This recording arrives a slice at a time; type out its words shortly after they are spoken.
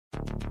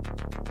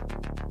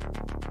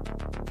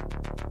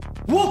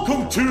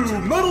Welcome to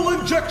Metal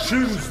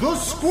Injections, the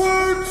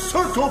Squared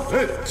Circle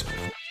Pit.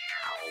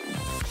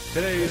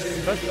 Today's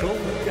special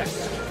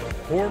guest,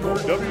 former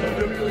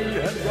WWE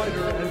head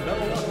writer and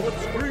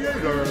Metalocalypse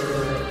creator,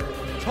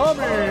 Tommy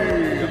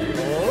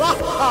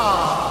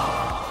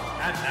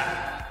Blacha. And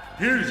now,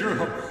 here's your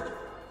host,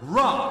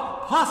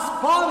 Rob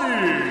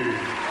Haspani.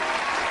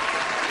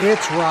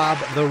 It's Rob.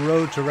 The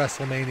road to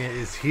WrestleMania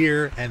is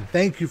here, and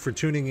thank you for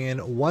tuning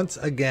in once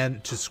again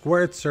to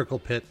Squared Circle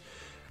Pit.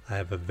 I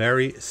have a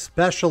very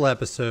special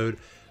episode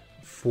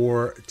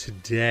for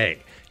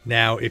today.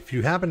 Now, if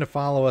you happen to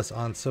follow us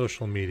on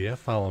social media,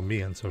 follow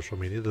me on social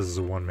media. This is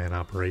a one-man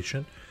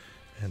operation.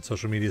 And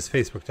social media is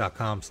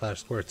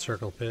facebook.com/Squared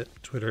Circle Pit.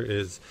 Twitter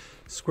is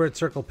Squared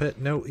Circle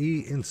Pit, no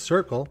E in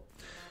circle.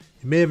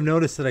 You may have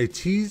noticed that I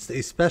teased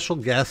a special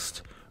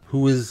guest who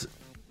was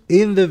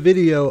in the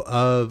video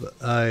of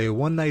a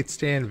one-night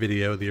stand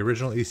video, the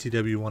original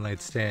ECW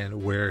one-night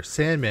stand, where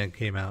Sandman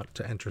came out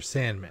to enter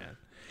Sandman.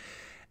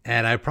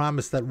 And I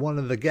promised that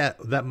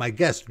that my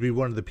guest would be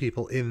one of the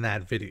people in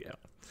that video.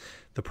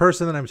 The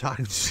person that I'm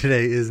talking to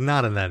today is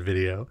not in that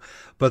video,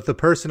 but the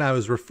person I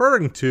was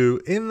referring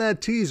to in that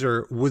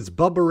teaser was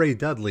Bubba Ray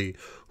Dudley,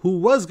 who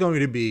was going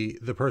to be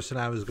the person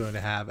I was going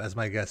to have as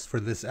my guest for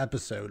this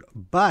episode.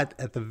 But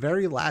at the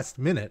very last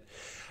minute,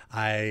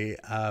 I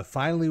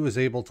finally was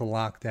able to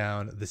lock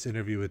down this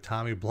interview with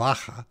Tommy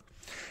Blacha.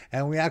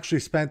 And we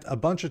actually spent a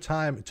bunch of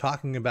time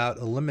talking about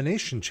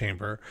Elimination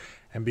Chamber.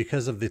 And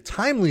because of the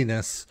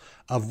timeliness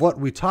of what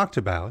we talked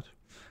about,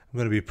 I'm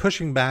going to be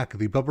pushing back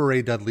the Bubba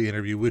Ray Dudley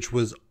interview, which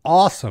was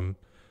awesome,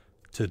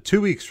 to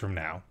 2 weeks from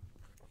now.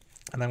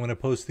 And I'm going to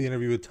post the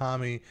interview with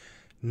Tommy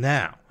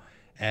now.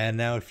 And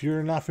now, if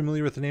you're not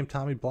familiar with the name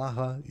Tommy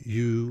Blacha,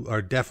 you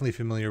are definitely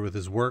familiar with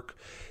his work.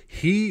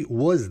 He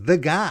was the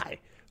guy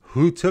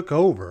who took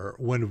over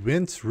when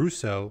Vince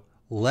Russo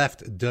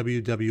left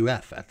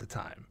WWF at the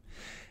time.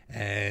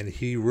 And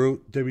he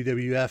wrote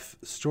WWF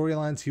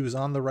storylines. He was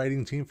on the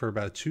writing team for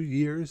about 2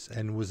 years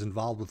and was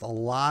involved with a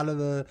lot of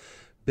the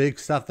big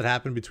stuff that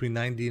happened between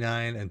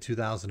 99 and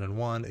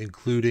 2001,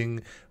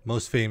 including,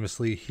 most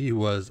famously, he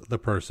was the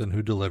person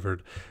who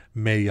delivered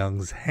Mae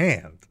Young's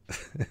hand.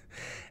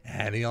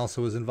 And he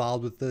also was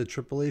involved with the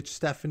Triple H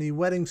Stephanie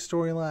wedding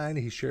storyline.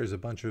 He shares a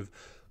bunch of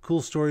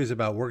cool stories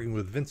about working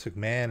with Vince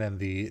McMahon and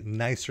the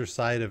nicer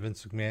side of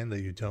Vince McMahon that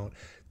you don't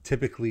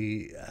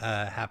typically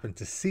happen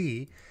to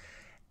see.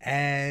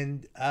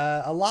 And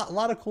a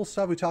lot of cool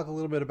stuff. We talk a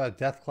little bit about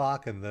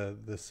Dethklok and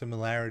the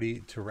similarity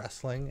to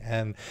wrestling.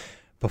 And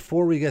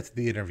before we get to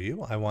the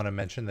interview, I want to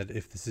mention that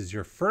if this is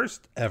your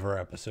first ever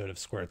episode of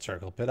Squared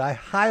Circle Pit, I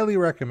highly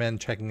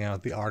recommend checking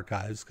out the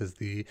archives, because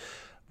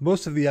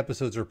most of the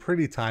episodes are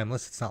pretty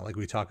timeless. It's not like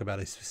we talk about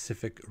a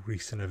specific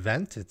recent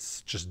event.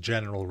 It's just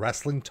general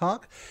wrestling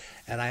talk.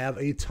 And I have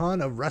a ton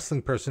of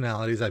wrestling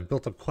personalities. I've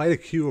built up quite a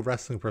queue of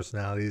wrestling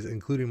personalities,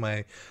 including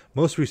my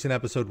most recent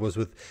episode was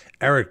with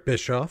Eric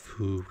Bischoff,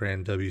 who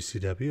ran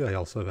WCW. I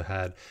also have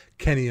had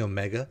Kenny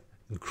Omega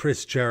and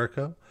Chris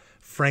Jericho,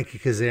 Frankie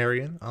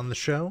Kazarian on the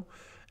show,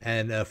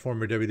 and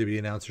former WWE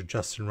announcer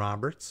Justin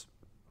Roberts.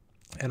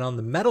 And on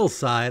the metal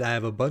side, I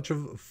have a bunch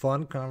of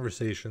fun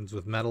conversations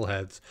with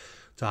metalheads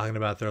talking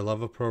about their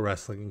love of pro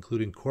wrestling,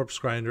 including Corpse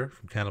Grinder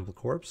from Cannibal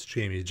Corpse,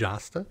 Jamie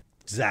Josta,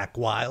 Zach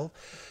Wilde,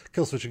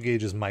 Killswitch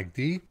Engage's Mike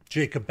D,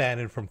 Jacob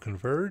Bannon from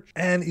Converge,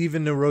 and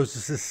even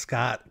Neurosis'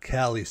 Scott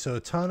Kelly. So a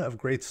ton of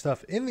great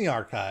stuff in the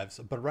archives.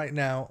 But right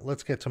now,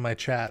 let's get to my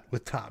chat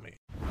with Tommy.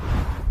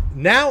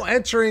 Now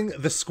entering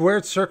the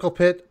Squared Circle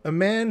Pit, a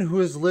man who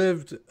has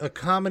lived a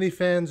comedy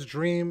fan's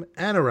dream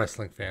and a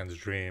wrestling fan's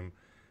dream.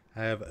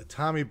 I have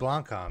Tommy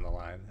Blacha on the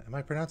line. Am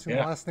I pronouncing the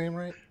last name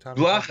right?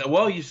 Tommy Blacha.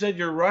 Well, you said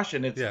you're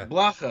Russian. It's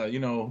Blacha. You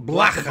know,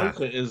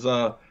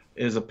 Blacha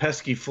is a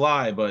pesky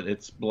fly, but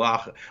it's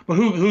Blacha. But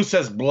who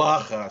says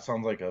Blacha?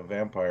 Sounds like a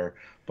vampire.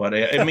 But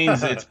it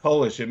means it's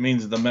Polish. It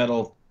means the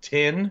metal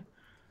tin,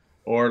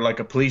 or like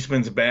a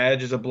policeman's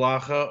badge is a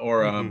Blacha,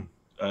 or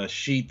a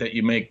sheet that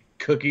you make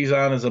cookies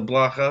on is a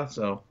Blacha.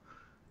 So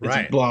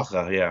it's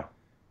Blacha. Yeah.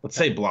 Let's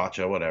say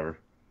Blacha. Whatever.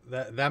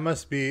 That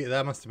must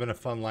have been a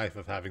fun life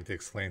of having to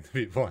explain to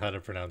people how to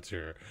pronounce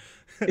your.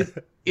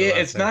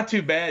 It's not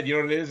too bad. You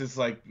know what it is? It's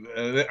like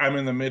I'm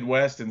in the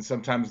Midwest, and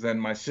sometimes then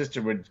my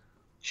sister would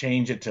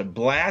change it to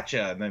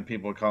Blacha, and then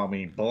people would call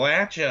me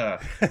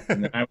Blacha,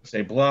 and then I would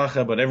say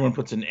Blacha, but everyone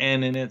puts an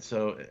N in it,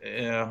 so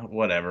yeah,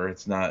 whatever.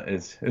 It's not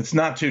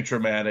too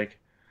traumatic.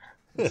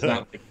 It's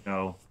not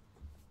like,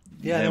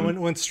 Yeah, and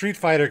when Street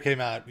Fighter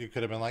came out, you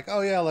could have been like,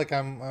 oh yeah, like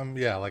I'm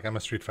a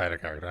Street Fighter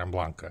character. I'm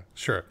Blanca.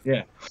 Sure.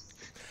 Yeah.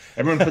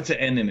 Everyone puts an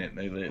N in it.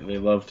 They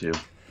love to.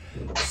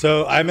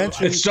 So I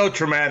mentioned it's so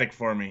traumatic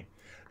for me.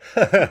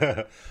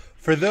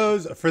 For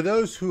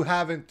those who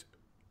aren't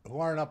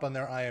up on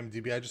their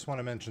IMDb, I just want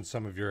to mention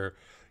some of your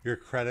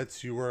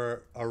credits. You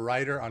were a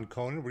writer on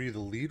Conan. Were you the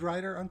lead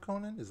writer on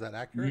Conan? Is that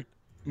accurate?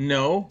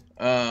 No,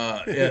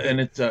 and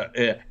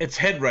it's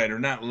head writer,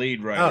 not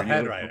lead writer. Oh,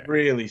 head writer.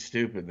 Really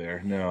stupid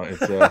there. No,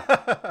 it's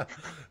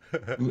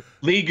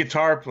lead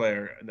guitar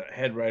player,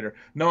 head writer.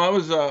 No, I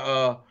was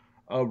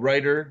a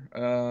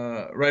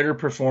writer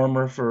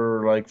performer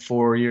for like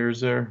 4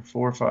 years there,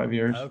 4 or 5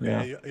 years.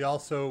 Okay. Yeah. You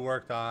also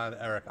worked on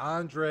Eric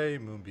Andre,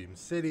 Moonbeam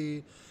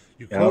City.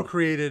 You Yep.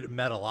 co-created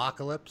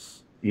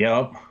Metalocalypse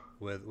Yep.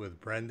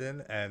 with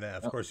Brendan, and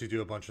of course you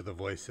do a bunch of the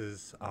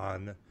voices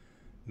on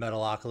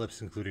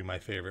Metalocalypse, including my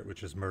favorite,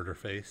 which is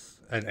Murderface,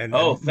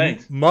 Oh,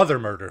 thanks. Mother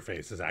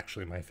Murderface is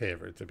actually my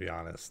favorite, to be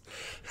honest.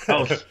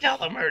 Oh,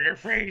 Stella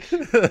Murderface.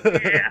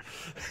 Yeah.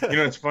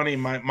 It's funny.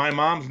 My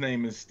mom's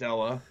name is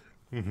Stella,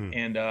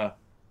 and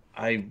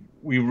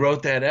we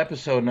wrote that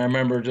episode, and I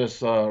remember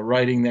just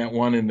writing that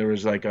one, and there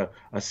was like a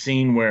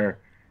scene where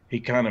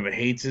he kind of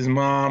hates his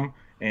mom,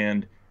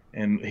 and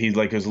he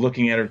like is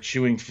looking at her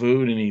chewing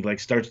food, and he like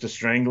starts to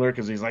strangle her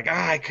because he's like,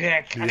 I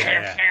can't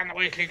stand the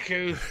way she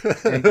chews.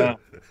 And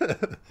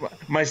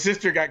my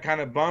sister got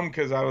kind of bummed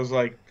because I was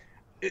like,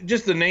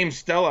 just the name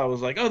Stella, I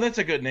was like, oh, that's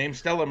a good name,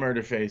 Stella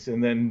Murderface.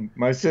 And then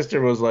my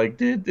sister was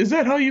like, is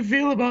that how you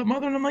feel about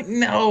Mother? And I'm like,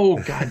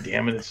 no, god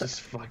damn it, it's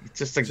just like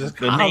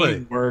the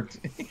name worked.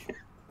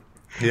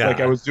 Yeah. Like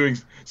I was doing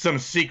some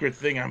secret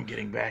thing. I'm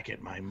getting back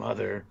at my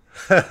mother.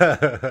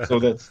 So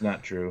that's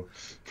not true.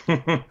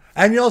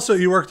 And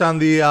you worked on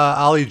the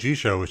Ali G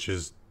show, which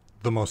is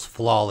the most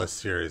flawless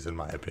series in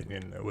my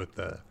opinion, with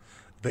the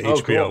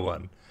HBO cool.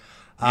 one.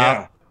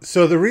 Yeah.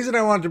 So the reason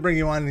I wanted to bring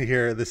you on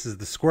here, this is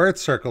the Squared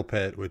Circle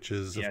Pit, which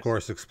is of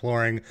course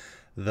exploring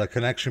the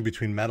connection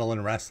between metal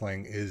and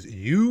wrestling. Is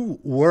you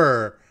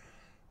were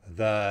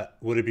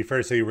would it be fair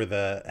to say you were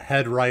the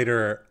head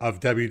writer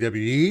of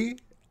WWE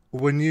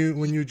when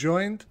you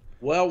joined?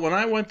 Well, when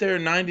I went there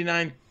in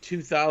 99,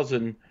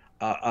 2000,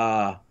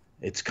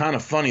 it's kind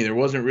of funny. There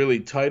wasn't really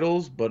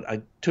titles, but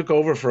I took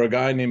over for a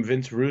guy named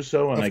Vince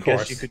Russo, and I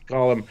guess you could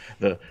call him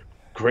the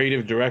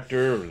creative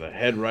director or the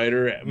head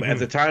writer. At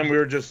the time, we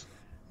were just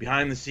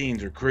behind the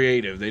scenes or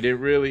creative. They didn't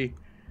really,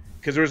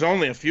 because there was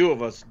only a few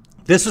of us.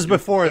 This was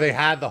before they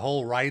had the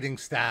whole writing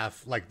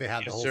staff, like they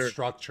had the whole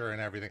structure and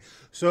everything.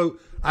 So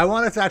I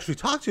wanted to actually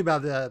talk to you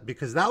about that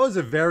because that was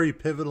a very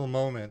pivotal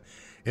moment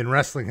in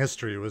wrestling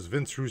history. It was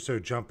Vince Russo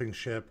jumping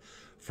ship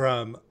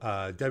from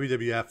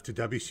WWF to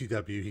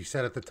WCW. He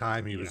said at the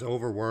time he was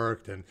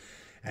overworked and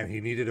he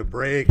needed a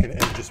break and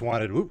just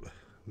wanted,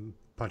 I'm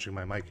punching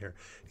my mic here.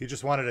 He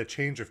just wanted a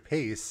change of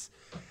pace.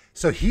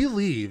 So he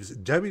leaves.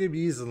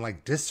 WWE's in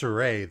like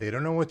disarray. They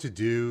don't know what to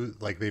do.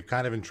 Like they've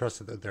kind of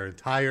entrusted their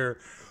entire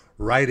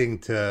writing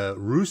to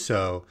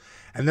Russo.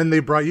 And then they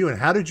brought you in.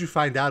 How did you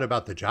find out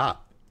about the job?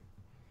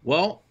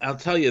 Well, I'll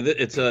tell you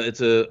that it's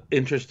a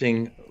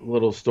interesting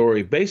little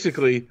story.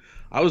 Basically,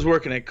 I was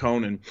working at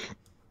Conan,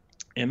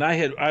 and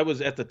I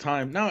was at the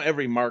time. Now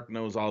every mark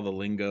knows all the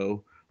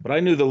lingo, but I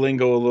knew the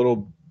lingo a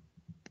little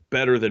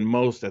better than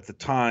most at the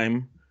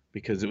time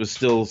because it was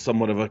still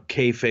somewhat of a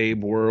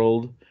kayfabe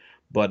world.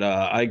 But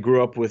I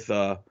grew up with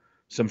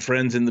some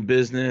friends in the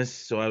business,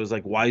 so I was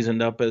like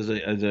wizened up as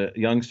a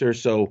youngster.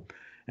 So,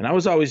 and I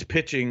was always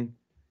pitching,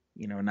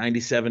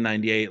 97,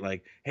 98,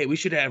 like, hey, we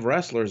should have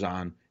wrestlers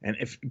on. And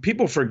if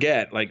people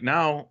forget, like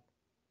now,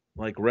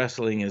 like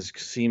wrestling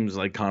seems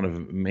like kind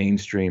of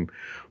mainstream,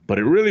 but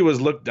it really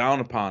was looked down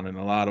upon in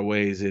a lot of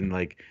ways in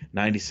like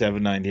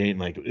 97, 98, and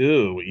like,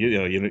 ew,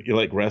 you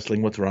like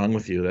wrestling, what's wrong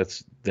with you?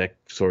 That's that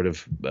sort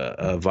of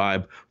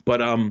vibe.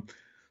 But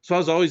so I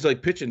was always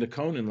like pitching to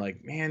Conan,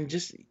 like, man,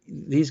 just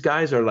these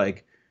guys are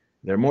like,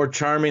 they're more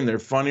charming, they're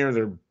funnier,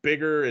 they're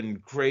bigger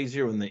and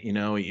crazier. When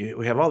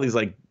we have all these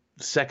like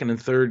second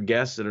and third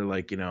guests that are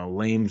like,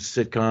 lame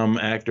sitcom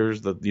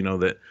actors that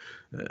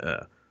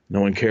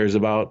no one cares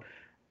about.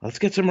 Let's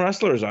get some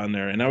wrestlers on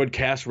there. And I would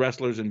cast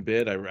wrestlers in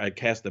bit. I'd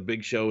cast the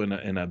Big Show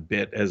in a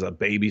bit as a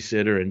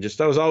babysitter, and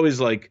I was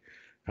always like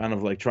kind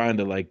of like trying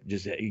to like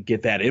just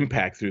get that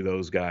impact through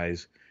those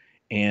guys.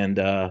 And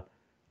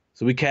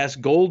so we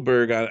cast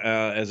Goldberg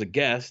as a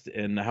guest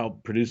and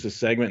helped produce a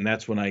segment, and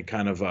that's when I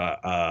kind of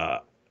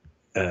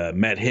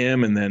met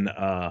him, and then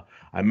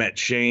I met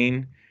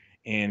Shane,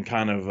 and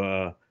kind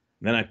of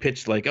then I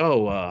pitched like,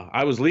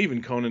 I was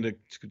leaving Conan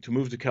to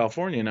move to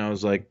California, and I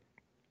was like,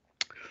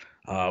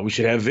 we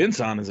should have Vince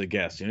on as a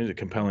guest. He's a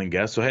compelling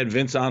guest. So I had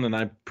Vince on, and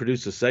I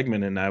produced a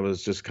segment, and I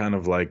was just kind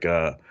of like,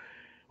 well,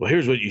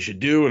 here's what you should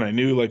do. And I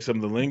knew like some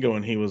of the lingo,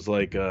 and he was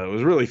like, it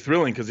was really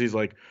thrilling because he's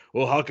like,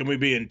 well, how can we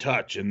be in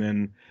touch? And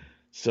then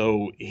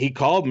so he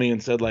called me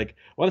and said like,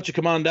 why don't you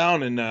come on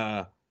down and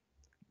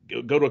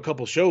go to a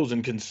couple shows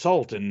and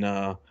consult, and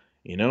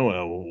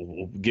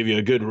we'll give you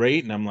a good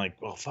rate. And I'm like,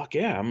 well, fuck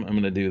yeah, I'm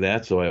going to do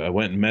that. So I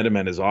went and met him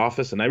at his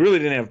office, and I really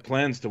didn't have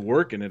plans to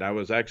work in it. I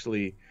was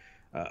actually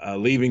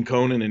leaving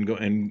Conan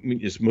and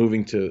just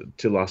moving to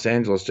Los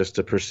Angeles just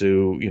to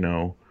pursue,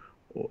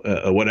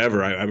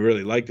 whatever. I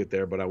really liked it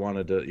there, but I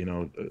wanted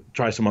to,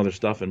 try some other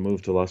stuff and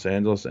move to Los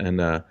Angeles.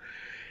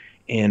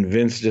 And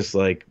Vince just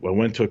like, I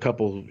went to a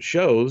couple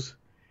shows,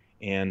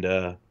 and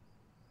it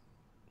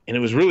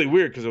was really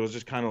weird because it was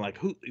just kind of like,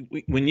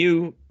 when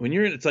you're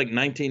it's like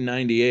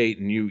 1998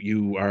 and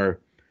you are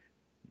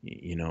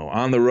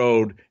on the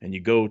road and you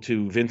go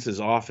to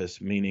Vince's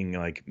office, meaning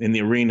like in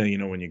the arena,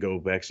 when you go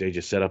backstage,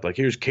 you set up like,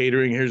 here's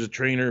catering, here's a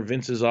trainer,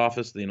 Vince's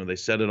office, they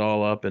set it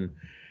all up, and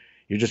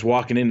you're just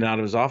walking in and out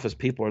of his office.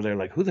 People are there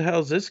like, who the hell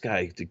is this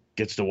guy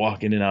gets to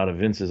walk in and out of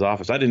Vince's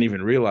office? I didn't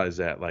even realize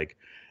that. Like,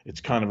 it's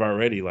kind of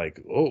already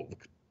like, oh,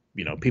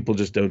 people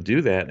just don't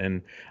do that.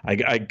 And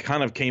I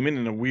kind of came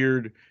in a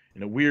weird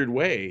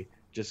way,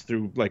 just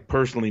through like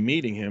personally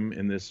meeting him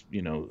in this,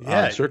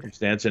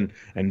 circumstance, and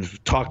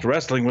talked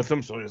wrestling with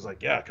him. So he was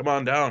like, yeah, come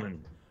on down.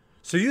 And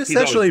so you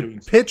essentially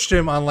pitched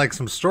him on like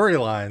some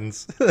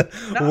storylines.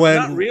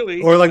 Not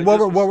really. Or like, what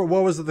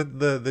was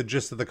the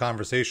gist of the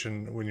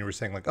conversation when you were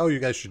saying like, oh, you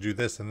guys should do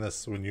this and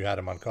this when you had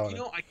him on Conan?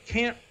 I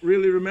can't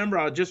really remember.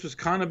 I just was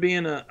kind of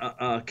being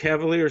a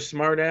cavalier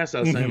smartass.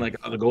 I was saying like,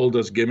 oh, the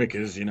Goldust gimmick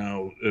is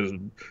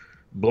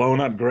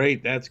blown up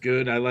great. That's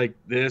good. I like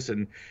this.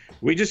 And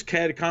we just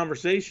had a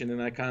conversation,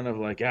 and I kind of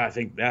like, yeah, I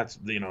think that's,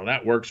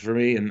 that works for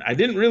me. And I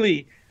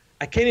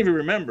can't even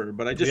remember,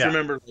 but I just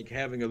remember like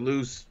having a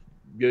loose,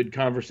 good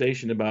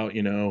conversation about,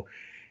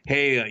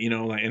 hey,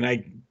 and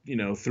I,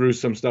 threw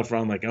some stuff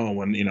around like, oh,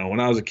 when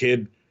I was a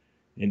kid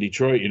in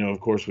Detroit, of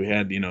course we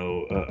had,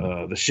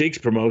 the Sheik's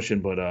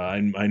promotion, but I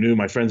knew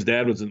my friend's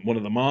dad was one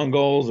of the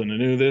Mongols, and I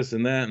knew this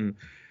and that.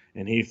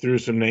 And he threw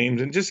some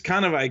names, and just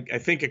kind of, I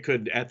think it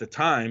could at the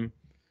time,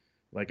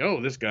 like,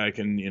 oh, this guy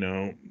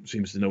can,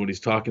 seems to know what he's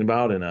talking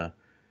about. And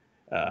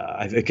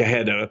I think I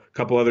had a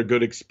couple other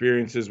good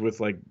experiences with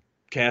like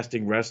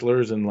casting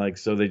wrestlers, and like,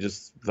 so they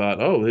just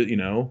thought,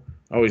 oh,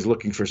 always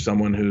looking for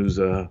someone who's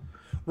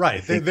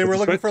right. They were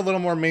looking for a little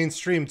more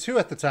mainstream too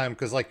at the time,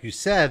 because like you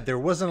said, there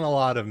wasn't a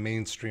lot of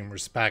mainstream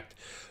respect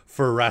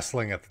for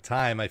wrestling at the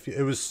time.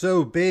 It was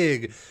so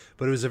big,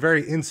 but it was a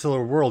very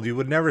insular world. You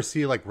would never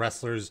see like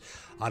wrestlers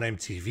on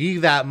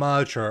MTV that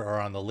much, or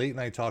on the late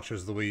night talk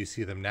shows the way you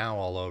see them now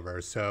all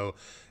over. So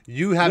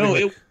you have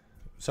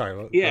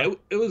sorry. It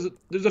was.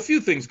 There's a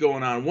few things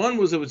going on. One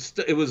was it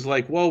was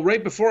like, well,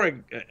 right before I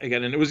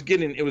got in, it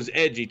was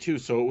edgy too.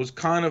 So it was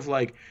kind of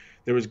like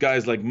there was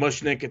guys like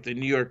Mushnick at the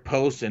New York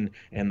Post and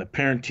the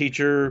Parent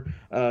Teacher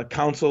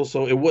Council.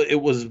 So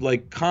it was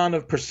like kind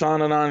of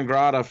persona non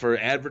grata for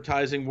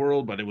advertising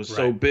world, but it was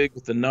so big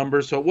with the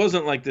numbers. So it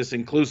wasn't like this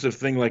inclusive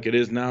thing like it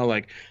is now.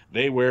 Like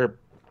they wear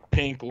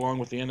pink along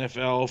with the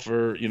NFL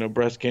for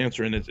breast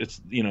cancer, and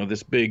it's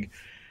this big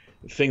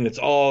thing that's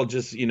all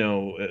just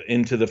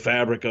into the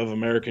fabric of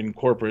American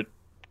corporate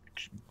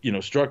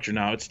structure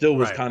now. It still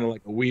was kind of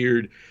like a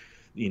weird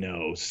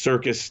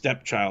circus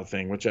stepchild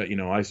thing, which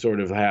I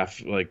sort of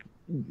half like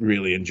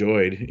really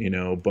enjoyed,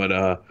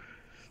 but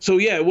so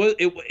yeah,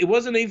 it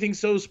wasn't anything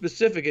so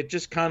specific. It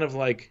just kind of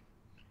like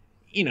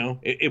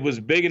it was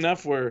big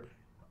enough where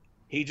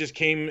he just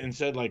came and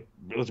said like,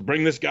 let's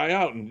bring this guy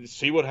out and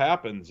see what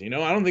happens. I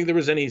don't think there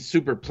was any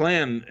super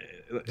plan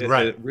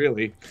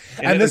really.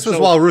 And this was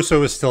while Russo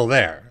was still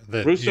there.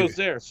 Russo's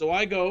there. So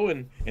I go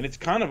and it's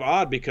kind of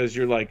odd, because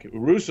you're like,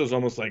 Russo's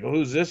almost like, oh,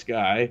 who's this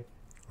guy?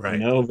 Right.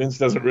 Vince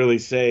doesn't really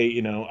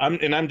say,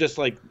 I'm just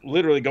like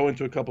literally going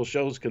to a couple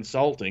shows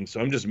consulting.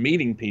 So I'm just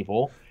meeting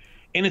people,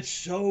 and it's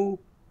so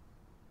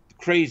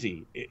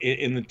crazy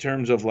in the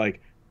terms of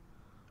like,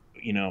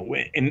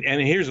 and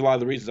here's a lot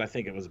of the reasons I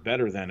think it was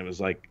better then. It was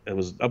like, it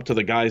was up to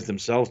the guys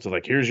themselves to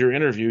like, here's your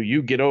interview,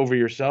 you get over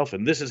yourself,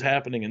 and this is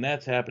happening and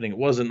that's happening. It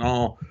wasn't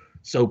all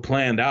so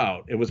planned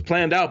out. It was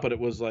planned out, but it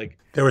was like,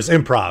 there was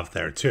improv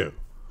there too.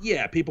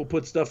 Yeah, people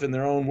put stuff in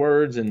their own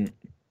words, and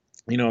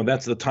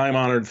that's the time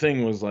honored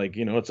thing, was like,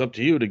 it's up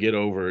to you to get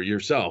over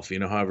yourself,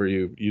 however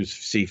you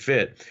see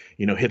fit,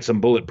 hit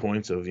some bullet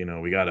points of,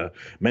 we got to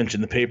mention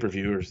the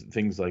pay-per-view or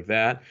things like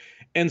that.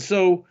 And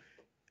so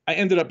I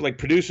ended up like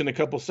producing a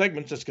couple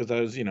segments just because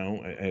I was,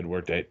 I had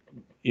worked at,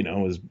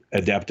 was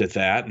adept at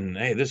that. And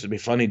hey, this would be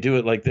funny, do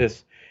it like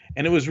this.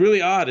 And it was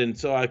really odd. And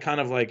so I kind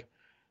of like,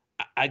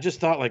 I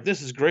just thought like,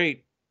 this is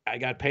great. I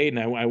got paid, and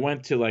I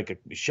went to like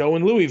a show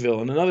in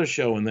Louisville and another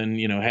show, and then,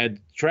 had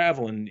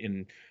travel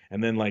and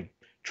then like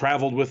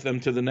traveled with them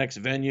to the next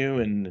venue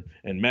and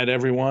met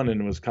everyone, and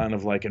it was kind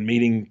of like, and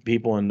meeting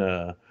people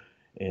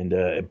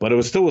but it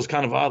was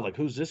kind of odd. Like,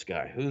 who's this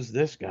guy? Who's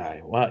this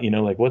guy? Wow.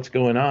 Like, what's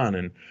going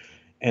on?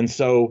 And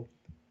so,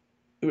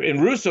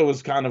 and Russo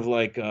was kind of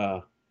like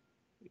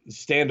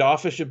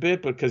standoffish a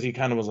bit, because he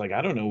kind of was like,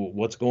 I don't know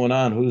what's going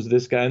on. Who's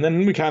this guy? And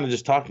then we kind of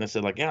just talked, and I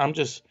said like, yeah, I'm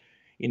just,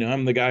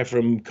 I'm the guy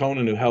from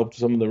Conan who helped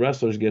some of the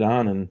wrestlers get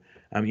on, and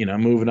I'm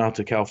moving out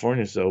to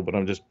California. So, but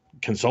I'm just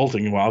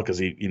consulting a while,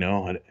 because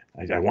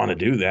I want to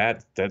do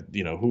that.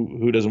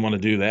 Who doesn't want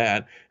to do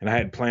that? And I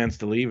had plans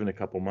to leave in a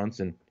couple months.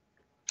 And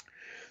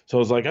so I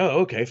was like, oh,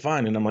 okay,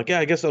 fine. And I'm like, yeah,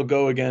 I guess I'll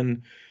go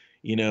again,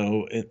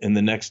 in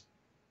the next,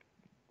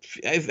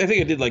 I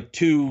think I did like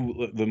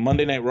the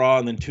Monday Night Raw,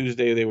 and then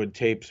Tuesday they would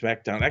tape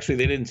SmackDown. Actually,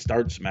 they didn't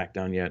start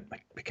SmackDown yet.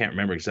 I can't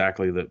remember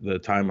exactly the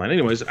timeline.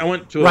 Anyways, I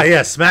went to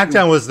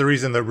SmackDown was the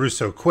reason that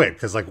Russo quit,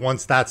 because like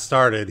once that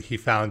started, he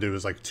found it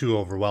was like too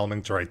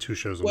overwhelming to write 2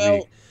 shows a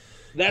week.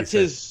 That's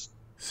his.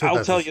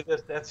 I'll tell you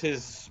this. That's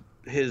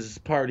his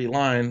party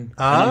line.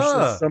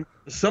 Ah.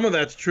 Some of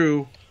that's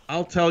true.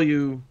 I'll tell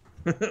you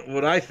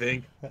what I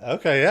think.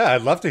 Okay, yeah,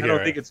 I'd love to hear it. I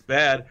don't think it's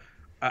bad.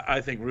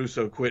 I think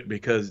Russo quit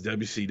because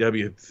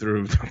WCW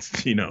threw, a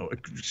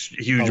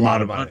huge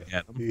amount of money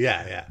at him.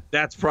 Yeah.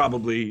 That's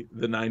probably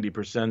the 90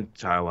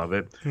 percentile of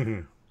it.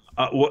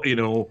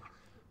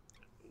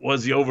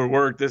 Was he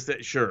overworked?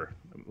 That, sure.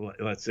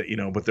 Let's say,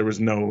 but there was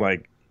no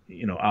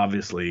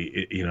obviously,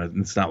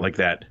 it's not like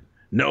that.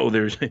 No,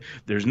 there's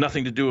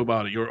nothing to do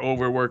about it. You're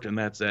overworked, and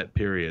that's that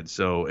period.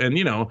 So, and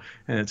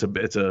it's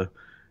a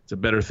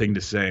better thing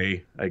to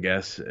say, I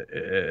guess,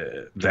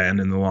 than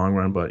in the long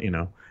run. But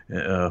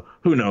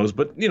who knows?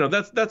 But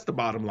that's the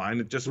bottom line.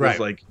 It just was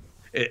like,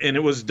 and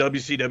it was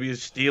WCW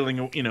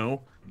stealing,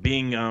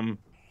 being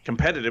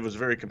competitive. It was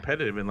very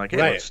competitive, and like,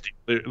 hey,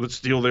 let's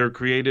steal their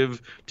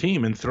creative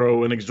team and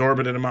throw an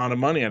exorbitant amount of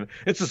money at it.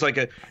 It's just like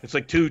it's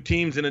like two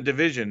teams in a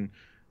division.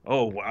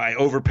 Oh, I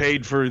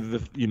overpaid for your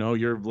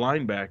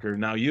linebacker.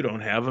 Now you don't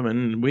have him,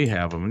 and we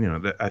have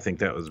him. I think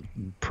that was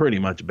pretty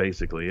much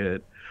basically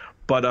it.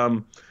 But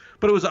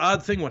it was an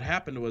odd thing. What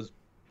happened was,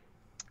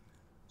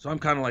 so I'm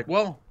kind of like,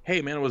 well,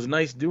 hey man, it was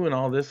nice doing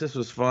all this. This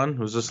was fun. It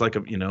was just like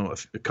a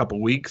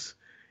couple weeks,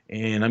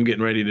 and I'm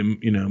getting ready to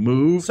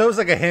move. So it was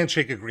like a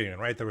handshake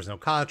agreement, right? There was no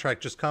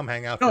contract. Just come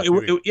hang out. No,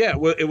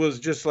 it was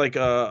just like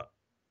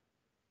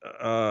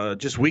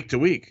just week to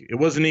week. It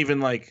wasn't even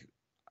like.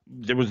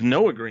 There was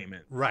no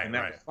agreement, right? And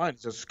that was fine.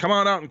 Just come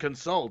on out and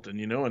consult,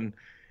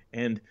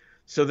 and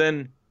so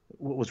then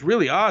what was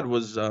really odd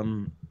was,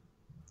 and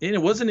it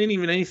wasn't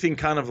even anything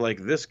kind of like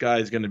this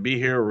guy's going to be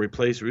here or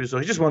replace Russo.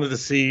 He just wanted to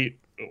see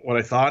what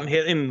I thought, and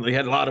he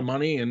had a lot of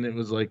money, and it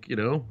was like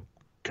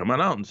come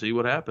on out and see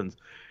what happens,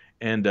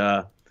 and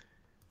I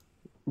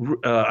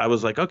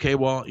was like, okay,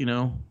 well,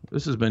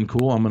 this has been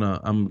cool.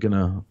 I'm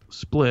gonna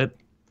split,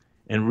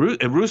 and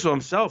Russo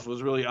himself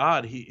was really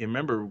odd. He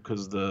remember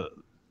because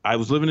I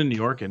was living in New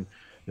York, and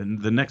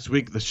the next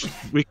week,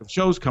 week of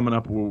shows coming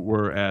up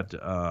were at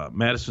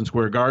Madison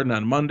Square Garden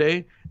on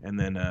Monday, and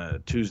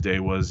then Tuesday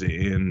was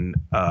in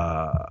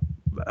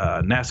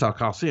Nassau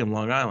Coliseum,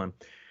 Long Island.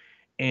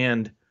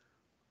 And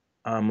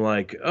I'm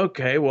like,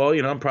 okay, well,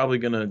 I'm probably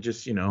gonna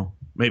just,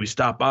 maybe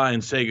stop by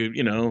and say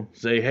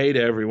hey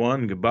to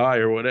everyone, goodbye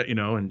or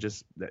whatever, and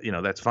just,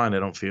 that's fine. I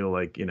don't feel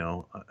like,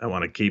 I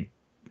want to keep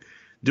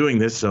doing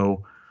this,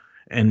 so.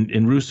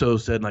 And Russo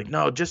said like,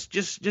 no,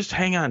 just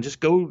hang on, just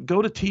go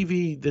to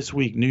TV this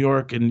week, New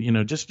York,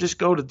 and just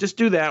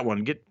do that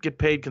one, get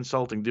paid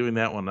consulting doing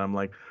that one. And I'm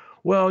like,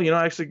 well,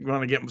 I actually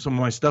want to get some of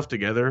my stuff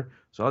together,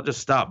 so I'll just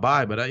stop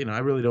by, but I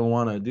really don't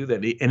want to do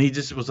that. And he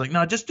just was like,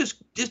 no, just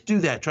do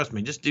that, trust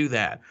me, just do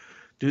that,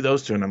 do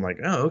those two. And I'm like,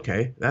 oh,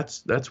 okay,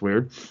 that's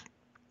weird.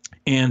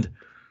 And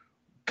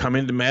come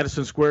into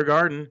Madison Square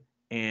Garden,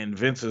 and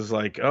Vince is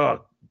like,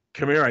 oh,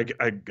 come here.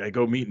 I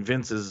go meet in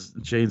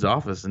Shane's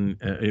office, and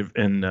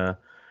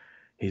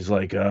he's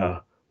like,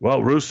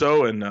 well,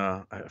 Russo and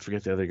I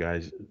forget the other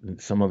guy's,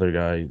 some other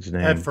guy's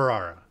name. Ed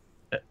Ferrara,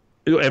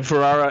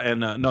 and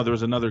no, there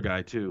was another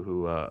guy too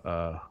who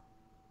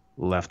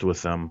left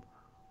with them.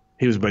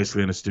 He was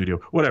basically in a studio.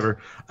 Whatever.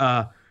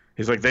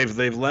 He's like,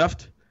 they've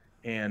left,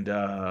 and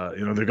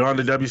they're gone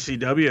to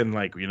WCW, and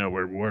like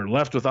we're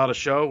left without a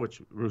show,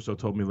 which Russo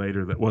told me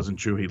later that wasn't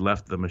true. He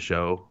left them a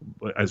show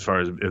as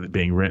far as it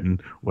being written,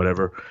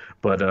 whatever.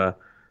 But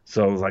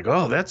so I was like,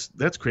 oh,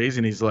 that's crazy.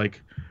 And he's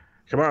like,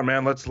 come on,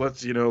 man, let's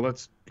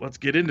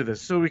get into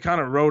this. So we kind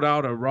of wrote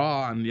out a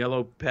Raw on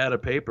yellow pad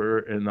of paper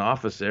in the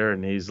office there,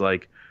 and he's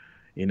like,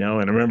 and I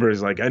remember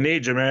he's like, I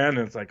need you, man.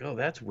 And it's like, oh,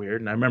 that's weird.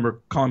 And I remember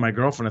calling my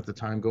girlfriend at the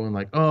time going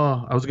like,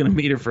 oh, I was going to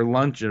meet her for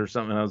lunch or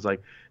something. And I was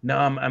like, no,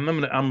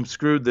 I'm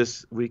screwed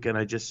this weekend.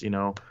 I just, I'm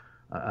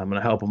going to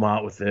help him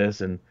out with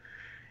this. And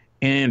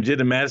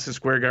did a Madison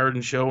Square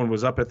Garden show and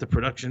was up at the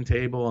production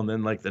table. And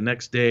then like the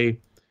next day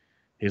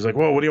he's like,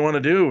 well, what do you want to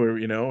do? Or,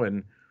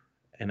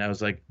 and I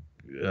was like,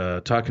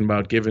 talking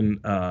about giving,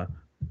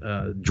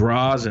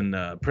 Draws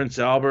and Prince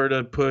Albert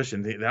a push,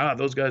 and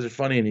those guys are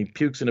funny, and he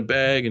pukes in a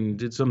bag and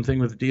did something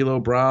with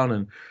D'Lo Brown,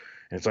 and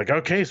it's like,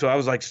 okay, so I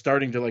was like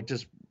starting to like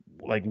just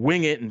like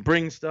wing it and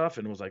bring stuff,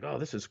 and was like, oh,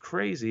 this is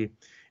crazy.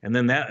 And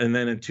then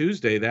on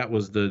Tuesday, that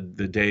was the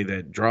day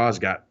that Draws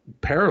got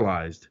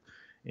paralyzed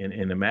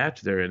in a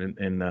match there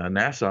in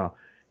Nassau,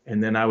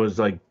 and then I was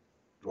like,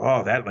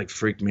 oh, that like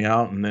freaked me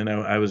out. And then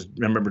I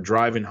remember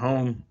driving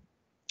home.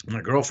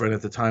 My girlfriend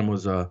at the time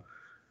was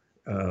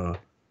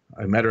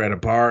I met her at a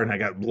bar, and I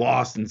got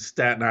lost in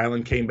Staten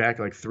Island, came back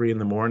like 3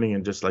 a.m,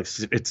 and just like,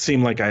 it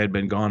seemed like I had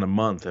been gone a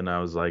month. And I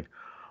was like,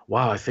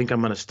 wow, I think I'm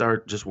going to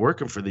start just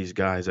working for these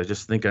guys. I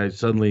just think I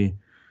suddenly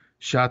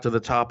shot to the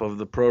top of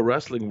the pro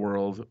wrestling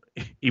world,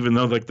 even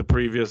though like the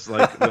previous,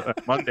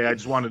 like Monday, I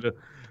just wanted to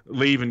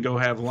leave and go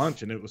have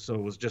lunch. And it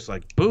was just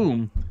like,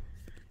 boom.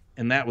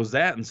 And that was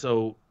that. And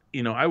so,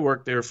 I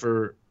worked there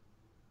for,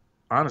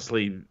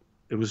 honestly,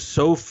 it was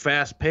so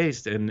fast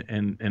paced,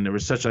 and there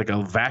was such like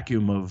a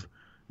vacuum of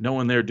no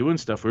one there doing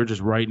stuff. We were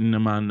just writing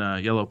them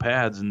on yellow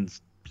pads, and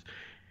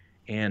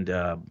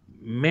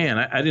man,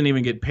 I didn't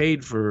even get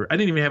paid I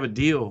didn't even have a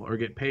deal or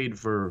get paid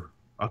for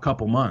a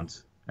couple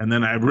months. And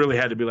then I really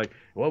had to be like,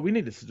 well, we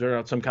need to figure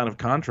out some kind of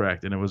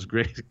contract. And it was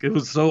great. It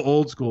was so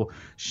old school.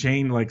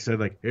 Shane said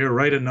here,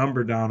 write a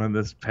number down on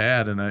this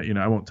pad. And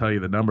I won't tell you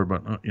the number,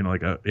 but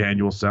like a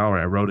annual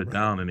salary. I wrote it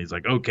down and he's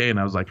like, okay. And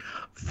I was like,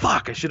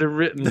 fuck, I should have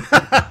written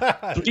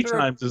 3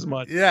 times as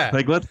much. Yeah.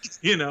 Like, let's,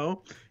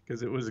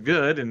 because it was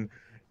good.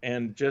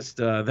 And just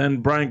then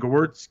Brian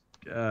Gewirtz,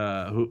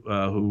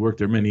 who worked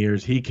there many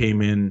years, he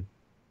came in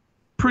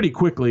pretty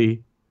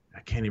quickly. I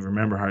can't even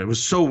remember how it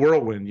was so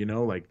whirlwind,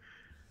 like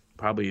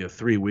probably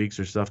 3 weeks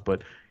or stuff.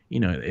 But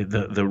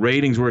the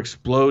ratings were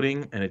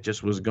exploding, and it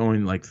just was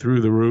going like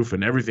through the roof,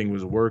 and everything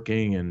was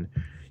working. And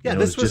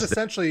this was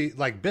essentially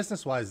like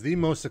business wise the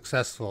most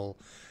successful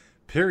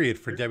period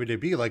for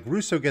WWE. Like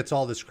Russo gets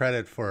all this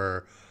credit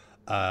for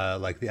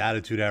like the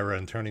Attitude Era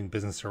and turning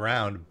business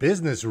around.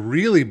 Business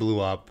really blew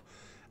up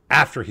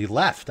after he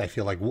left. I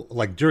feel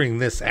like during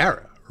this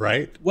era.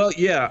 Right. Well,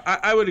 yeah,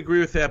 I would agree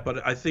with that.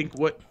 But I think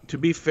to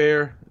be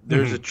fair,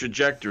 there's a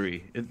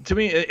trajectory. To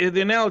me,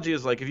 the analogy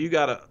is like if you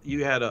had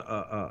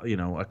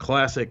a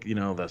classic, the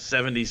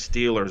 70s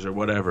Steelers or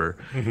whatever,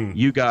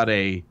 you got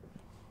a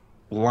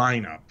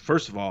lineup.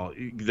 First of all,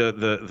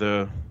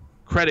 the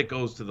credit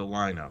goes to the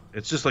lineup.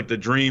 It's just like the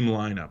dream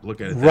lineup. Look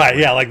at it. Right.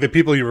 Yeah. Like the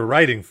people you were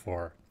writing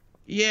for.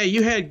 Yeah,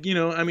 you had,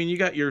 you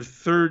got your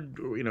third,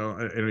 I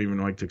don't even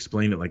like to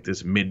explain it like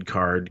this mid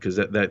card because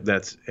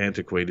that's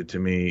antiquated to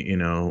me,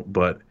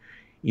 but,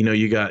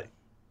 you got,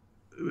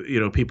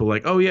 people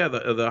like, oh yeah,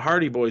 the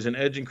Hardy Boys and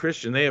Edge and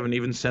Christian, they haven't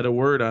even said a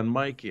word on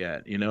Mike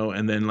yet,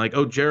 and then like,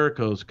 oh,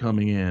 Jericho's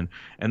coming in,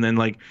 and then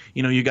like,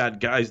 you got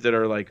guys that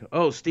are like,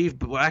 oh, Steve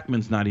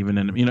Blackman's not even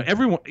in,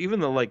 everyone, even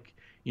the like,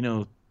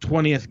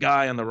 20th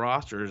guy on the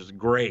roster is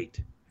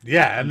great.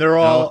 Yeah, and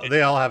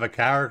they all have a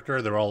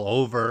character, they're all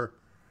over.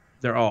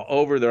 They're all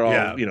over. They're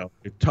all,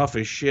 tough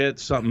as shit.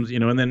 Something's,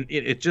 and then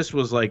it just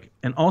was like,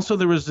 and also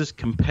there was this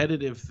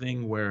competitive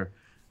thing where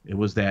it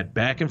was that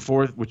back and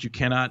forth, which you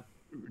cannot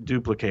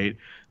duplicate.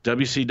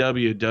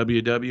 WCW,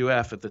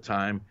 WWF at the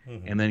time,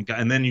 and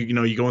then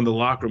you go in the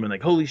locker room and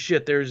like, holy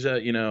shit, there's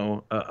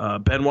Benoit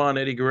and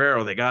Eddie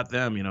Guerrero. They got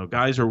them.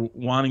 Guys are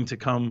wanting to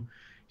come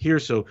here,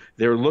 so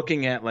they're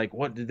looking at like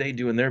what did they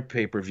do in their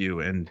pay-per-view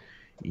and.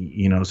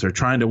 So they're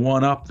trying to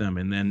one up them,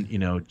 and then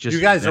just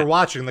you guys are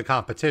watching the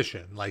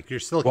competition, like you're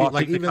still watching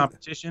like the even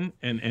competition,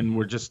 and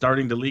we're just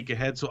starting to leak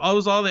ahead. So it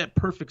was all that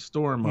perfect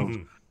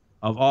storm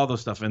of all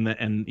those stuff, and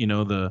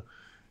the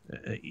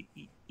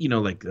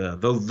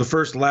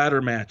first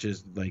ladder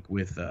matches like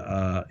with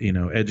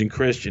Edge and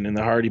Christian and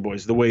the Hardy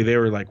Boys, the way they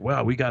were like,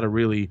 wow, we got to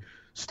really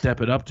step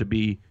it up to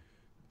be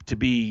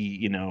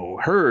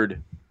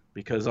heard.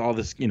 Because all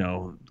this,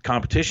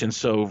 competition's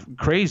so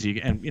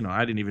crazy, and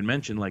I didn't even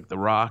mention like The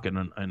Rock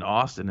and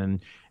Austin,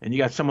 and you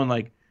got someone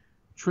like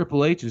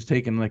Triple H who's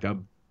taking like a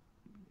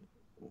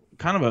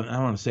kind of I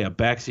don't want to say a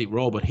backseat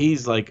role, but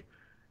he's like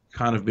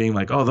kind of being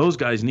like, oh, those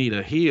guys need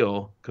a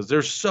heel because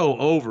they're so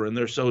over and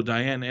they're so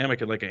dynamic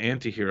and like an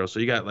anti-hero.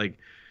 So you got like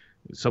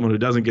someone who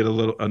doesn't get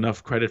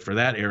enough credit for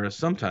that era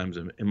sometimes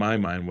in my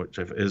mind, which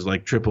is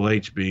like Triple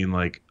H being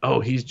like, oh,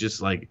 he's just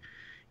like,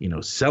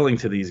 selling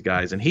to these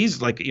guys, and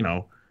he's like,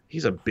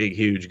 he's a big,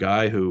 huge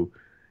guy who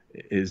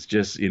is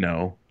just,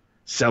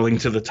 selling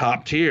to the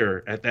top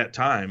tier at that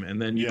time.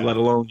 And then let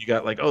alone you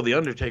got like, oh, the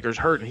Undertaker's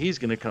hurt and he's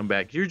going to come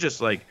back. You're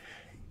just like,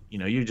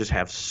 you just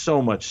have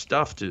so much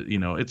stuff to,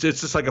 it's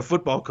just like a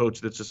football coach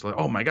that's just like,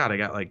 oh my God, I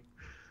got like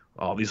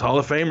all these Hall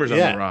of Famers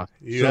on the roster.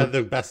 You had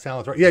the best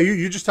talent. Right? Yeah,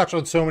 you just touched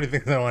on so many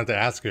things I wanted to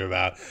ask you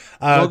about.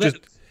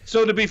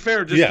 So to be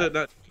fair, just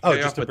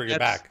to bring it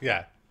back.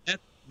 Yeah.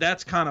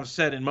 That's kind of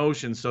set in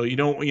motion, so you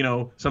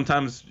don't,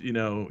 sometimes,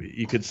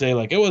 you could say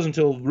like it wasn't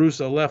until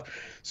Russo left,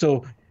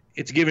 so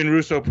it's giving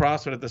Russo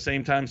props, but at the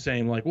same time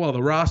saying like, well,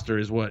 the roster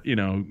is what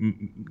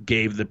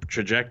gave the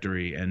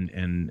trajectory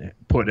and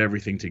put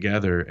everything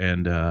together,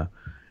 and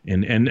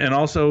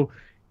also,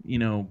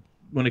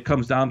 when it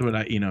comes down to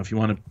it, if you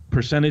want to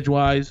percentage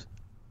wise,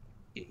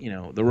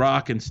 The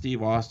Rock and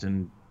Steve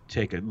Austin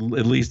take at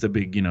least a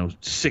big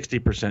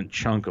 60%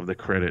 chunk of the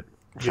credit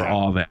for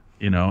all that,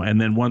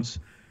 and then once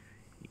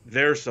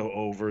they're so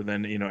over,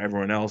 then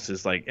everyone else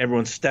is like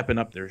everyone's stepping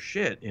up their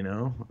shit,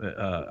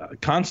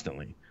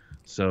 constantly.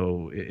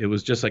 So it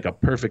was just like a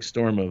perfect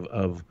storm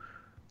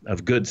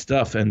of good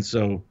stuff. And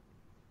so,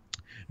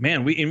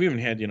 man, we even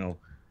had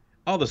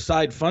all the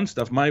side fun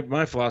stuff.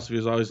 My philosophy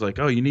was always like,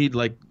 oh, you need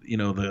like a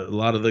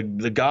lot of the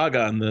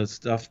Gaga and the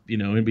stuff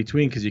in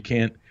between, because you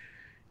can't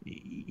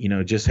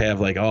just have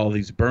like all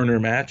these burner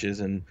matches,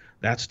 and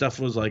that stuff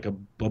was like a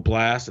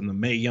blast, and the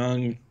Mae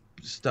Young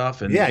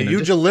stuff, and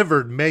you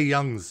delivered Mae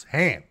Young's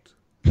hand.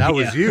 That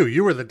was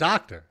you were the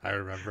doctor, I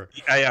remember.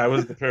 I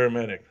was the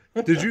paramedic.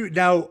 Did you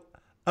now?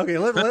 Okay,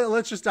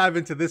 let's just dive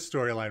into this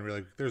storyline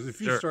really. There's a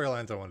few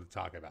storylines I wanted to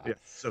talk about. Yeah,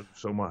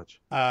 so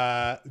much.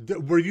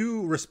 Were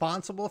you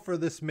responsible for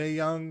this Mae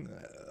Young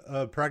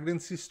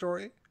pregnancy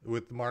story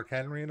with Mark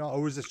Henry and all,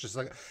 or was this just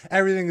like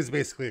everything is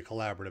basically a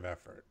collaborative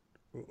effort?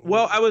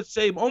 Well, I would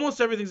say almost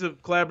everything's a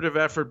collaborative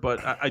effort, but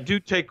I do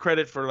take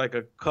credit for like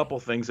a couple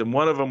things, and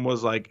one of them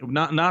was like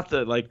not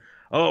the like,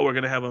 oh, we're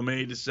gonna have a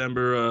May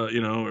December,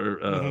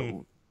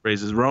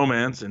 raises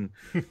romance, and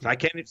so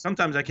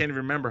sometimes I can't even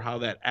remember how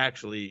that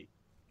actually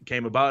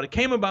came about. It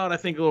came about, I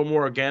think, a little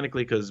more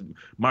organically because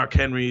Mark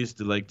Henry used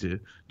to like to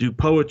do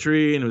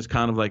poetry, and it was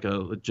kind of like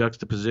a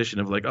juxtaposition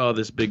of like, oh,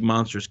 this big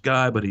monstrous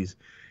guy, but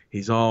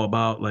he's all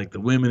about like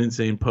the women and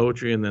saying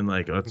poetry, and then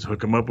like let's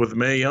hook him up with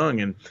Mae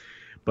Young,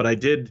 but I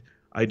do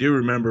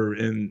remember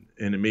in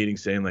a meeting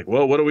saying like,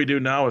 well, what do we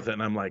do now with it?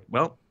 And I'm like,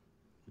 well,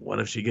 what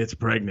if she gets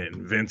pregnant?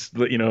 And Vince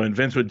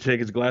would take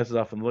his glasses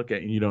off and look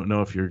at you, and you don't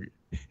know if you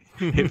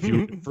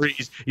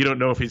freeze, you don't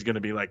know if he's going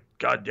to be like,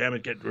 God damn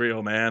it, get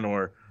real, man,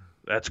 or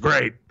that's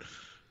great.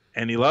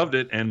 And he loved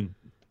it. And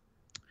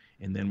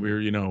then we were,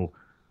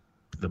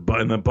 the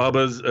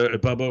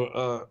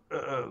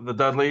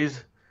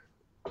Dudleys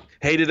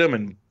hated him.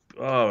 And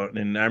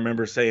I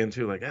remember saying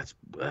too, like,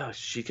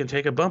 she can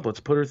take a bump. Let's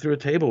put her through a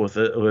table with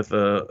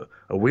a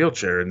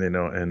wheelchair.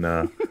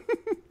 And,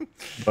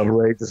 Bubba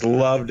Ray just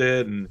loved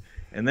it. And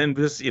then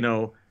this,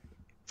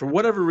 for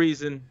whatever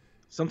reason,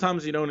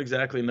 sometimes you don't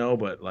exactly know,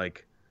 but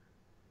like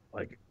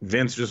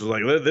Vince just was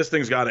like, this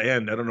thing's got to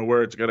end. I don't know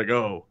where it's going to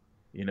go.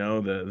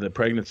 The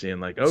pregnancy, and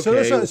like,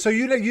 okay. So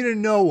you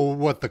didn't know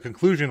what the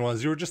conclusion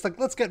was. You were just like,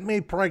 let's get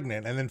Mae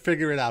pregnant and then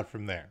figure it out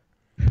from there.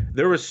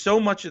 There was so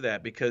much of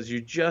that because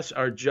you just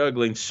are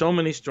juggling so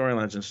many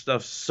storylines and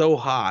stuff so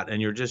hot,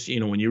 and you're just,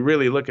 when you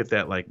really look at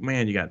that, like,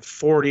 man, you got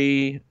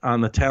 40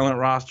 on the talent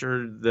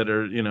roster that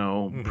are,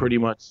 pretty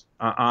much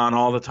on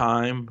all the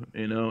time,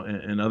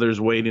 and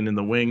others waiting in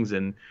the wings,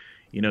 and,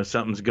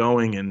 something's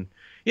going, and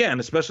yeah,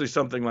 and especially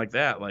something like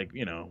that, like,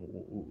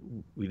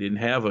 we didn't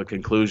have a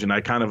conclusion.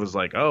 I kind of was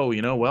like, oh,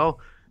 well,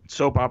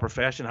 soap opera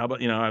fashion, how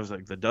about, I was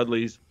like, the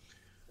Dudleys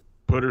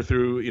put her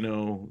through,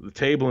 the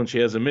table, and she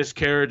has a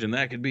miscarriage, and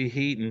that could be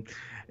heat. And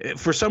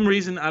for some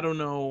reason, I don't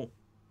know,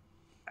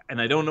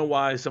 and I don't know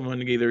why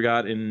someone either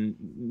got in,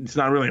 it's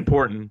not really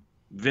important,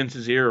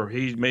 Vince's ear, or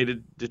he made a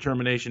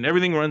determination.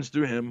 Everything runs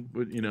through him,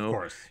 but, Of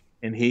course.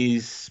 And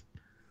he's,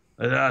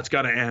 it's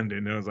got to end.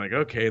 And I was like,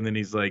 okay. And then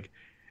he's like,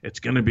 she's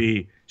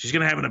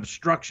going to have an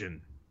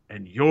obstruction,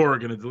 and you're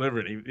going to deliver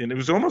it. And it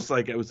was almost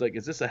like, I was like,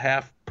 is this a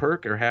half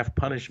perk or half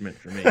punishment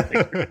for me? Like,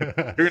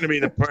 you're going to be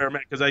the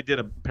paramedic, because I did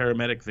a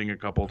paramedic thing a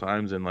couple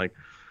times, and like,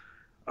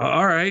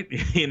 all right,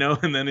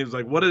 and then he was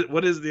like, what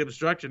is the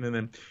obstruction? And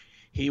then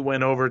he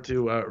went over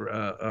to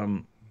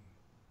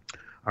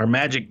our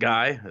magic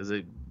guy, as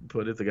they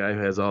put it, the guy who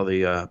has all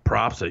the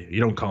props. You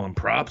don't call them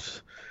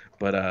props,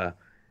 but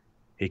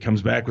he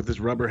comes back with this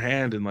rubber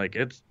hand, and like,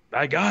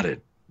 I got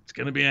it. It's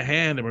going to be a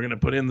hand, and we're going to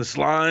put in the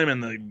slime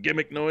and the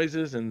gimmick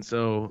noises. And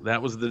so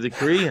that was the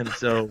decree. And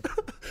so,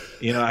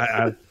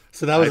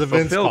 so that was a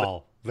Vince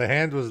call. The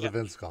hand was the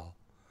Vince call.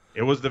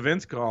 It was the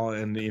Vince call.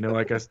 And,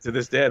 like, to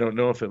this day, I don't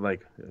know if it,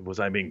 like, was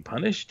I being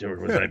punished, or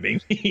was I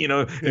being,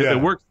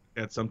 it works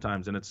like that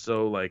sometimes. And it's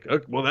so like,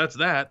 okay, well, that's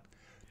that.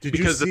 Did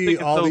you see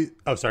all these?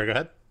 Oh, sorry, go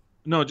ahead.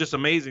 No, just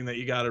amazing that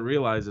you got to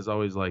realize is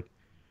always like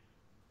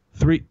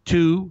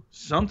 2,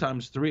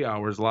 sometimes 3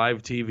 hours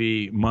live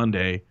TV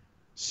Monday,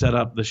 set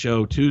up the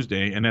show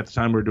Tuesday, and at the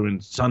time we're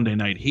doing Sunday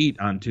Night Heat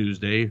on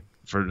Tuesday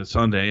for the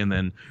Sunday, and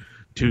then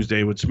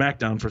Tuesday with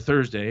SmackDown for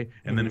Thursday,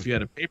 and then if you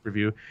had a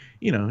pay-per-view,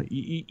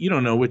 you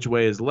don't know which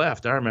way is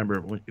left. I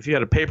remember if you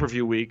had a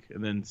pay-per-view week,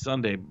 and then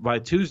Sunday, by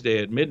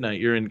Tuesday at midnight,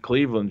 you're in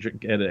Cleveland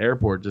at an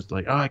airport, just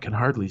like, oh, I can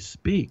hardly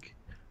speak.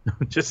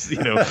 just,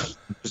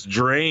 just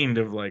drained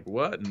of like,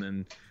 what? And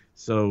then,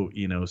 so,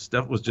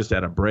 stuff was just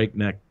at a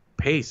breakneck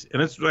pace.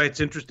 And it's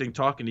interesting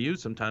talking to you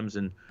sometimes,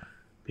 and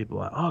people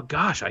are like, oh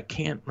gosh, I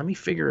can't, let me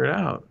figure it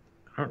out.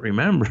 I don't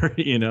remember,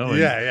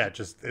 Yeah.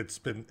 Just, it's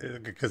been,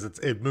 because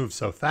it moves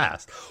so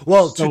fast.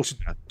 Well,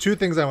 two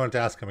things I wanted to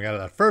ask coming out of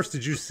that. First,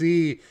 did you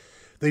see,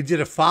 they did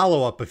a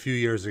follow-up a few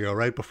years ago,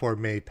 right before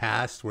Mae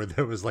passed, where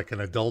there was like an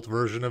adult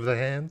version of the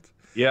hand?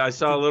 Yeah, I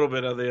saw a little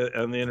bit of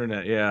on the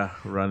internet. Yeah,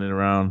 running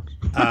around.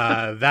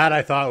 That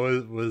I thought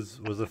was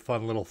a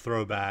fun little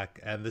throwback.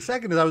 And the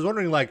second is, I was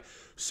wondering, like,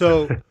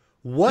 so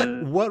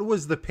what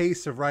was the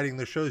pace of writing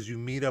the shows? You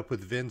meet up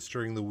with Vince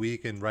during the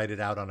week and write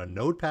it out on a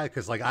notepad?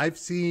 Because like I've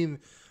seen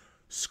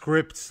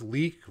scripts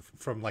leak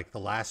from like the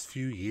last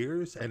few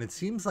years, and it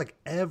seems like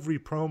every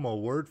promo,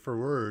 word for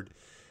word,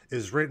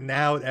 is written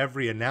out.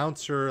 Every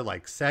announcer,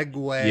 like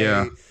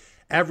segue,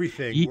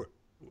 everything.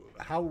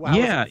 How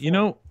yeah,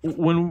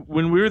 when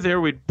we were there,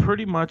 we'd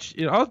pretty much,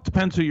 it all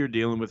depends who you're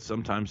dealing with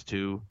sometimes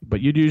too,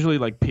 but you'd usually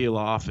like peel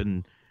off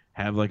and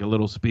have like a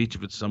little speech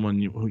if it's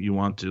someone who you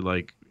want to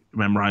like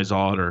memorize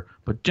all it,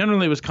 but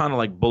generally it was kind of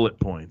like bullet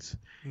points,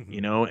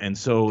 and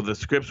so the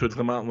scripts would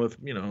come out with,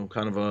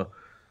 kind of a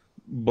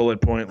bullet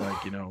point, like,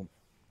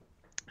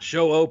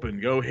 show open,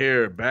 go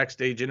here,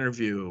 backstage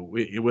interview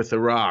with The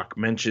Rock,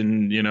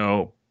 mention,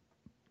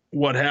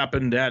 what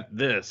happened at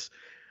this,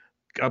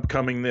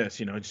 upcoming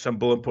this, some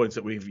bullet points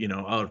that we've,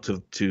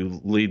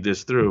 to lead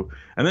this through.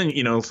 And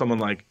then, someone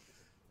like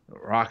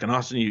Rock and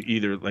Austin, you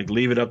either like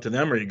leave it up to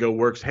them or you go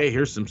works. Hey,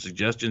 here's some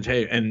suggestions.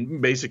 Hey,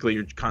 and basically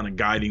you're kind of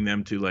guiding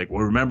them to like,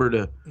 well, remember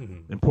to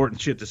important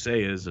shit to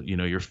say is,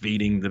 you're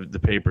feeding the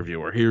pay-per-view,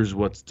 or here's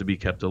what's to be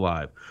kept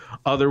alive.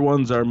 Other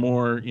ones are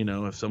more,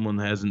 if someone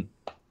hasn't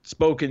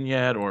spoken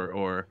yet,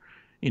 or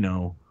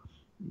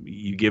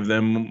you give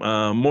them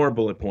more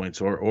bullet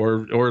points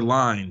or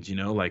lines,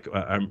 like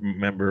I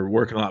remember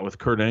working a lot with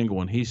Kurt Angle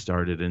when he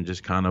started, and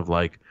just kind of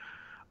like,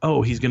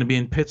 oh, he's going to be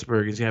in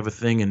Pittsburgh. He's going to have a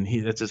thing, and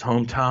that's his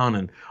hometown.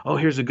 And, oh,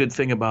 here's a good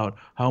thing about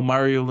how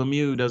Mario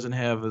Lemieux doesn't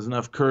have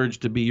enough courage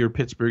to be your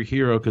Pittsburgh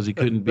hero because he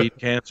couldn't beat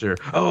cancer.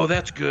 Oh,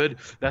 that's good.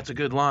 That's a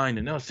good line.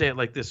 And no, say it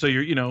like this. So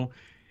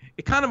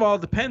it kind of all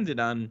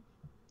depended on,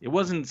 it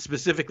wasn't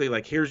specifically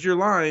like, here's your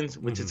lines,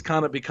 which it's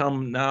kind of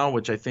become now,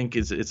 which I think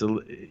it's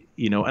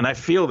and I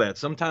feel that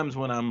sometimes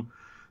when I'm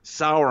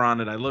sour on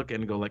it, I look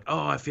and go like,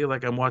 oh, I feel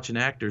like I'm watching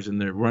actors and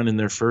they're running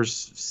their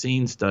first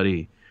scene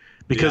study.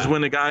 Because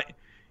when a guy,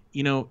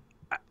 I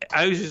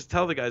always just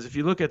tell the guys, if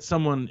you look at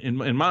someone,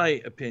 in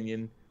my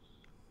opinion,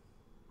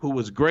 who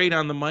was great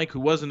on the mic, who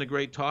wasn't a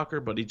great talker,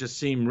 but he just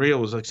seemed real,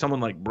 was like someone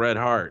like Bret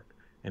Hart.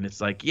 And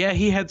it's like, yeah,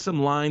 he had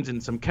some lines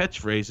and some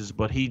catchphrases,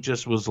 but he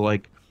just was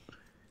like,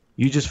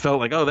 you just felt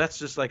like, oh, that's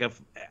just like a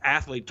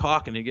athlete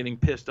talking and getting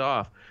pissed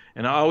off.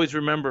 And I always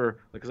remember,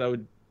 because I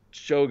would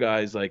show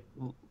guys, like,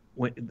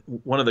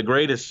 one of the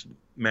greatest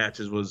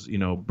matches was,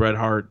 Bret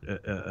Hart,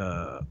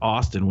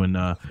 Austin, when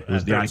it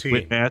was the I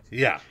Quit match.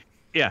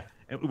 Yeah,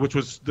 which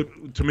was,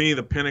 to me,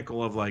 the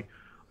pinnacle of like,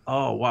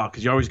 oh, wow,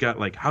 because you always got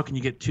like, how can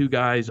you get two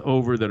guys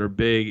over that are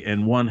big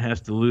and one has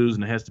to lose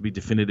and it has to be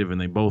definitive and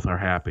they both are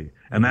happy?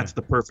 And that's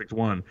the perfect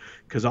one,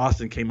 because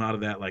Austin came out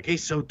of that like,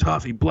 he's so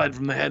tough, he bled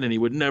from the head and he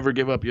would never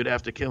give up, you'd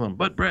have to kill him.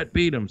 But Bret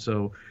beat him,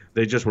 so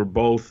they just were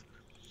both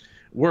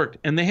worked.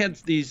 And they had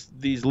these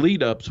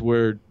lead-ups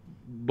where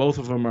both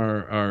of them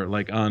are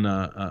like on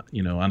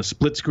a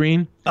split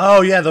screen.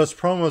 Oh yeah, those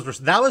promos were,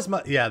 that was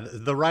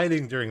the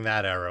writing during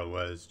that era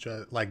was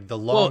just like the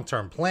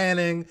long-term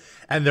planning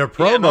and their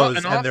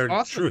promos and their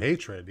true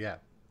hatred. Yeah.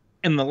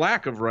 And the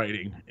lack of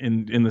writing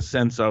in the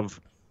sense of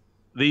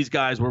these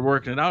guys were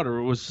working it out, or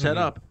it was set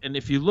up. And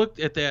if you looked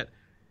at that,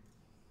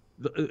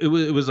 it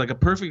was like a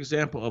perfect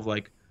example of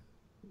like,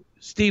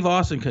 Steve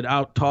Austin could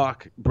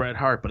out-talk Bret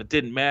Hart, but it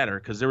didn't matter,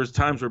 because there was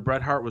times where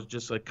Bret Hart was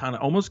just like kind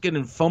of almost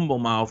getting fumble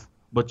mouth,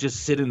 but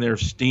just sitting there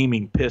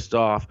steaming, pissed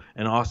off,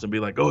 and Austin be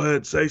like, go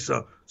ahead, say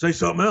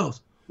something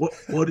else. What,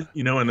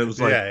 and it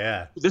was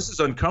like, this is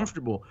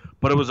uncomfortable.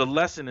 But it was a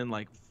lesson in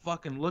like,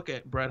 fucking look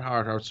at Bret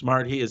Hart, how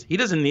smart he is. He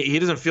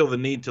doesn't feel the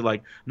need to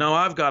like, no,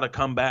 I've got to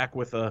come back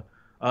with an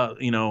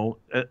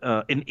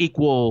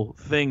equal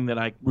thing that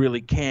I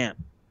really can't,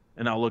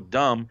 and I'll look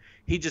dumb.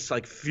 He just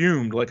like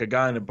fumed like a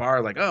guy in a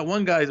bar, like, oh,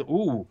 one guy's,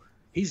 ooh,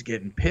 he's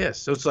getting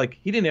pissed. So it's like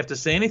he didn't have to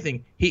say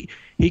anything. He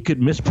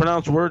could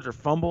mispronounce words or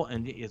fumble,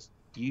 and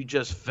you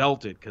just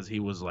felt it because he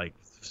was like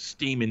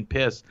steaming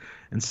pissed.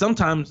 And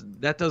sometimes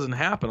that doesn't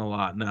happen a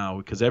lot now,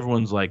 because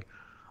everyone's like,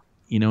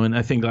 and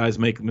I think guys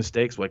make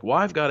mistakes like, well,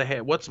 I've got to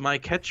have, what's my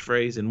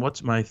catchphrase and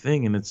what's my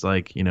thing? And it's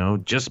like,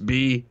 just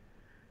be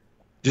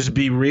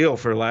real,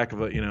 for lack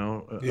of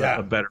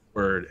a better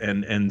word.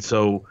 And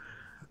so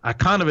I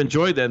kind of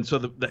enjoyed that. And so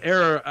the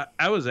era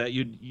I was at,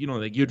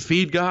 you'd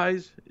feed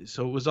guys.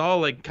 So it was all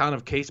like kind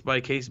of case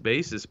by case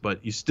basis,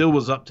 but you still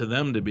was up to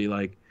them to be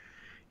like,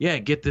 yeah,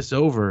 get this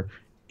over.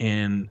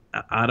 And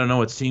I don't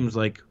know, it seems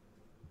like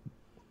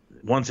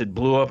once it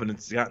blew up and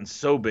it's gotten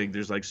so big,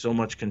 there's like so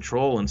much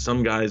control, and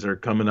some guys are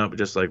coming up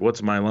just like,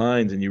 what's my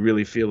lines? And you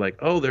really feel like,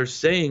 oh, they're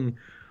saying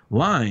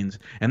lines.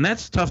 And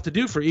that's tough to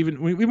do for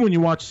even when you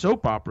watch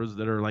soap operas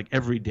that are like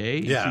every day.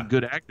 You see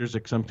good actors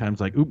that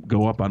sometimes like,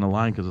 go up on a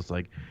line, because it's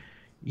like,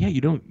 yeah,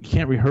 you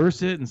can't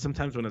rehearse it. And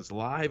sometimes when it's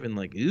live and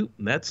like,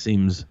 that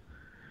seems,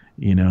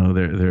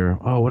 they're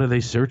what are they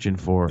searching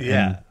for?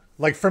 Yeah. And,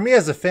 like for me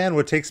as a fan,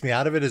 what takes me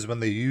out of it is when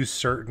they use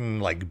certain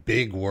like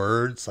big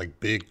words, like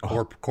big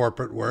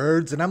corporate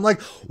words. And I'm like,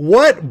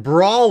 what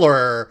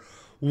brawler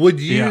would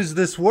use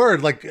this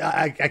word? Like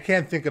I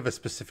can't think of a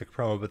specific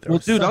promo, but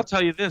dude, I'll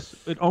tell you this.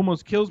 It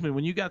almost kills me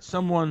when you got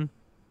someone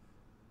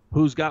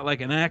who's got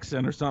like an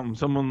accent or something,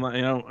 someone like,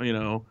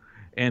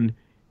 and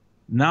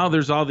now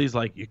there's all these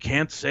like, you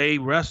can't say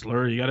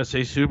wrestler, you got to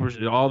say super,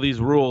 all these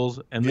rules.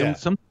 And then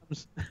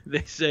sometimes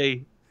they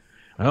say,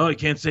 oh, you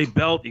can't say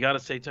belt, you got to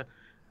say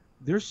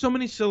there's so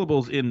many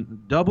syllables in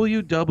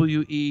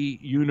WWE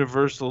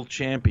Universal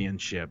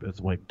Championship. It's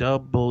like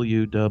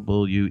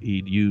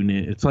WWE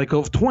unit. It's like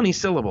 20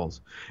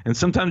 syllables. And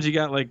sometimes you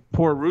got like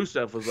poor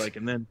Rusev was like,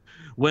 and then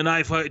when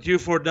I fight you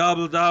for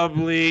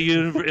WWE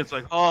Universal, it's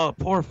like, oh,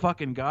 poor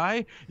fucking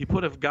guy. You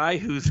put a guy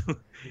whose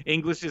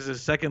English is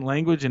his second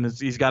language and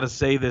he's got to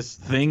say this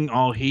thing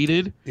all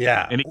heated.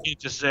 Yeah. And he can't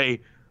just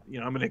say,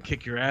 I'm going to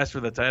kick your ass for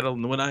the title.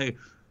 And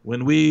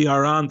when we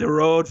are on the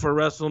road for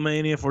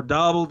WrestleMania for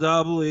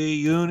WWE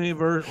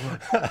Universal.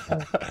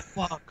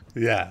 Fuck.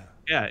 Yeah.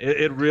 Yeah,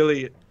 it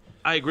really,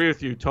 I agree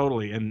with you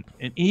totally. And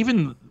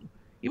even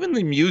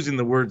them using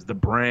the words, the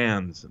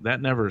brands,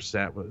 that never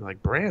sat with,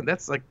 like, brand,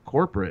 that's like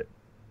corporate.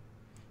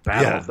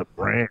 battle of the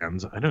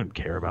brands. I don't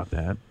care about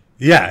that.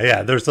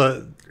 Yeah.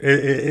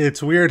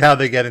 It's weird how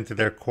they get into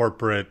their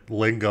corporate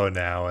lingo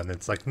now, and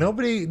it's like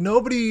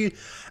nobody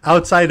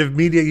outside of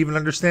media even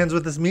understands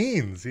what this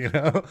means, you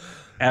know?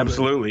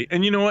 Absolutely.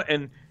 And you know what?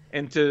 And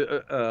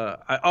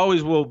I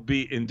always will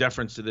be in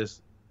deference to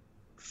this.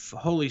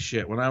 Holy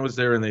shit! When I was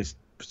there and they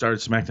started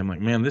SmackDown, I'm like,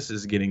 man, this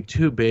is getting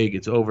too big.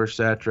 It's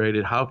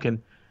oversaturated. How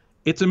can?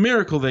 It's a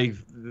miracle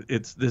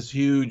it's this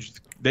huge.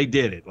 They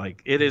did it.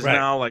 Like it is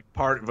now like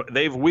part of.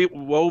 They've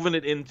woven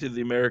it into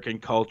the American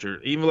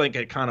culture. Even like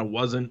it kind of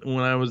wasn't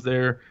when I was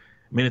there.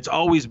 I mean, it's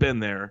always been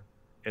there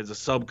as a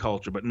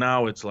subculture, but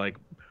now it's like,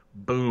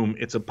 boom!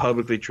 It's a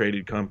publicly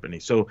traded company.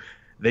 So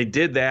they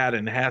did that,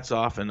 and hats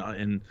off,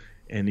 and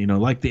you know,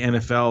 like the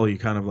NFL, you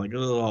kind of like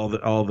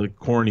all the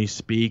corny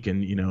speak,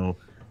 and you know,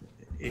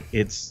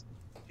 it's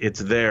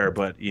there,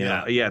 but you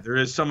know, there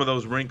is some of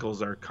those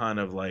wrinkles are kind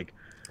of like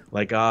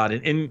odd,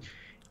 and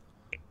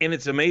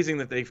it's amazing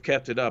that they've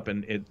kept it up,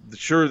 and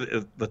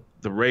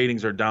the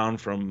ratings are down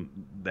from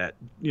that,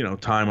 you know,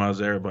 time I was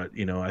there, but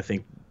you know, I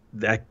think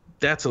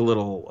that's a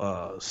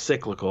little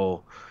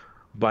cyclical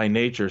by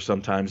nature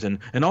sometimes, and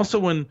also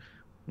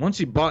once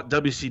he bought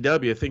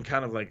WCW, I think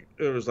kind of like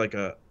it was like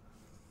the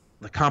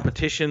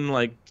competition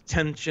like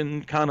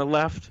tension kind of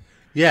left.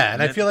 Yeah,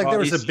 and I feel like there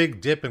was a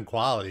big dip in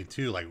quality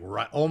too, like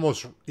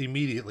almost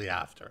immediately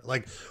after.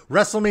 Like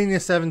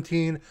WrestleMania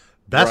 17,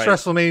 best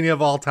WrestleMania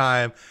of all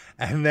time,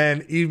 and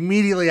then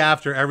immediately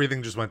after,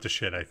 everything just went to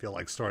shit, I feel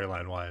like,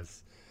 storyline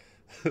wise.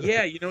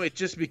 Yeah, you know, it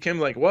just became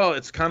like, well,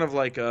 it's kind of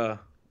like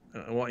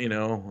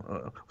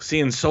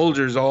seeing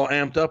soldiers all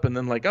amped up, and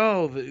then like,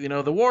 you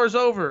know, the war's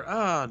over.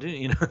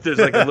 You know, there's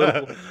like a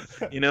little,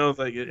 you know,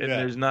 like, and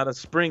there's not a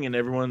spring in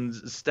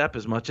everyone's step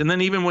as much. And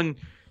then even when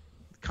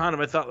kind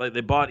of I thought like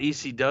they bought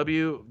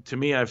ECW, to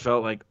me I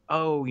felt like,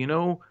 you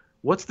know,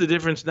 what's the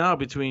difference now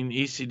between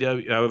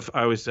ECW?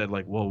 I always said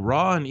like, well,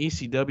 Raw and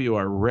ECW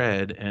are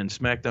red and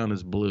SmackDown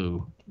is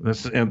blue.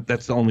 That's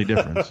the only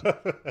difference.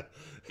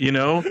 You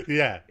know?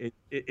 Yeah.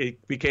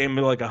 It became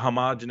like a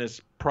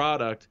homogenous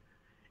product.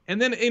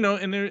 And then, you know,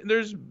 and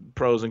there's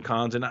pros and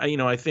cons, and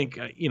I think,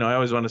 you know, I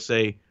always want to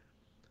say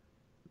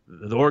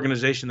the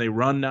organization they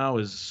run now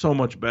is so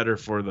much better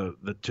for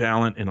the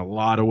talent in a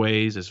lot of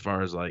ways, as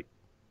far as like,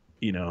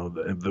 you know,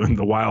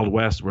 the Wild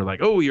West, where like,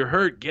 oh, you're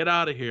hurt, get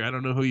out of here, I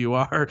don't know who you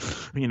are.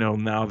 You know,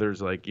 now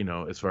there's like, you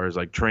know, as far as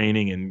like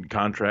training and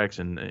contracts,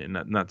 and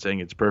not saying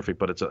it's perfect,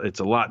 but it's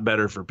a lot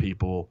better for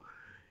people.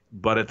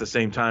 But at the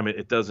same time,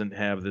 it doesn't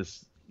have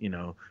this, you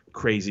know,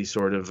 crazy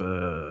sort of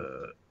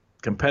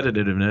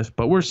competitiveness.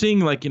 But we're seeing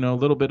like, you know, a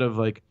little bit of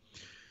like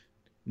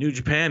New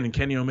Japan and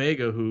Kenny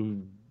Omega,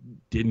 who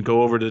didn't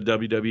go over to the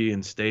WWE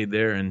and stayed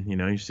there, and you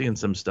know, you're seeing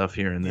some stuff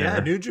here and there. Yeah,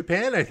 New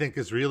Japan I think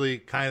is really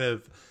kind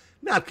of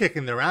not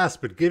kicking their ass,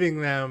 but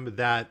giving them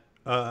that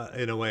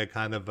in a way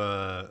kind of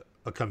a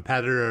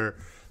competitor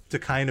to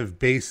kind of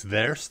base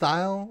their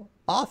style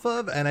off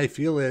of. And I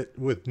feel it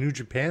with New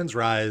Japan's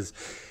rise,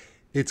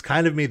 it's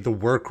kind of made the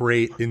work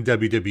rate in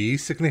WWE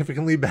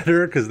significantly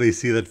better, because they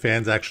see that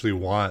fans actually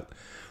want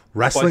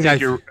wrestling.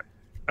 Well,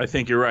 I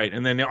think you're right.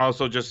 And then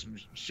also just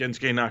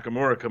Shinsuke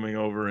Nakamura coming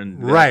over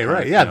and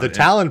right. Yeah, the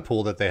talent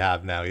pool that they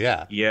have now.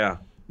 Yeah.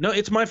 No,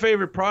 it's my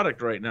favorite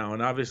product right now,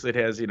 and obviously it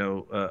has, you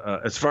know,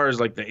 as far as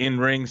like the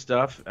in-ring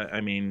stuff,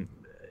 I mean,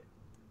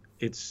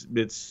 it's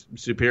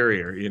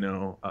superior, you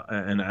know,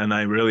 and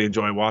I really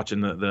enjoy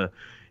watching the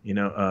you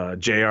know,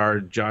 JR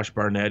Josh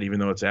Barnett, even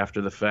though it's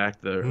after the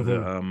fact,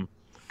 the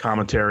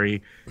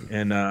commentary,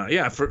 and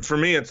for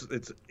me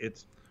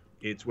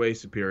it's way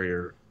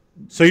superior.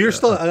 So you're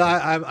still,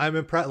 I'm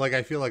impressed. Like,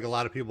 I feel like a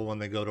lot of people, when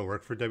they go to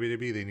work for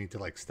WWE, they need to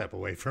like step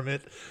away from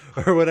it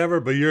or whatever.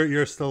 But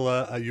you're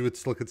still, you would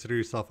still consider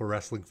yourself a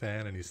wrestling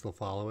fan, and you still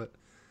follow it.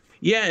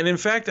 Yeah, and in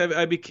fact,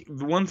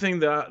 one thing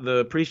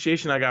the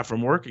appreciation I got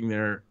from working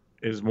there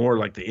is more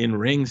like the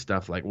in-ring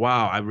stuff. Like,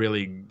 wow, I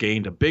really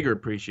gained a bigger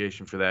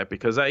appreciation for that,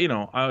 because I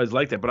always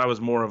liked that, but I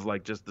was more of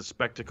like just the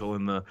spectacle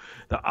and the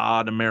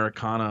odd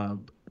Americana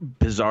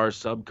bizarre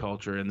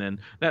subculture, and then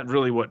that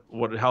really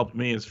what helped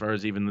me as far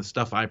as even the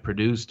stuff I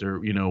produced,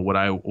 or you know what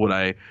I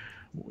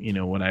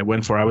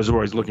went for. I was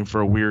always looking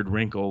for a weird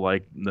wrinkle.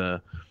 Like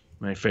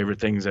my favorite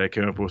things that I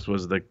came up with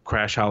was the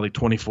Crash Holly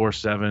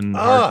 24/7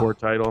 hardcore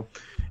title.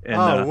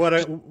 And,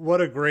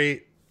 what a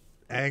great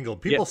angle!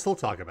 People still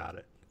talk about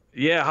it.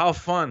 Yeah, how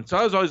fun! So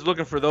I was always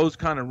looking for those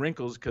kind of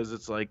wrinkles, because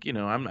it's like, you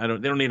know,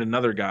 they don't need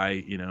another guy.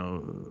 You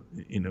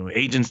know,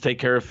 agents take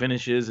care of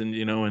finishes, and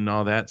you know, and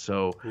all that.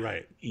 So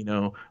right. You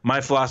know, my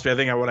philosophy, I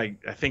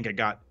think I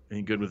got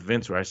good with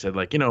Vince, where I said,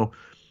 like, you know,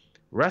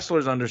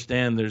 wrestlers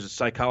understand there's a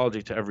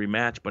psychology to every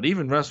match, but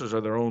even wrestlers are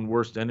their own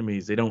worst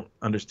enemies. They don't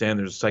understand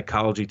there's a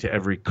psychology to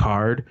every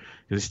card,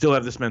 because they still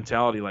have this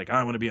mentality like,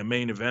 I want to be a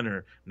main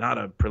eventer, not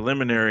a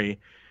preliminary.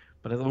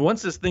 But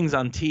once this thing's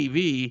on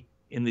TV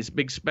in this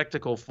big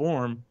spectacle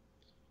form,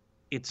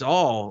 it's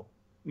all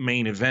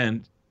main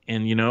event,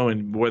 and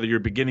and whether you're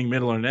beginning,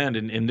 middle, or an end,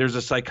 and there's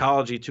a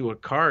psychology to a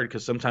card,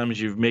 because sometimes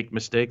you make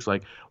mistakes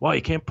like, well,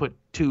 you can't put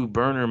 2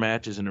 burner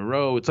matches in a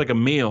row. It's like a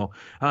meal.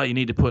 Oh, you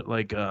need to put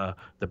like the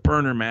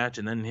burner match,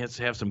 and then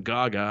have some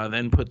Gaga,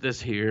 then put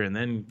this here, and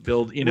then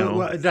build.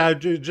 Well,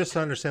 just to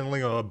understand the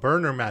lingo, a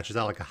burner match, is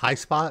that like a high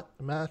spot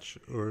match,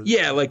 or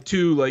like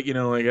 2, like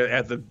like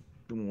at the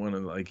one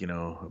of like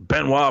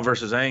Benoit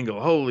versus Angle.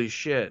 Holy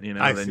shit,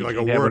 I then see, you like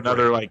can a have word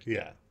another break.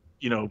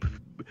 like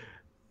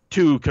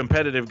 2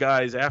 competitive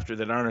guys after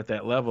that aren't at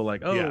that level,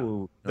 like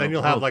then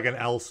you'll have like an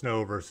El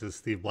Snow versus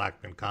Steve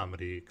Blackman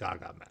comedy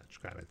Gaga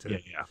match kind of to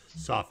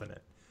soften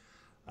it.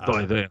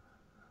 But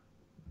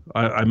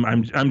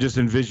I'm just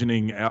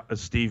envisioning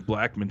Steve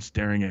Blackman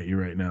staring at you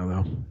right now,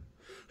 though.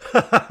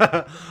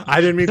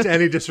 I didn't mean to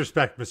any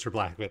disrespect, Mr.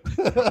 Blackman.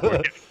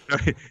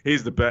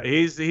 He's the best.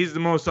 He's the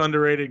most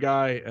underrated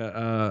guy.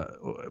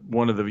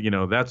 One of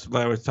the that's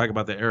why I always talk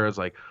about the eras.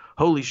 Like,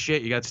 holy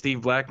shit, you got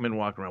Steve Blackman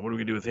walking around. What are we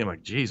gonna do with him?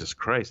 Like, Jesus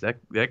Christ,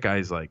 that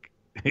guy's like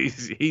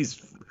he's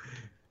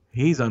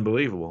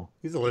unbelievable.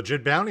 He's a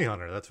legit bounty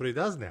hunter. That's what he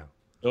does now.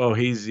 Oh,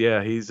 he's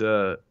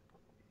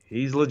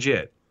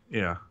legit.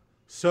 Yeah.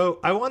 So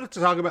I wanted to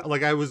talk about,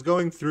 like, I was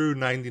going through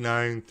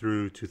 99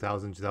 through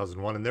 2000,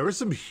 2001, and there were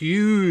some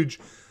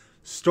huge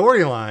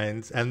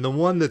storylines, and the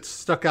one that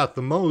stuck out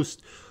the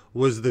most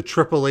was the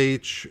Triple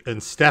H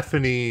and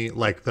Stephanie,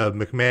 like the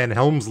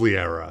McMahon-Helmsley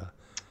era.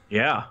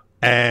 Yeah.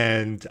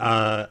 And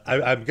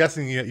I'm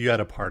guessing you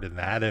had a part in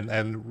that,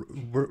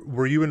 and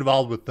were you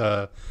involved with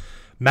the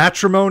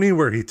matrimony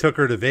where he took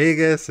her to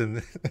Vegas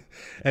and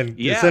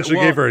essentially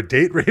gave her a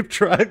date rape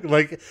drug?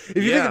 Like, if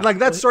you think, like,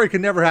 that story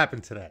could never happen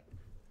today.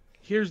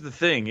 Here's the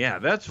thing. Yeah,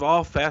 that's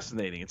all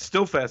fascinating. It's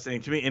still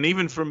fascinating to me. And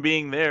even from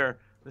being there,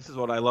 this is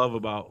what I love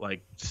about,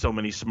 like, so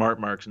many smart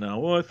marks now.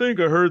 Well, I think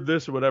I heard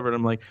this or whatever. And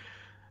I'm like,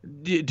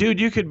 dude,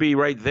 you could be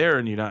right there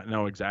and you not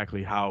know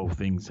exactly how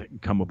things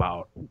come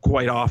about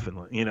quite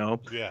often,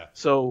 Yeah.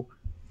 So,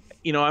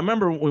 I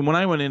remember when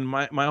I went in,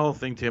 my whole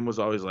thing to him was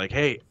always like,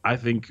 hey, I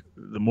think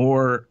the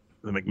more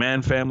the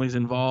McMahon family's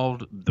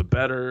involved, the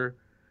better.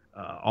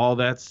 All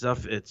that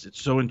stuff. It's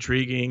so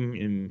intriguing.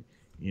 And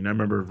I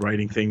remember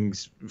writing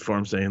things for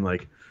him saying,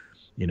 like,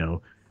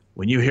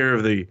 when you hear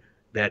of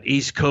that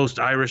East Coast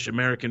Irish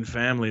American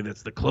family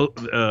that's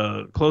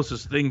the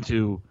closest thing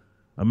to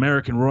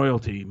American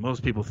royalty,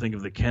 most people think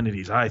of the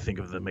Kennedys. I think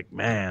of the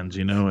McMahons,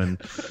 and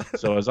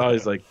so I was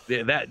always like,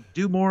 that,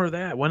 do more of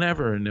that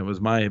whenever. And it was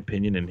my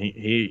opinion, and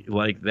he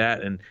liked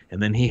that. And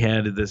then he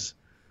had this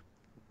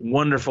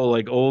wonderful,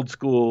 like, old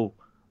school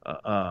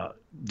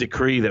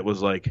decree that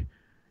was like,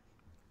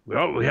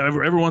 we have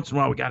every once in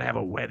a while we got to have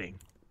a wedding.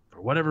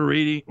 Whatever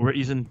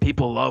reason,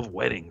 people love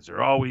weddings.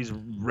 They're always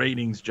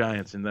ratings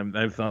giants. And then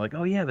I thought, like,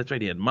 oh, yeah, that's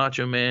right. He had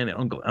Macho Man and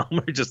Uncle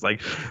Elmer. Just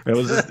like, it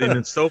was just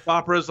in soap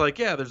operas, like,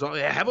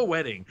 have a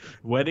wedding.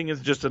 Wedding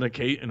is just an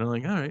occasion. And I'm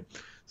like, all right.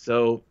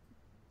 So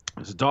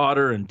his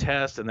daughter and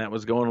Tess, and that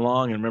was going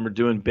along. And I remember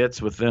doing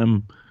bits with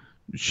them,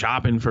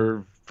 shopping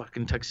for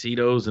fucking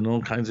tuxedos and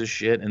all kinds of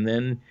shit. And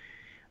then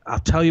I'll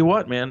tell you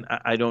what, man,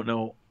 I don't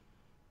know.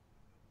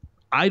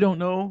 I don't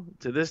know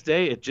to this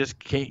day. It just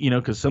can't,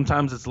 because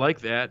sometimes it's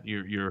like that.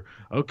 You're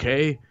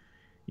okay,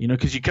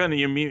 because you kind of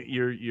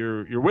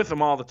you're with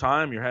them all the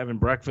time. You're having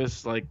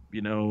breakfast, like,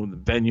 the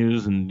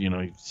venues, and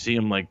you see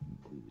them like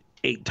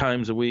 8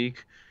 times a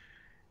week.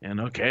 And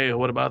okay,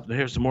 what about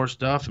here's some more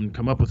stuff, and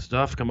come up with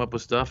stuff,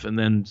 and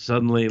then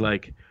suddenly,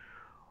 like,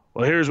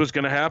 well, here's what's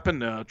gonna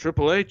happen.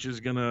 Triple H is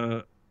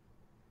gonna.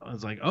 I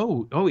was like,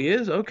 oh, he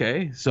is,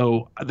 okay.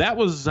 So that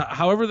was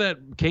however that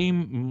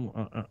came.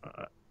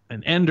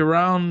 An end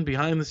around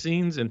behind the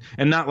scenes, and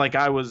not like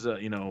I was,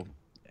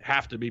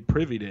 have to be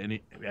privy to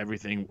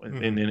everything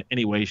in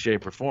any way,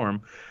 shape, or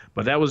form.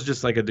 But that was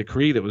just like a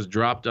decree that was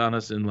dropped on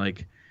us in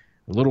like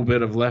a little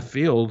bit of left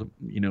field,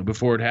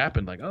 before it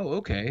happened. Like, oh,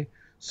 okay.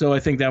 So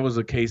I think that was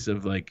a case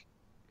of like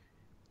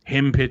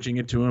him pitching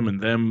it to him and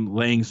them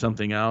laying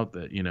something out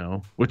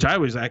that, which I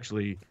was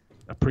actually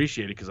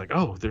appreciated, because like,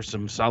 oh, there's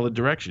some solid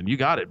direction. You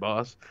got it,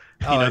 boss.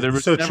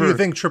 So do you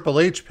think Triple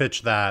H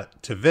pitched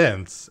that to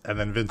Vince, and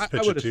then Vince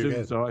pitched it to you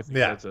guys? So I think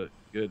that's a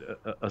good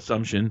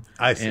assumption.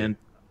 I see.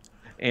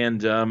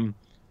 And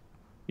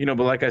but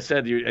like I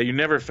said, you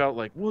never felt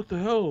like, what the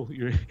hell?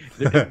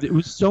 It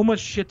was so much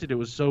shit that it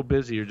was so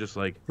busy. You're just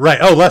like, right.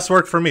 Oh, less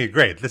work for me.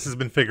 Great. This has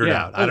been figured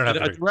out. I don't have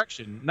a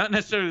direction. Not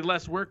necessarily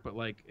less work, but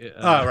like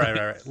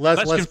right.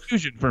 Less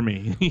confusion for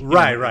me.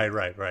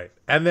 Right.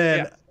 And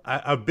then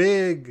a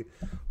big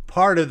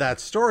part of that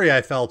story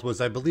I felt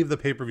was, I believe the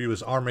pay-per-view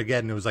was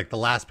Armageddon. It was like the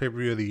last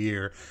pay-per-view of the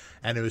year,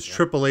 and it was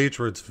Triple H,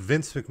 where it's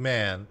Vince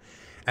McMahon.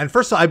 And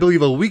first of all, I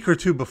believe a week or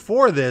two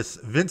before this,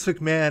 Vince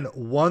McMahon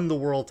won the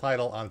world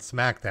title on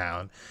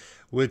SmackDown,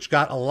 which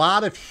got a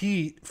lot of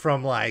heat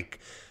from like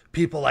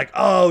people like,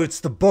 oh, it's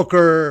the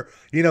booker,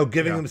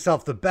 giving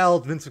himself the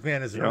belt. Vince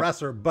McMahon isn't a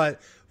wrestler.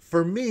 But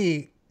for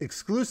me,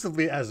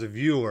 exclusively as a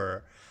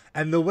viewer,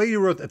 And the way you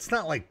wrote, it's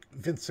not like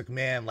Vince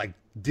McMahon like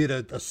did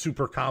a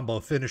super combo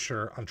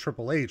finisher on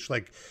Triple H.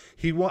 Like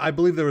he won, I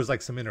believe there was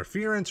like some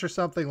interference or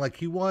something. Like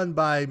he won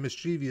by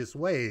mischievous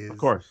ways. Of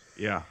course,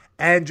 yeah.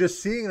 And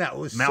just seeing that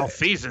was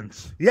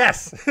malfeasance.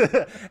 Yes,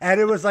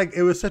 and it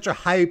was such a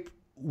hype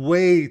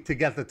way to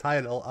get the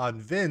title on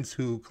Vince,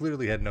 who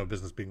clearly had no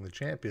business being the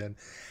champion.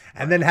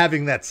 And then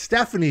having that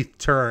Stephanie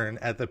turn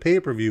at the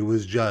pay-per-view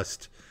was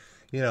just,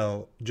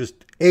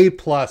 just A+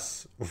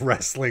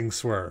 wrestling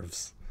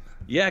swerves.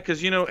 Yeah,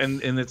 because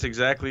and it's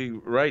exactly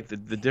right. The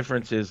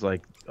difference is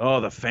like,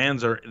 the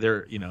fans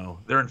they're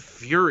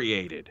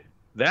infuriated.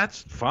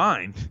 That's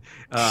fine.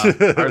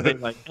 Are they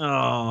like,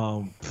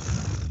 no,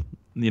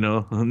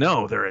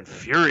 they're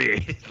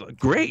infuriated.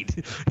 Great,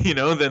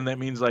 then that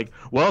means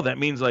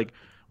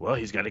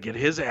he's got to get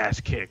his ass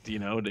kicked. He's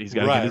got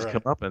to get his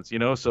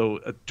comeuppance. So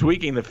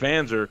tweaking the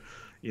fans are,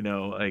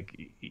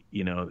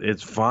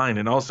 it's fine,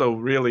 and also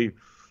really.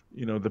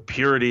 The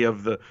purity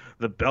of the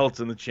belts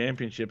and the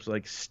championships,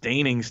 like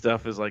staining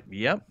stuff is like,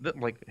 yep, that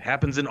like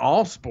happens in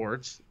all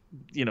sports,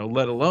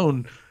 let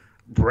alone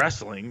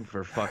wrestling,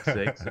 for fuck's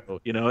sake. So,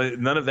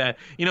 none of that,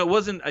 it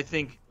wasn't, I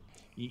think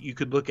you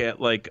could look at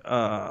like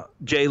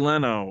Jay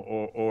Leno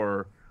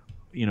or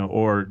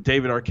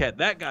David Arquette.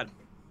 That got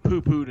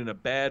poo-pooed in a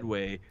bad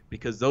way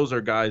because those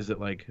are guys that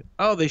like,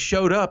 they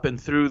showed up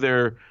and through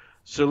their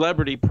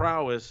celebrity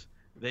prowess,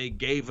 they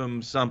gave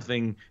them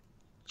something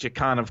to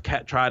kind of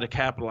try to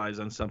capitalize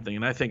on something.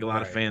 And I think a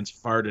lot of fans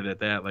farted at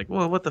that. Like,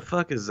 well, what the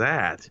fuck is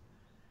that?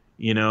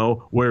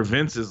 Where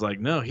Vince is like,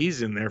 no,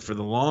 he's in there for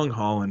the long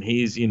haul. And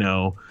he's,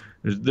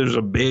 there's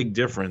a big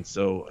difference.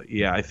 So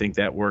yeah, I think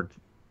that worked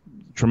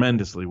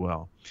tremendously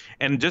well.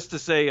 And just to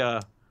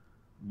say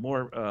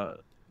more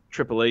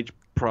Triple H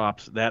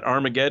props, that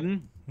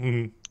Armageddon,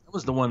 that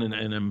was the one,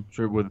 and I'm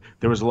sure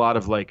there was a lot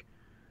of like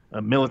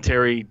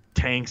military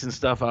tanks and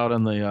stuff out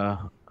on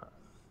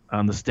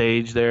the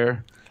stage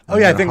there. Oh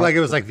yeah, I think like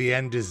it was like "The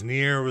End Is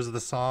Near" was the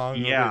song.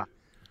 Yeah,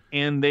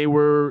 and they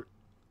were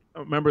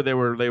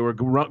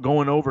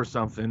going over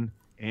something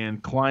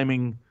and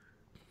climbing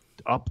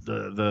up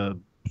the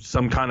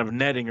some kind of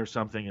netting or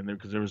something, and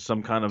because there was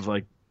some kind of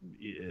like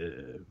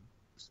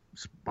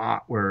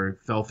spot where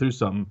it fell through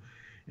something,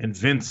 and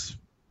Vince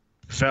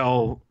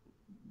fell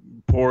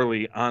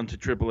poorly onto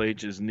Triple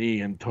H's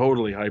knee and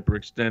totally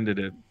hyperextended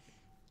it.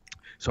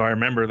 So I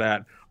remember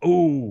that.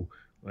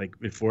 Like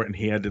before, and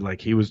he had to like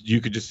he was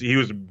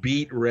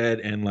beat red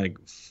and like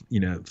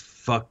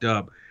fucked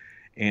up,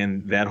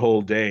 and that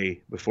whole day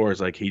before it's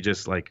like he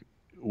just like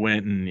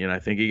went and I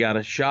think he got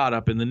a shot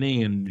up in the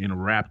knee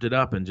and wrapped it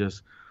up and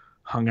just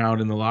hung out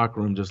in the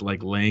locker room just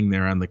like laying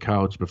there on the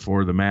couch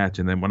before the match,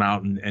 and then went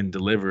out and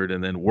delivered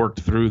and then worked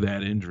through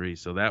that injury.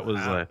 So that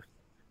was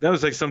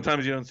like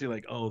sometimes you don't see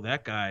like,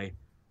 that guy,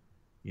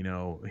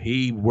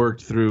 he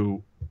worked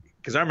through,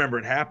 because I remember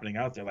it happening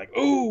out there like,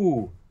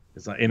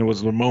 it's like, and it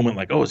was a moment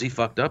like, is he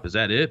fucked up? Is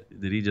that it?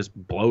 Did he just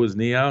blow his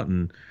knee out?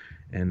 And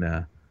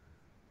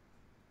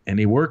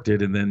he worked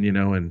it, and then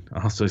and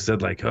also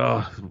said like,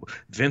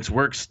 Vince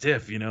works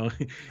stiff, and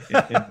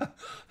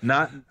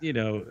not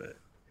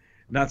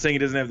not saying he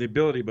doesn't have the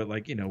ability, but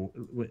like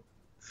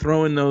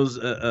throwing those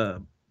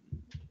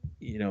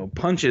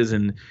punches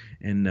and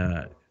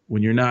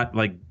when you're not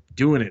like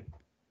doing it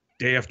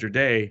day after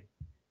day,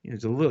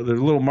 there's a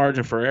little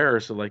margin for error.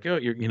 So like,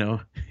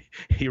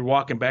 you're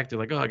walking back to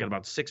like, I got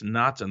about 6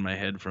 knots on my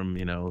head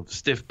from,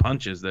 stiff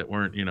punches that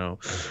weren't,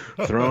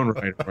 thrown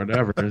right or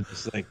whatever.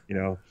 It's like,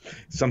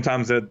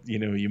 sometimes that,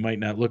 you might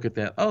not look at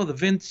that. The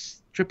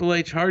Vince Triple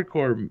H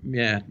hardcore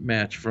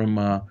match from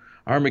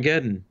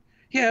Armageddon.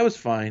 Yeah, it was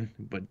fine.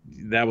 But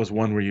that was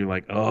one where you're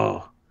like,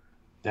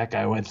 that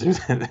guy went through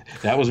that.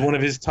 That was one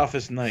of his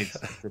toughest nights,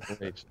 Triple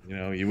H.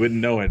 You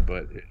wouldn't know it,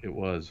 but it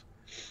was.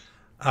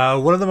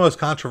 One of the most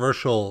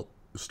controversial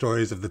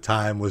stories of the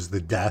time was the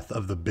death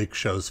of the Big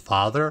Show's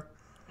father.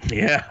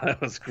 Yeah,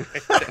 that was great.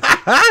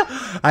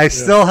 I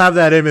still have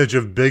that image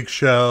of Big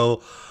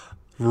Show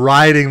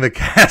riding the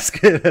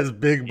casket as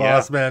Big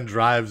Boss Man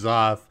drives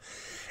off.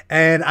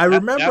 And I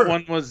remember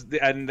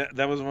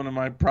that was one of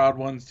my proud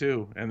ones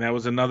too. And that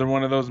was another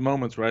one of those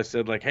moments where I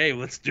said like, "Hey,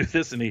 let's do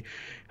this." And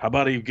how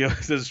about he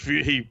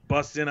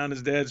busts in on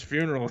his dad's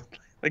funeral,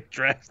 like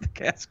drags the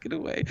casket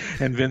away.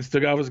 And Vince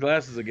took off his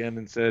glasses again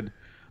and said,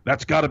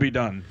 "That's got to be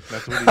done."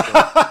 That's what he said.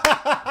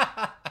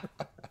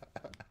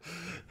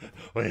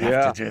 We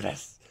have to do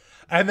this.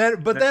 And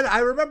then I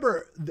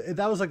remember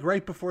that was like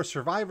right before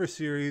Survivor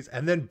Series,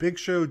 and then Big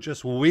Show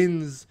just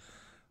wins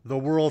the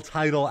world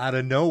title out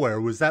of nowhere.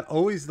 Was that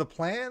always the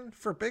plan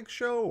for Big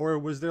Show, or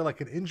was there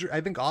like an injury?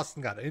 I think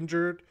Austin got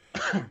injured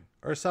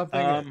or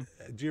something.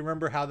 Do you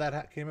remember how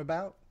that came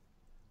about?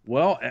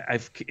 Well,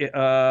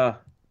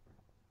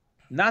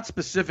 not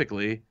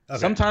specifically. Okay.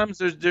 Sometimes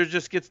there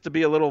just gets to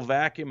be a little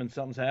vacuum and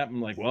something's happened.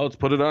 Like, well, let's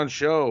put it on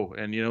show,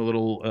 and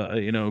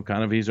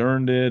kind of he's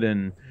earned it,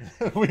 and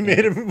we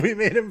made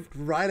him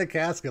ride a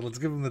casket. Let's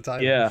give him the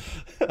title. Yeah,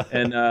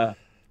 and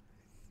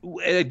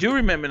I do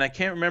remember, and I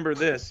can't remember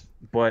this,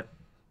 but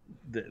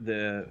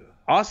the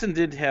Austin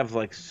did have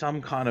like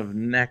some kind of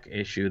neck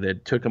issue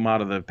that took him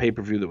out of the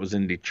pay-per-view that was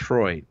in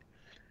Detroit.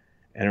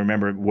 And I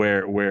remember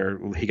where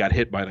he got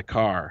hit by the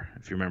car,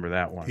 if you remember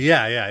that one.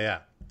 Yeah.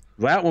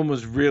 That one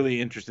was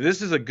really interesting.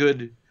 This is a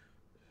good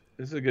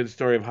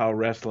story of how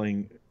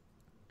wrestling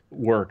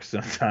works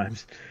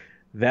sometimes.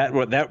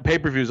 That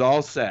pay-per-view is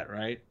all set,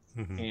 right?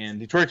 Mm-hmm. And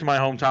Detroit's my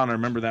hometown. I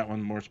remember that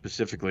one more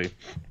specifically.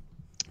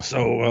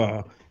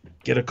 So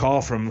get a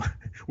call from,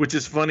 which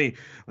is funny.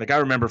 Like I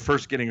remember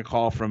first getting a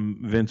call from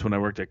Vince when I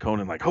worked at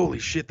Conan. Like, holy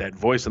shit, that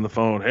voice on the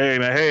phone. Hey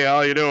man, hey,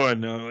 how you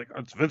doing? Like,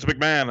 it's Vince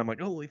McMahon. I'm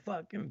like, holy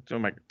fuck. And so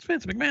I'm like, it's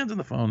Vince McMahon's on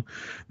the phone.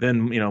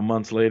 Then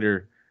months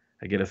later,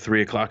 I get a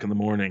 3:00 in the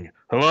morning.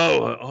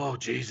 Hello. Oh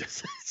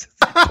Jesus, it's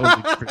a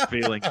totally different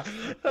feeling.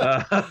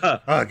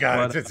 Oh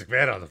God, it's Vince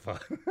McMahon on the phone.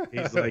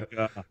 He's like,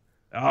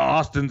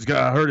 Austin's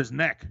got hurt his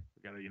neck.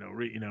 Got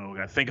to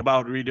got to think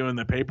about redoing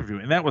the pay-per-view.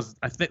 And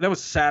I think that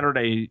was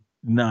Saturday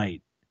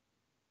night,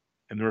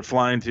 and they were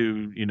flying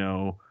to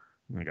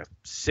like a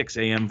 6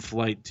 a.m.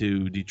 flight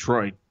to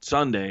Detroit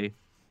Sunday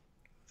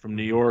from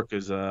New York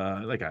is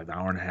like an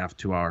hour and a half,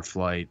 2-hour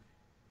flight.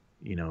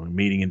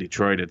 Meeting in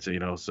Detroit, it's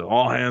so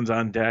all hands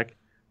on deck.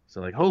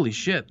 So like holy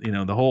shit,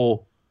 the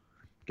whole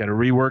got to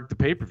rework the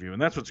pay-per-view.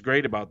 And that's what's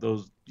great about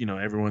those,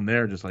 everyone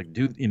there just like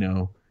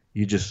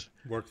you just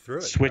work through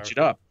it, switch it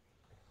up.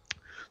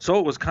 So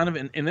it was kind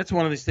of, and that's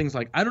one of these things,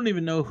 like, I don't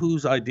even know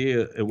whose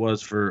idea it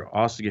was for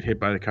Austin to get hit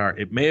by the car.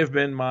 It may have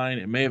been mine.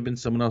 It may have been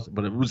someone else,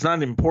 but it was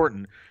not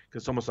important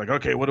because it's almost like,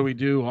 okay, what do we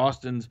do?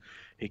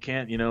 He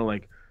can't,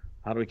 like,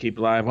 how do we keep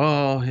alive?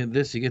 Oh, he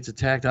gets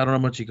attacked. I don't know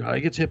much. He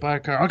gets hit by a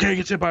car. Okay, he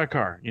gets hit by a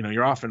car.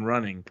 You're off and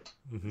running.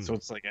 Mm-hmm. So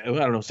it's like, I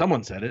don't know,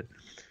 someone said it.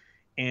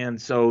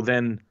 And so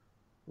then,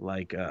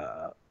 like,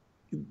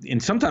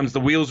 and sometimes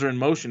the wheels are in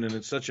motion and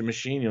it's such a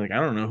machine. You're like,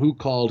 I don't know who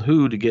called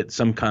who to get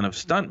some kind of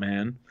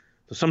stuntman.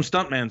 So some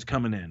stuntman's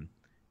coming in,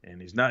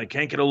 and he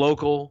can't get a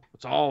local.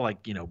 It's all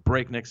like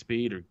breakneck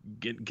speed or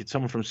get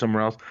someone from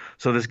somewhere else.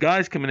 So this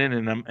guy's coming in,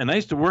 and I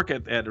used to work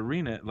at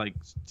Arena, like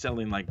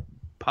selling like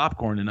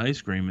popcorn and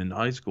ice cream in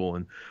high school,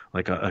 and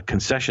like a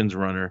concessions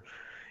runner,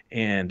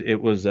 and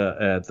it was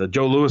at the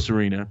Joe Louis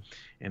Arena,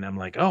 and I'm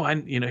like, oh,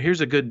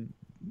 here's a good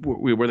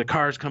where the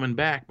car's coming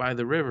back by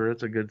the river.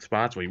 It's a good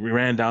spot. So we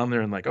ran down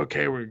there and like,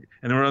 okay, we're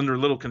under a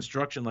little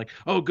construction. Like,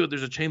 oh, good,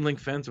 there's a chain link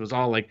fence. It was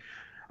all like,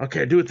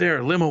 okay, do it there.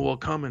 A limo will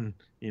come and,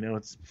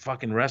 it's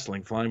fucking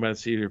wrestling, flying by the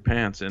seat of your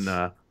pants. And,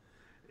 like,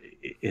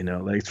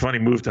 it's funny,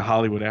 moved to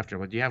Hollywood after.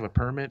 Like, do you have a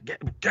permit?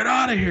 Get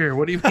out of here.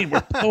 What do you mean?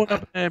 We're blowing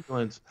up an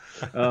ambulance.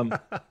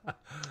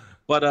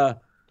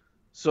 But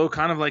so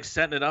kind of like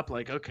setting it up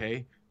like,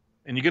 okay,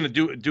 and you're going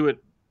to do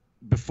it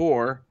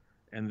before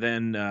and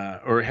then,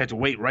 or had to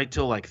wait right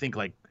till like, think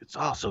like, it's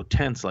all so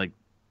tense. Like,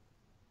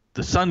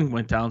 the sun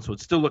went down, so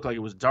it still looked like it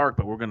was dark,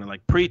 but we're going to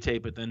like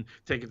pre-tape it, then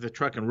take it to the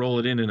truck and roll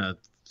it in a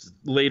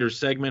later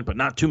segment, but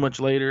not too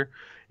much later,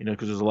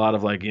 because there's a lot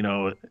of like,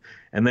 and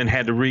then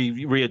had to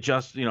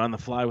readjust, on the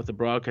fly with the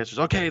broadcasters.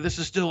 Okay, this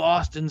is still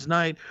Austin's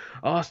night.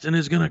 Austin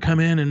is going to come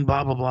in and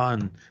blah, blah, blah.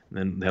 And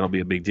then that'll be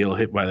a big deal,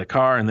 hit by the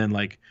car. And then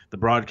like the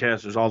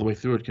broadcasters all the way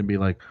through it can be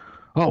like,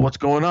 oh, what's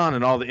going on?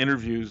 And all the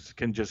interviews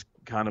can just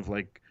kind of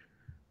like,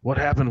 what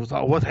happens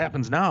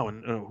now?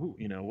 And who,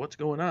 what's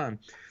going on?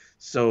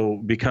 So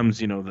becomes,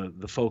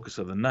 the focus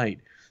of the night.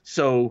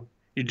 So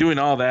you're doing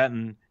all that,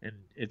 and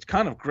it's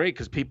kind of great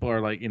because people are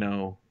like,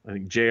 I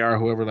think JR,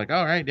 whoever, like,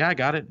 all right, yeah, I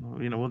got it.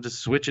 We'll just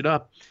switch it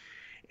up.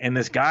 And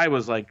this guy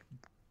was like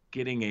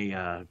getting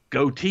a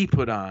goatee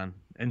put on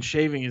and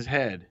shaving his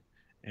head.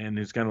 And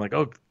it's kind of like,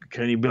 oh,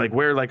 can you be like,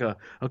 wear like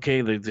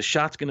okay, the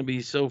shot's going to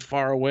be so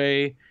far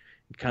away.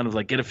 Kind of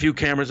like get a few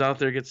cameras out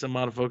there, get some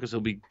out of focus. He'll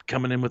be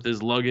coming in with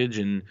his luggage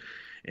and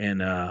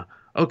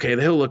okay,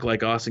 he'll look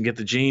like Austin, get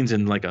the jeans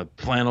and like a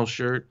flannel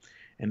shirt.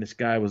 And this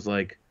guy was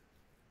like,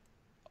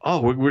 oh,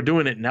 we're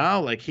doing it now?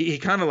 Like he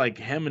kind of like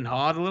hem and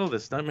hawed a little,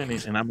 this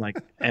stuntman. And I'm like,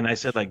 and I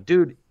said like,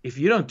 dude, if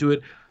you don't do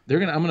it,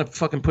 I'm going to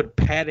fucking put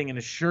padding in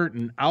a shirt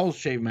and I'll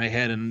shave my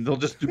head and I'll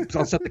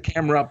set the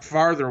camera up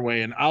farther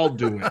away and I'll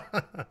do it.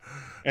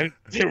 And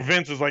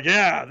Vince was like,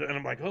 yeah. And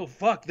I'm like, oh,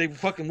 fuck, they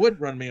fucking would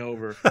run me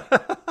over.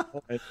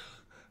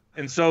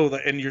 And so,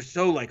 and you're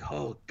so like,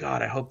 oh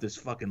God, I hope this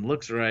fucking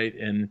looks right.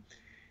 And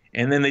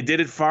then they did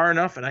it far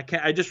enough, and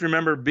I just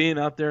remember being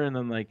out there and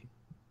then like,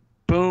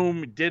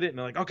 boom, did it, and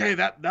they're like, okay,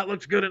 that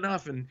looks good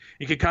enough, and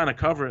you could kind of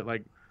cover it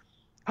like,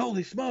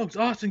 holy smokes,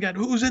 Austin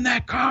who's in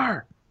that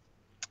car?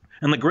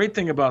 And the great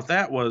thing about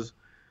that was,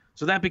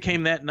 so that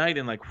became that night,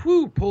 and like,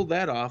 whoo, pulled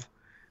that off.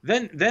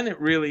 Then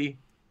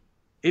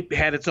it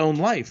had its own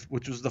life,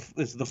 which was the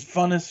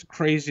funnest,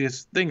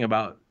 craziest thing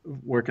about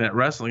working at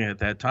wrestling at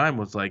that time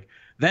was like,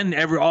 then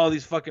all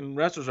these fucking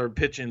wrestlers are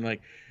pitching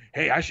like,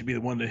 hey, I should be the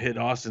one to hit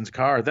Austin's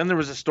car. Then there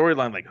was a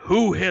storyline like,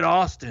 who hit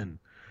Austin?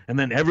 And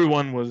then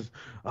everyone was,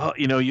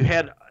 you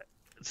had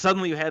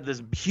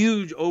this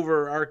huge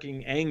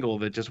overarching angle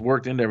that just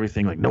worked into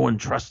everything. Like no one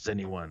trusts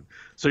anyone.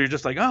 So you're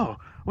just like, oh,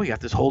 we got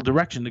this whole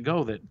direction to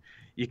go that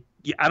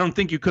I don't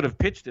think you could have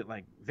pitched it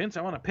like, Vince,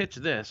 I want to pitch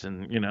this,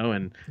 and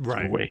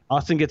right. So wait,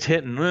 Austin gets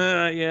hit, and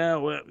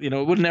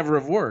it would never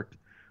have worked.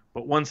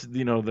 But once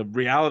the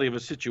reality of a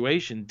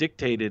situation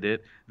dictated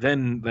it,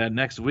 then that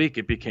next week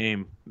it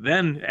became.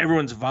 Then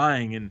everyone's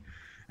vying, and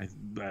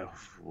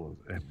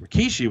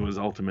Rikishi was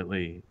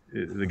ultimately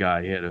the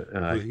guy.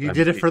 He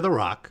did it for The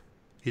Rock.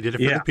 He did it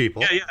for the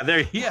people.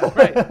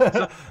 Right.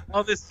 So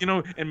all this,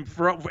 and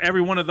for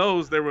every one of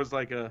those, there was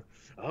like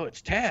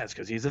it's Taz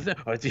because he's a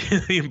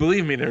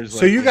believe me, there's.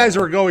 So you guys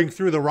were going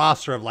through the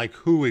roster of like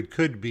who it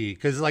could be,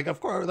 because like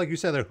of course, like you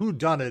said, the Who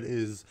Done It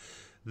is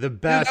the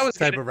best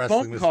type of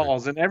wrestling. Phone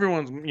calls and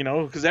everyone's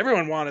because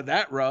everyone wanted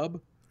that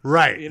rub.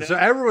 Right. So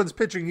everyone's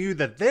pitching you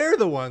that they're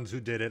the ones who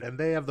did it, and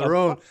they have their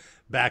own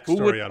backstory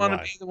who would on want why.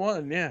 To be the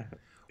one? Yeah.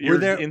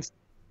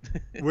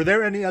 Were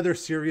there any other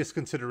serious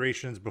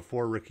considerations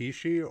before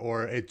Rikishi,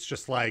 or it's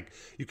just like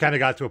you kind of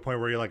got to a point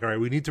where you're like, all right,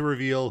 we need to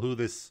reveal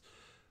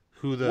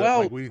we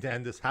need to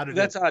end this? How did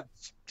that's odd?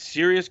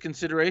 Serious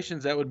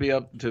considerations, that would be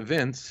up to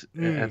Vince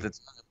at the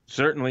time.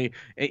 Certainly,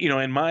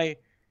 in my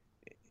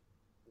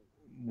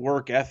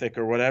work ethic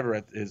or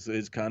whatever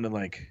is kind of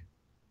like,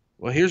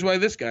 well, here's why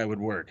this guy would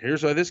work.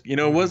 Here's why this,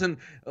 it wasn't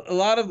a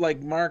lot of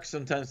like Mark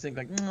sometimes think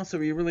like, so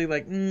you really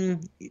like,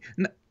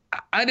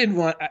 I didn't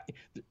want.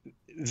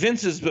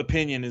 Vince's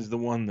opinion is the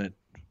one that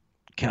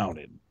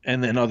counted,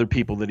 and then other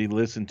people that he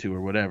listened to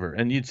or whatever.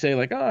 And you'd say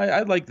like, oh,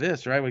 I like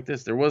this, or I like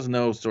this. There was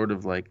no sort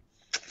of like,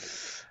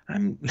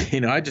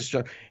 I just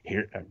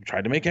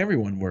tried to make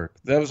everyone work.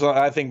 That was,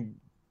 I think,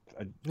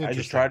 I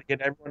just tried to get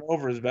everyone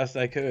over as best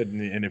I could.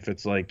 And if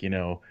it's like,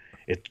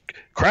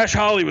 Crash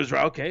Holly was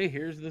right. Okay,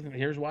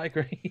 here's why.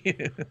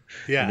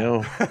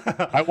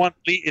 Yeah. I want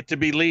it to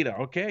be Lita.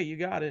 Okay, you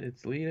got it.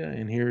 It's Lita,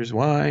 and here's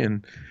why.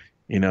 And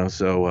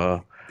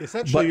so.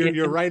 Essentially,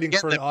 you're writing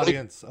for an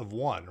audience of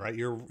one, right?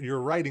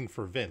 You're writing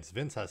for Vince.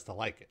 Vince has to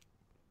like it.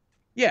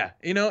 Yeah,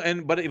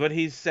 but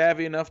he's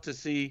savvy enough to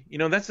see.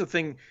 That's the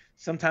thing.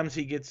 Sometimes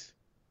he gets,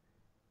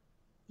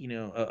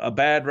 a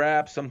bad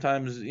rap.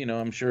 Sometimes,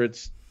 I'm sure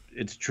it's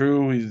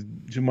true. He's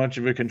too much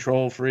of a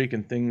control freak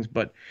and things.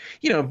 But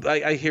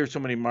I hear so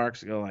many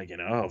marks go like,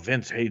 oh,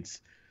 Vince hates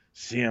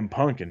CM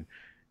Punk, and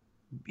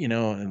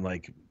and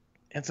like.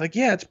 It's like,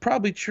 yeah, it's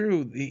probably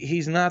true.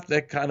 He's not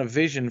that kind of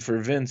vision for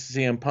Vince,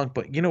 CM Punk,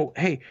 but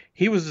hey,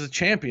 he was a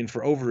champion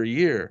for over a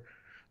year.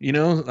 He had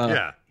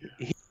to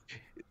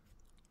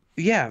like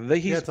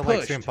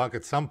CM Punk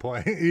at some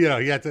point. He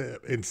had to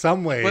in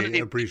some way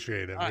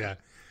appreciate him. Yeah,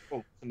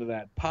 into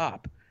that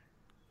pop,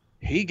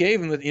 he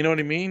gave him the, you know what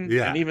I mean?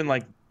 Yeah, and even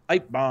like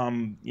pipe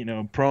bomb,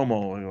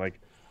 promo, and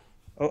like,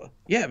 oh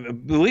yeah,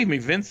 believe me,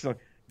 Vince,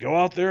 go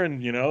out there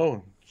and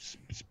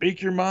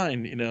speak your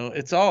mind.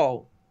 It's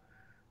all.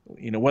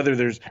 Whether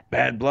there's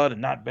bad blood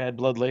and not bad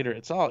blood later,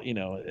 it's all,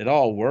 it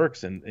all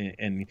works.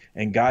 And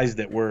guys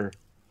that were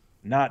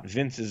not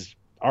Vince's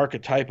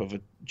archetype of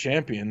a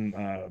champion,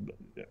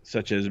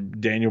 such as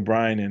Daniel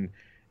Bryan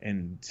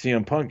and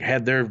CM Punk,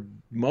 had their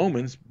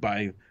moments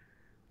by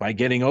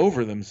getting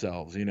over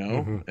themselves,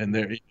 and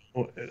they're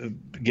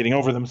getting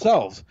over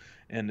themselves.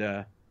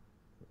 And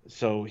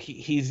so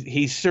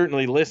he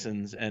certainly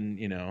listens and,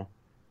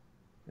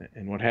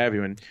 and what have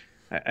you. And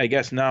I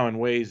guess now in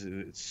ways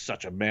it's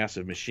such a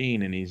massive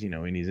machine, and he's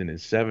in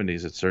his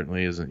 70s. It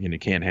certainly isn't. You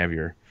can't have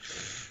your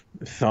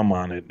thumb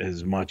on it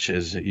as much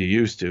as you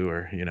used to,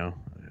 or I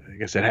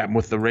guess it happened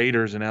with the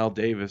Raiders and Al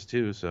Davis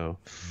too. So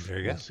there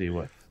you go. We'll see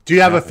what. Do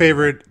you have a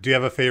favorite? Do you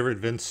have a favorite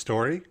Vince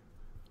story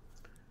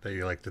that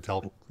you like to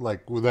tell?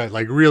 Like that,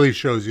 like really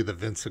shows you the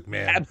Vince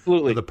McMahon.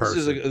 Absolutely. The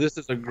person. This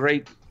is a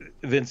great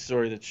Vince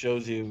story that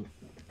shows you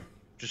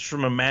just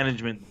from a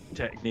management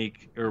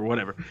technique or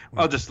whatever.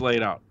 I'll just lay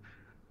it out.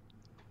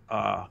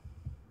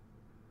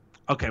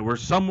 Okay, we're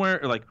somewhere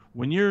like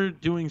when you're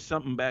doing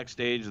something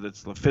backstage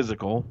that's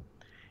physical,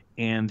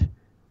 and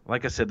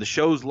like I said, the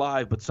show's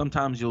live, but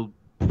sometimes you'll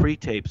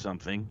pre-tape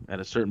something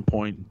at a certain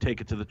point and take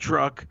it to the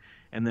truck,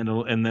 and then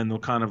they'll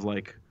kind of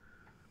like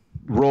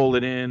roll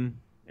it in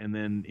and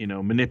then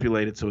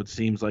manipulate it so it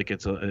seems like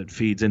it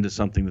feeds into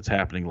something that's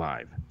happening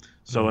live.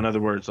 So in other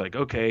words, like,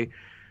 okay,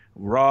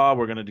 Raw,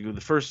 we're going to do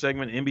the first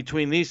segment. In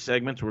between these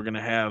segments,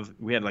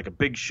 we had like a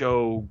big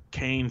show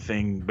Kane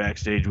thing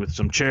backstage with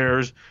some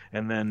chairs,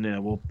 and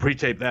then we'll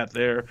pre-tape that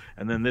there,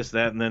 and then this,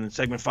 that, and then in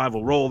segment 5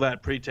 we'll roll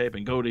that pre-tape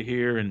and go to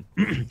here. And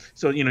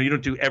so, you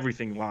don't do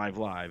everything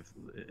live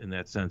in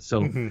that sense.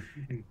 So and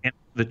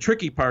the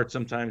tricky part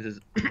sometimes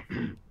is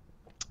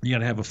you got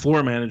to have a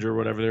floor manager or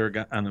whatever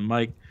there on the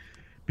mic,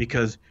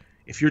 because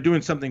if you're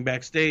doing something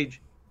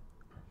backstage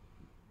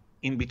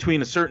in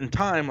between a certain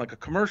time, like a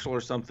commercial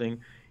or something,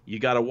 you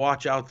got to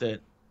watch out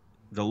that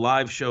the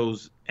live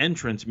show's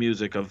entrance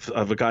music of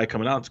a guy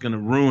coming out is going to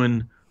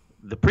ruin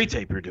the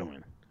pre-tape you're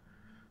doing.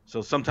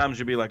 So sometimes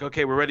you'll be like,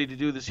 okay, we're ready to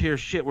do this here.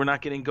 Shit, we're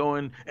not getting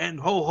going. And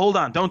hold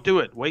on, don't do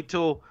it. Wait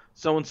till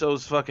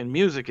so-and-so's fucking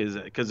music is,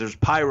 because there's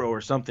pyro or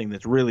something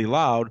that's really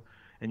loud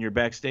and you're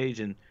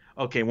backstage. And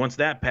okay, once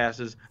that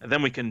passes,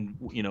 then we can,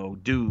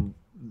 do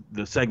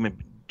the segment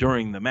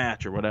during the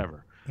match or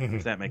whatever,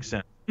 if that makes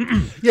sense.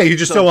 Yeah, you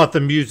just don't want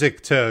the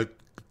music to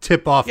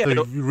tip off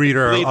the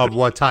reader of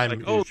what time.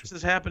 Like, this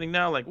is happening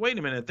now. Like, wait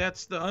a minute,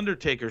 that's the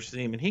Undertaker's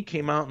theme, and he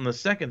came out in the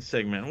second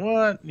segment.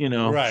 What?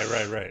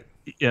 Right.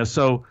 Yeah.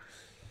 So,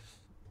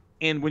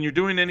 and when you're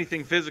doing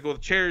anything physical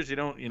with chairs, you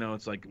don't,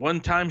 it's like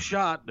one-time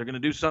shot. They're gonna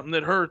do something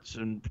that hurts,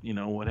 and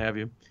what have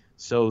you.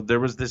 So there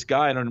was this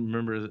guy. I don't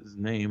remember his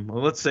name.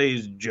 Well, let's say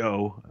he's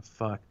Joe.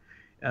 Fuck.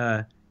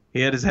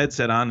 He had his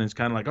headset on, and it's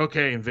kind of like,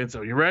 okay, and Vince,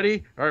 are you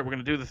ready? All right, we're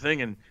gonna do the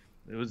thing, and.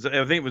 I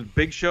think it was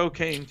Big Show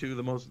came to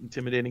the most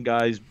intimidating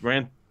guys,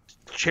 ran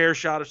chair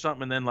shot or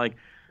something, and then like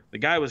the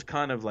guy was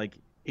kind of like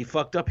he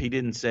fucked up. He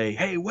didn't say,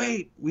 "Hey,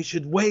 wait, we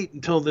should wait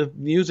until the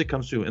music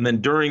comes through." And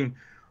then during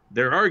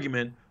their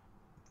argument,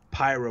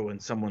 pyro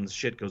and someone's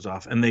shit goes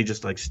off, and they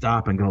just like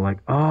stop and go like,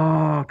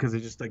 "Oh," because they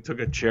just like took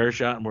a chair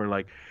shot, and we're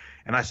like,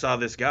 and I saw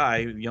this guy,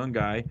 young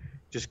guy,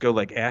 just go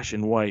like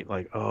ashen white,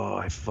 like, "Oh,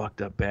 I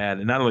fucked up bad."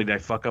 And not only did I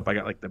fuck up, I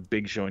got like the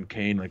Big Show and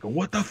Kane, like,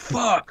 "What the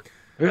fuck?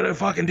 I gotta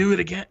fucking do it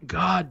again.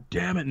 God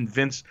damn it." And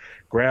Vince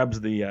grabs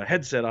the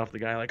headset off the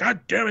guy like, "God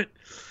damn it."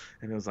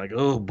 And it was like,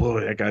 oh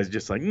boy, that guy's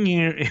just like,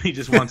 he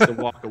just wants to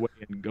walk away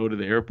and go to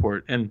the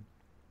airport. And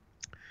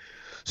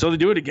so they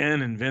do it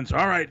again, and Vince,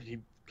 all right, he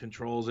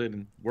controls it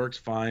and works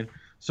fine.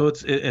 So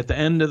it's at the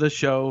end of the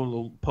show, a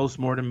little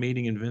post-mortem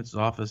meeting in Vince's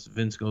office.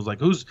 Vince goes like,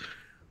 who's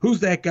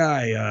that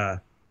guy,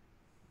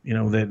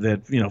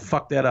 that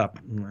fucked that up?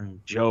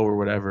 Joe or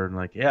whatever. And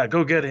like, yeah,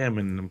 go get him.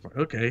 And I'm like,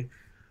 okay.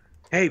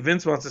 Hey,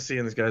 Vince wants to see,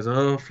 and this guy's,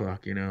 oh,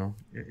 fuck, And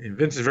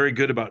Vince is very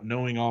good about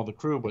knowing all the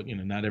crew, but,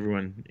 not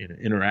everyone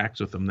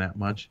interacts with him that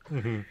much.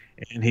 Mm-hmm.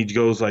 And he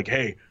goes like,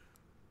 hey,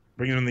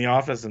 brings him in the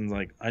office and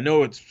like, I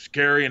know it's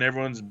scary and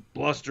everyone's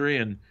blustery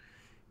and,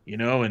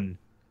 and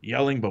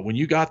yelling, but when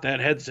you got that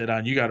headset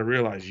on, you got to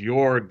realize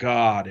you're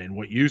God and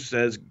what you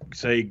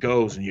say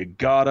goes, and you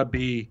got to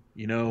be,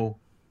 you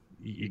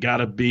got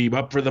to be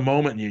up for the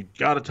moment, and you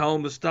got to tell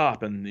them to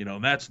stop, and,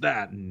 that's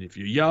that. And if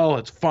you yell,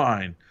 it's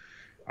fine.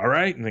 All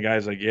right, and the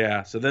guy's like,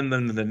 yeah. So then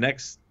the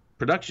next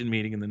production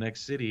meeting in the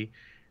next city,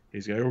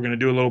 he's like, we're gonna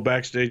do a little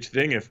backstage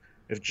thing if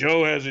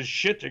Joe has his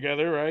shit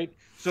together, right?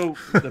 So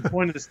the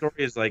point of the story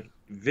is like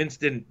Vince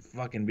didn't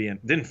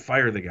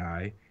fire the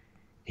guy.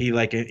 He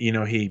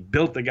he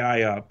built the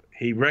guy up.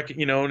 He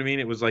you know what I mean?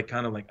 It was like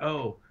kind of like,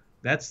 oh,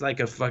 that's like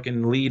a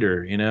fucking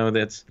leader,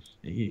 that's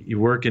you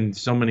work in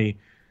so many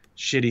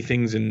shitty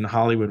things in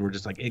Hollywood. We're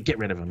just like, hey, get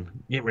rid of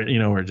him,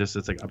 or just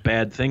it's like a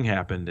bad thing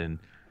happened and.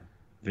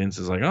 Vince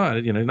is like,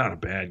 oh, not a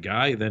bad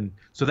guy. Then,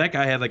 so that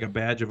guy had like a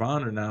badge of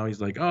honor. Now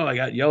he's like, oh, I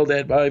got yelled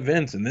at by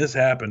Vince, and this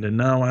happened, and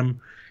now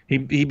he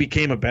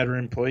became a better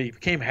employee. He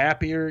became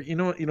happier. You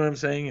know what I'm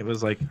saying? It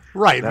was like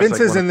right.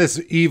 Vince isn't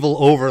this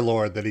evil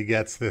overlord that he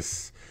gets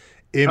this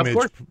image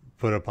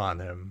put upon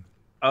him.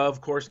 Of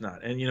course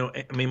not. And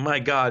my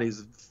God,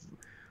 he's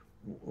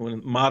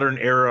modern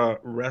era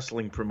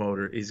wrestling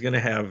promoter. He's gonna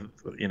have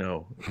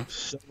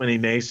so many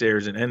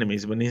naysayers and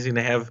enemies, but he's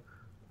gonna have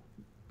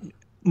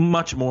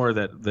much more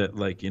that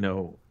like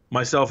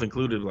myself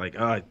included, like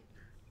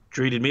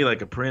treated me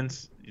like a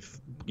prince.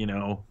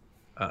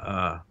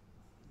 I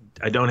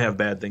don't have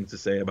bad things to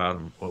say about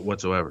him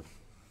whatsoever.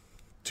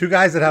 Two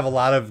guys that have a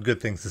lot of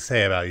good things to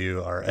say about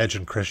you are Edge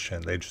and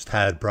Christian. They just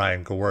had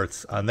Brian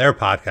Gewirtz on their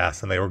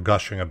podcast, and they were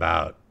gushing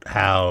about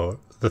how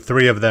the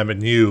three of them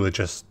and you would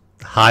just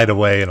hide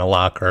away in a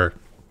locker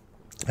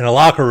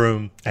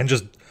room and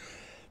just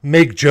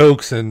make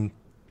jokes and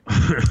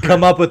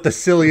come up with the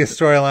silliest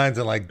storylines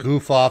and like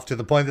goof off to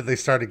the point that they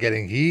started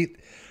getting heat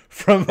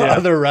from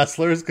other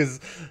wrestlers because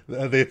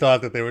they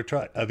thought that they were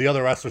the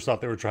other wrestlers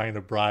thought they were trying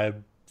to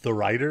bribe the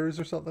writers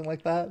or something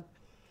like that.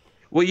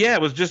 Well, yeah,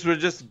 we're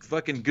just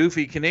fucking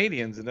goofy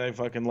Canadians, and I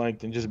fucking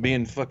liked and just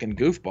being fucking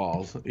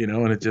goofballs,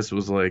 and it just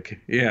was like,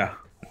 yeah,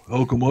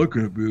 how come I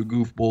can't be a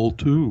goofball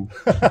too?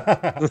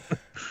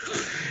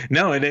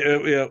 No, and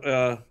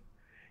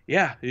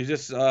you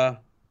just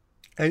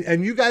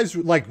and you guys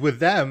like with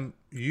them.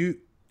 You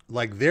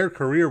like their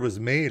career was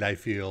made, I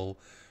feel,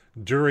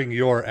 during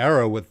your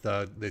era with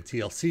the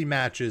TLC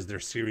matches, their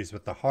series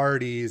with the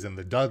Hardys and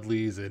the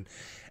Dudleys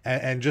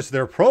and just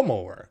their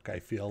promo work. I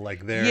feel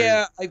like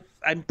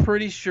I'm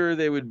pretty sure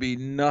they would be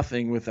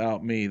nothing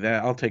without me.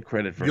 That I'll take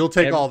credit for. You'll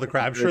take all the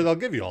credit. I'm sure they'll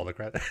give you all the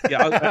credit.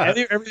 Yeah,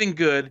 everything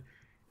good,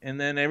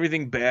 and then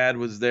everything bad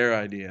was their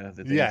idea.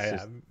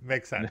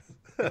 Makes sense.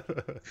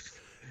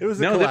 It was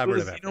a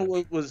collaborative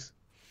effort.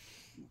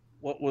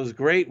 What was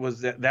great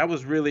was that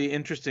was really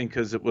interesting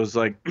because it was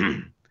like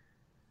it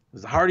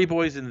was the Hardy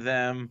Boys and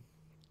them,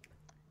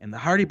 and the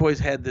Hardy Boys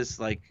had this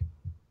like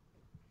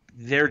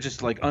they're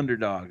just like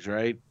underdogs,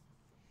 right?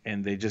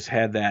 And they just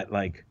had that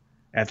like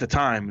at the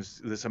time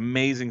this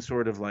amazing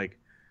sort of like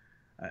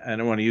I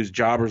don't want to use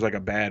jobbers like a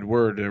bad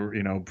word,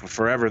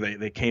 forever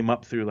they came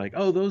up through like,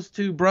 oh, those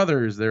two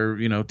brothers, they're,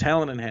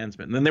 talent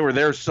enhancement. And then they were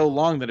there so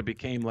long that it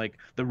became like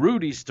the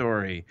Rudy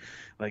story,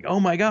 like, oh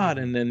my God.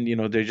 And then,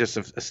 they just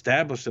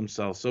established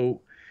themselves.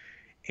 So,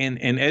 and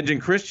Edge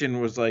and Christian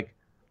was like,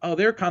 oh,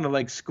 they're kind of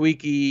like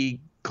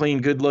squeaky,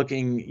 clean, good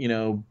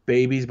looking,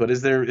 babies, but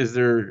is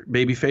there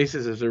baby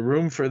faces? Is there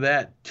room for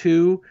that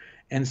too?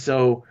 And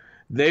so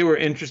they were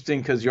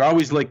interesting because you're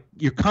always like,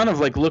 you're kind of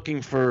like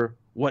looking for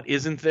what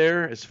isn't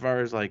there as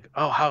far as like,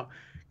 oh, how,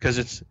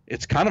 because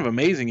it's kind of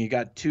amazing. You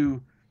got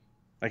two,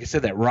 like I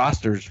said, that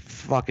roster's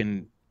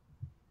fucking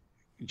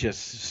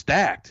just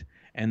stacked.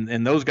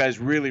 And those guys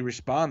really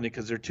responded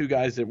because they're two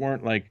guys that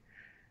weren't like,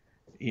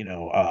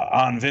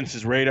 on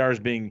Vince's radar as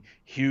being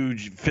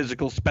huge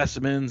physical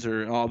specimens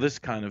or all this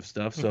kind of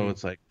stuff. So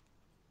it's like,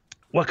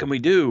 what can we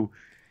do?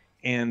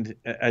 And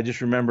I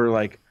just remember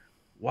like,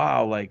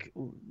 wow, like,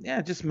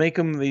 yeah, just make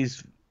them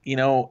these,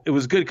 it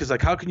was good because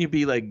like, how can you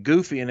be like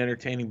goofy and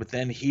entertaining, but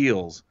then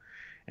heels?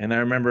 And I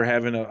remember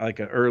having an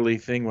early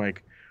thing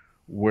like,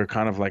 we're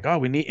kind of like,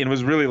 oh, and it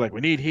was really like,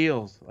 we need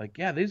heels. Like,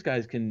 yeah, these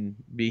guys can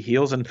be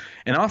heels. And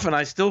often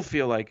I still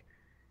feel like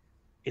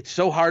it's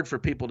so hard for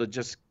people to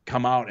just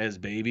come out as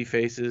baby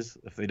faces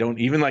if they don't,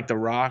 even like The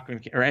Rock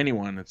or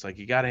anyone. It's like,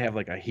 you got to have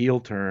like a heel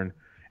turn.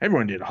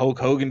 Everyone did. Hulk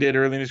Hogan did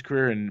early in his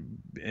career,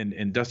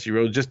 and Dusty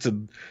Rhodes just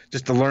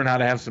to learn how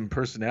to have some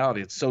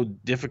personality. It's so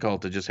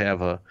difficult to just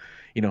have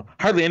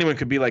hardly anyone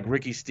could be like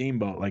Ricky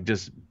Steamboat, like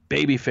just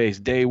baby face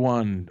day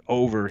one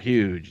over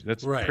huge.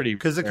 That's right, pretty,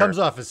 because it comes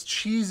off as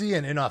cheesy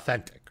and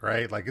inauthentic,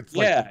 right? Like it's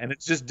and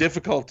it's just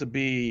difficult to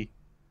be.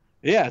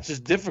 Yeah, it's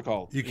just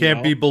difficult. You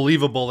can't be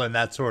believable in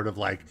that sort of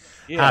like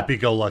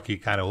happy-go-lucky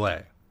kind of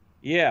way.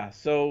 Yeah,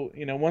 so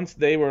once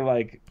they were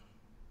like,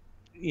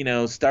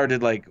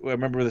 started like, I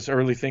remember this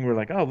early thing where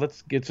like, oh,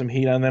 let's get some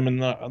heat on them and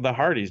the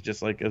Hardys,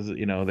 just like as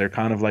they're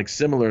kind of like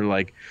similar,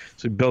 like,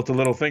 so we built a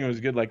little thing. It was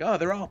good, like, oh,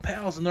 they're all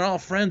pals and they're all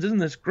friends. Isn't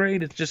this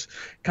great? It's just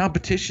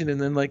competition. And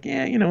then like,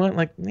 yeah, you know what?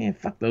 Like,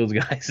 fuck those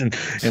guys. And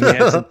they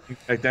had some things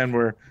back then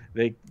where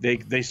they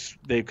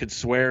could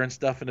swear and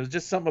stuff, and it was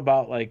just something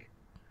about like,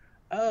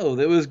 oh,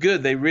 that was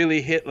good. They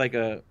really hit like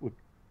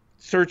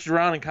searched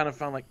around and kind of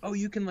found like, oh,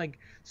 you can like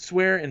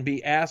swear and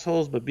be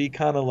assholes, but be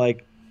kind of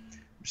like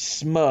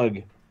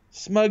smug,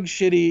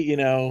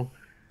 shitty,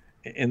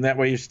 and that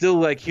way you're still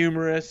like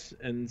humorous,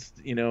 and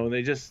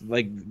they just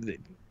like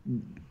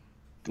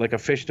a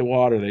fish to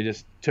water. They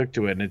just took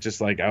to it, and it just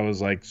like, I was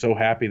like so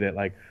happy that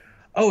like,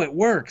 oh, it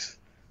works.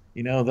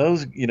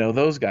 Those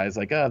guys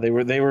like, oh,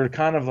 they were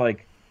kind of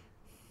like,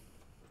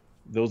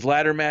 those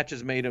ladder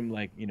matches made them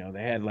like,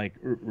 they had like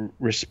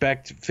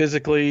respect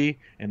physically,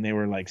 and they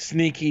were like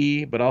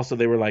sneaky, but also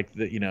they were like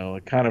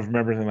kind of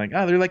remember them like,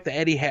 oh, they're like the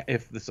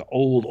if this is an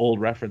old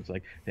reference,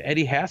 like the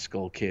Eddie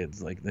Haskell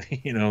kids, like the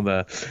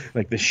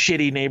the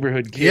shitty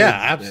neighborhood kids. Yeah,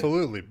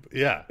 absolutely.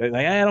 Yeah.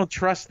 Like, I don't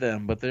trust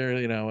them, but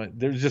they're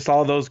there's just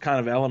all those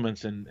kind of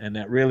elements, and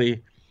that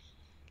really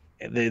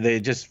they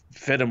just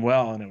fit them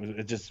well, and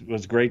it just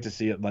was great to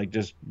see it like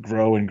just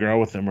grow and grow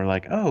with them. We're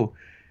like, oh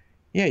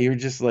yeah, you're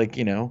just like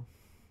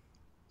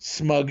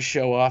smug,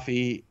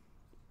 show-offy,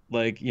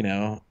 like,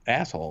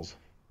 assholes.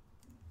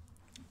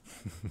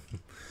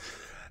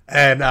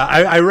 And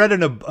I read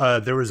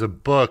there was a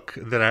book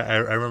that I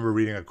remember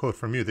reading a quote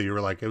from you that you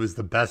were like, it was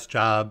the best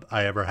job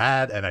I ever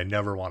had, and I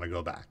never want to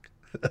go back.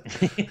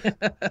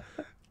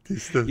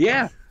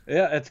 Yeah,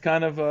 it's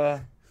kind of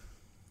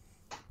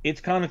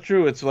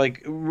true. It's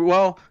like,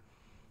 well,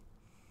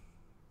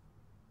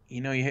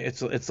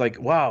 it's like,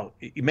 wow,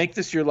 you make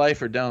this your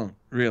life or don't,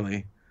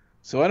 really.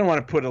 So I don't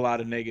want to put a lot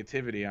of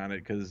negativity on it,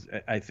 because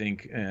I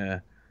think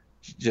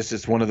just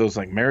it's one of those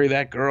like, marry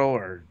that girl,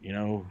 or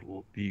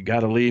you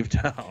got to leave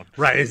town.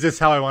 Right? Is this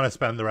how I want to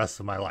spend the rest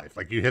of my life?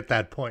 Like, you hit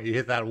that point, you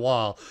hit that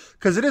wall,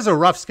 because it is a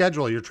rough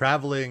schedule. You're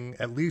traveling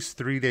at least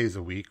 3 days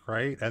a week,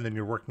 right? And then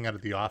you're working out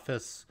at the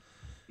office.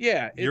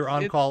 Yeah, you're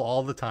on call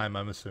all the time,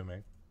 I'm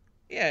assuming.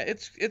 Yeah,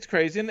 it's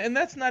crazy, and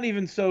that's not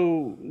even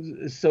so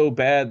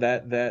bad,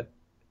 that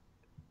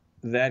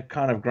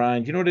kind of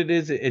grind. You know what it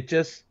is? It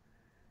just.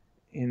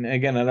 And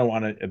again, I don't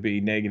want to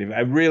be negative.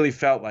 I really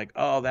felt like,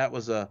 oh, that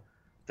was a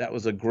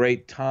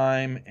great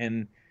time.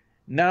 And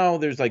now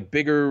there's like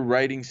bigger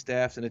writing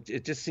staffs, and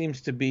it just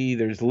seems to be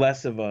there's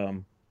less of I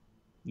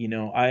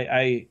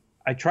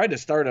tried to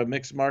start a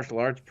mixed martial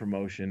arts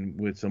promotion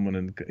with someone,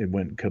 and it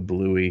went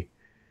kablooey,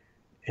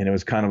 and it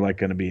was kind of like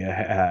going to be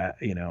a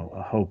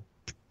hope,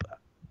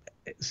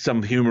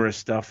 some humorous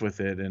stuff with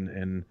it,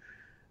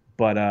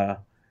 but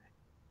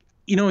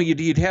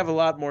you'd have a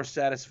lot more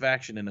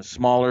satisfaction in a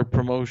smaller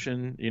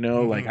promotion,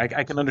 like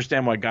I can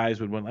understand why guys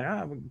would want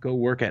like, go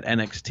work at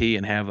NXT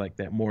and have like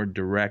that more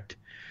direct,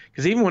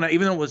 because even though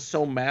it was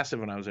so massive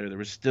when I was there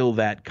was still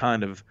that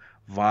kind of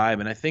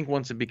vibe. And I think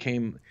once it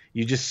became,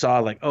 you just saw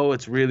like, oh,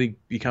 it's really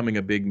becoming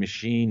a big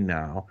machine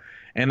now.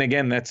 And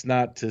again, that's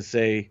not to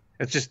say,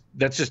 that's just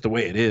the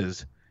way it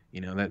is,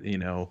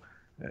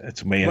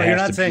 that's the way it well, has you're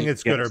not to saying be.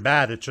 it's good or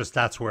bad. It's just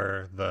that's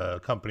where the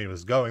company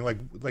was going.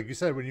 Like you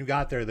said, when you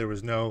got there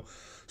was no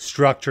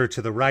structure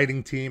to the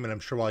writing team, and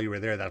I'm sure while you were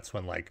there, that's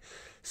when like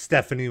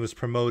Stephanie was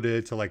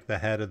promoted to like the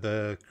head of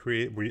the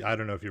I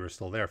don't know if you were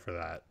still there for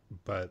that,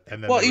 but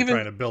and then they were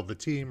trying to build the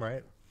team,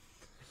 right?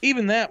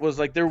 Even that was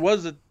like, there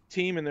was a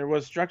team and there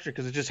was structure,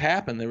 because it just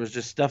happened. There was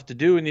just stuff to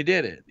do, and you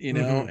did it,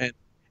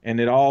 and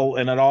it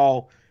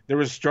all there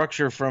was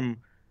structure from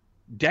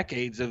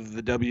decades of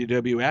the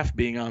WWF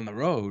being on the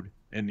road.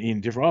 and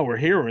in different. Oh, we're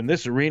here, we're in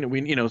this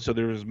arena. So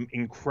there was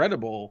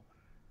incredible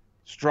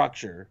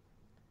structure,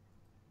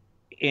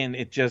 and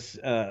it just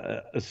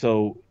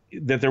so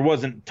that there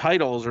wasn't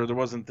titles or there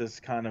wasn't this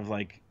kind of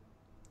like,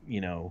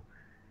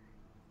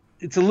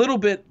 it's a little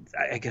bit.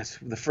 I guess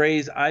the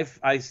phrase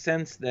I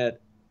sense that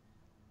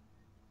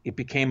it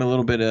became a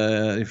little bit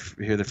if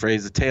you hear the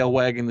phrase, the tail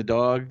wagging the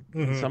dog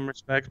in some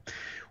respect.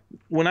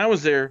 When I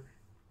was there,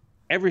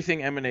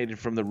 everything emanated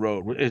from the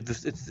road.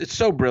 It's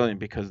so brilliant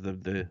because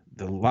the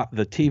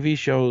TV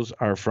shows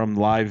are from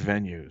live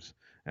venues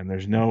and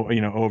there's no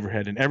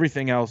overhead, and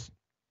everything else,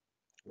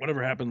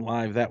 whatever happened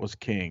live, that was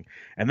king.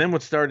 And then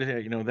what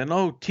started,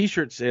 then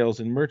T-shirt sales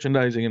and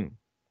merchandising, and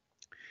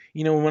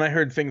when I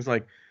heard things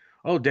like,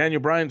 oh,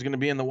 Daniel Bryan's going to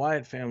be in the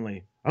Wyatt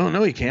family. Oh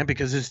no, he can't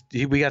because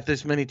we got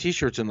this many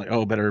T-shirts, and like,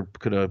 oh, better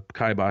put a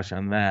kibosh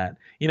on that.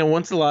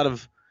 Once a lot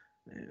of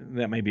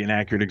that may be an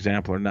accurate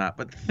example or not,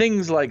 but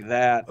things like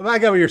that. I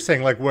get what you're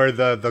saying, like where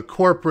the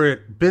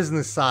corporate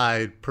business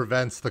side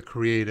prevents the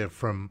creative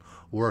from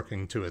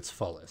working to its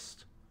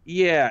fullest.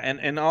 Yeah,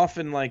 and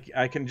often, like,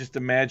 I can just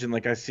imagine,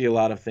 like, I see a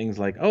lot of things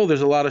like, oh,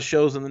 there's a lot of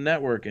shows on the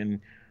network,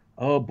 and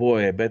oh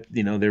boy, I bet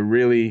they're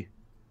really,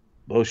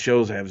 those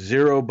shows have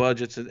zero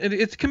budgets.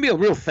 It can be a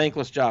real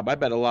thankless job. I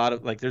bet a lot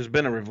of, like, there's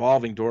been a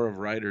revolving door of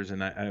writers,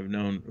 and I've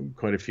known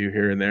quite a few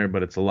here and there,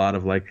 but it's a lot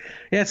of like,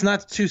 yeah, it's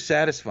not too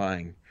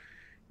satisfying.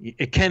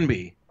 It can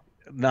be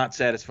not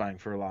satisfying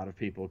for a lot of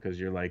people because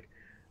you're like,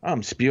 oh,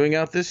 I'm spewing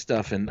out this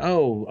stuff, and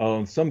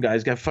some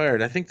guys got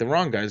fired. I think the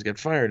wrong guys got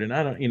fired, and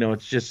I don't,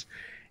 it's just,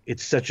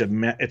 it's such a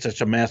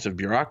massive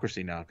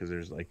bureaucracy now because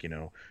there's like,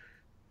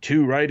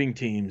 2 writing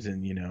teams,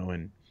 and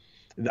and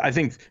I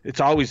think it's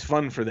always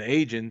fun for the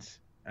agents.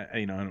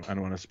 I don't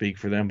want to speak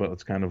for them, but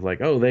it's kind of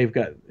like, oh, they've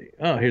got,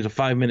 here's a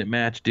 5-minute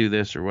match, do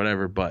this or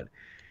whatever, but.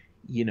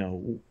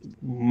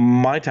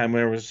 My time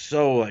there was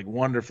so like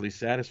wonderfully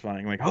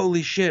satisfying, like,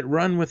 holy shit,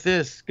 run with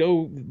this,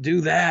 go do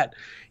that,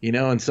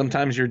 and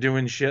sometimes you're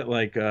doing shit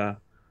like,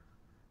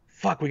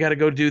 fuck, we got to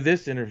go do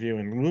this interview,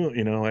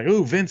 and like,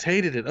 ooh, Vince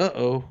hated it,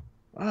 oh,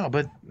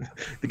 but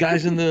the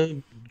guys in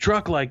the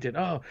truck liked it,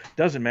 oh,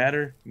 doesn't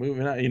matter,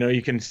 moving on,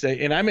 you can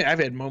say, and I mean, I've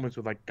had moments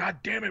with like, god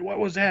damn it, what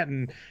was that,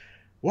 and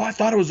well, I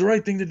thought it was the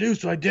right thing to do,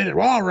 so I did it,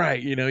 well, all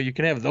right, you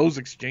can have those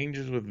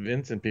exchanges with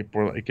Vince, and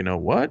people are like,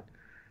 what?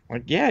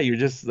 Like, yeah, you're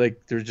just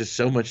like, there's just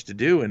so much to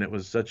do, and it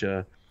was such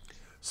a.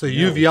 So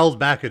you've yelled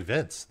back at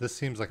Vince. This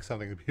seems like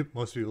something that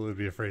most people would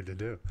be afraid to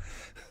do.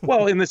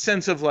 Well, in the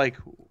sense of like,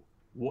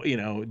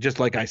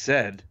 just like I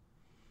said,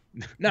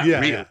 not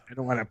real. Yeah. I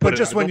don't want to put. But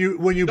just when you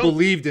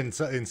believed in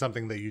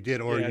something that you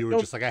did, or you were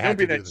just like, I had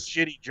to do this.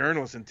 Don't be that shitty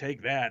journalist and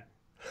take that.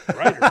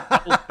 Right?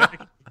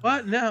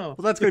 What? No.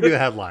 Well, that's going to be the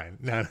headline.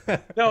 No,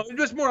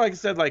 just more like I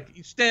said, like,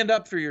 you stand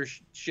up for your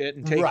shit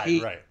and take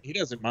heat. Right. He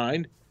doesn't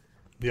mind.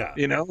 Yeah.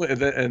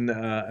 And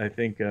I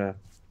think. Do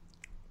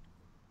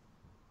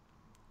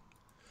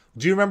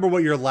you remember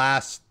what your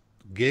last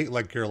gig,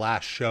 like your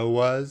last show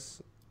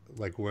was?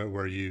 Like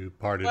where you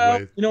parted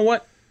with? You know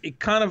what? It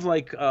kind of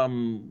like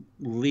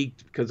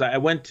leaked because I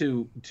went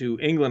to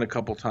England a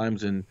couple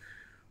times and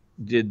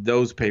did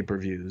those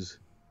pay-per-views.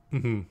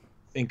 Mm-hmm.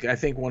 I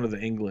think one of the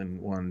England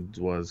ones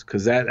was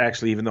because that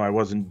actually, even though I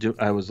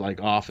was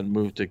like off and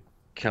moved to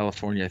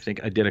California, I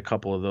think I did a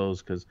couple of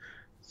those because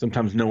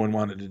sometimes no one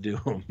wanted to do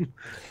them.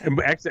 And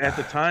actually, at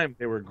the time,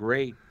 they were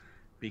great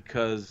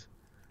because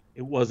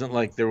it wasn't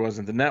like there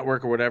wasn't the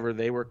network or whatever.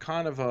 They were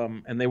kind of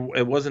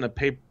it wasn't a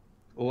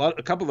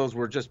couple of those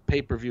were just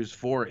pay-per-views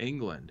for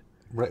England.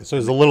 Right. So it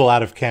was a little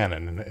out of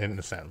canon in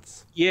a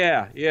sense.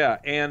 Yeah,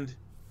 and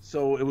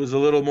so it was a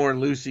little more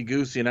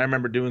loosey-goosey. And I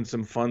remember doing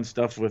some fun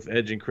stuff with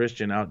Edge and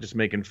Christian out, just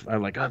making.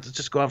 I'm like, let's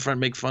just go out front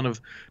and make fun of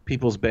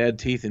people's bad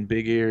teeth and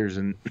big ears,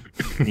 and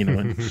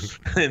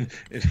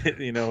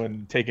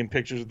and taking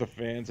pictures of the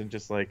fans and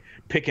just like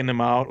picking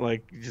them out,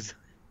 like just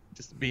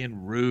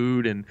being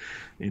rude, and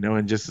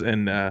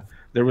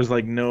there was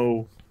like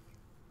no.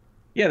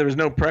 Yeah, there was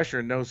no pressure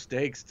and no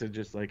stakes to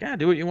just like,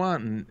 do what you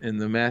want, and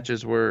the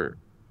matches were,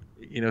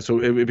 so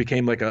it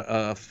became like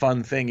a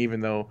fun thing, even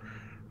though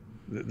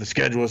the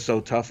schedule was so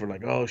tough. We're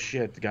like, oh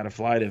shit, got to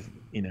fly to,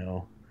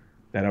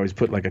 that always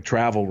put like a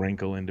travel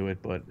wrinkle into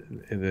it, but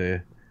they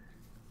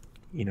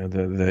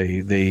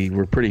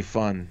were pretty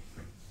fun.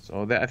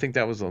 So I think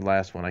that was the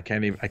last one. I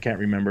can't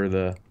remember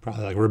the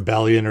probably like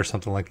Rebellion or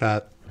something like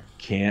that.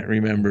 Can't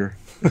remember.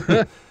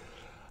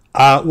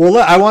 Well,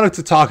 I wanted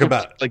to talk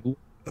about like.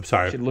 I'm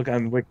sorry. You should look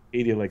on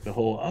Wikipedia like the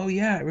whole. Oh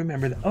yeah, I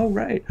remember that. Oh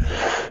right.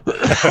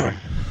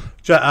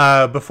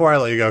 Before I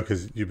let you go,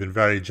 because you've been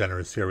very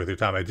generous here with your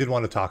time, I did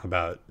want to talk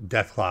about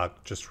Dethklok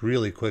just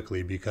really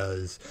quickly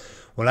because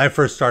when I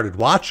first started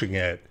watching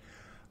it,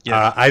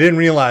 I didn't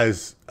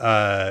realize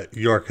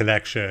your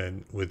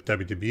connection with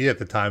WWE at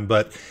the time,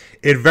 but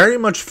it very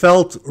much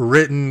felt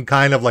written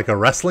kind of like a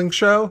wrestling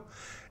show.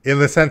 In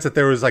the sense that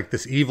there was like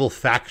this evil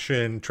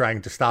faction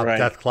trying to stop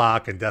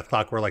Dethklok, and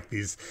Dethklok were like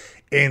these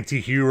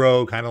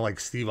anti-hero, kind of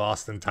like Steve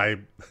Austin type.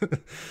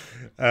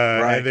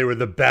 And they were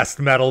the best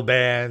metal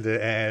band,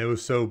 and it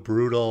was so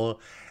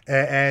brutal.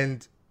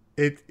 And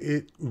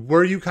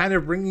Were you kind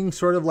of bringing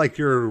sort of like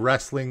your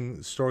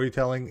wrestling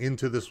storytelling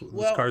into this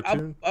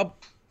cartoon? I'll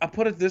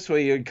put it this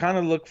way: you kind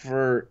of look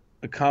for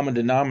a common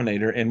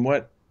denominator, and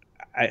what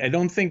I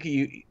don't think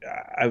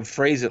I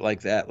phrase it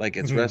like that, like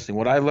it's wrestling.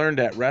 What I learned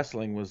at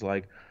wrestling was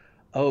like,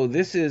 oh,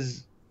 this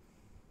is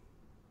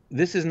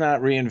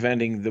not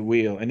reinventing the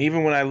wheel. And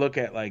even when I look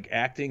at like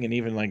acting and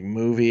even like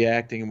movie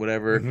acting and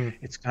whatever,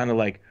 it's kind of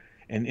like.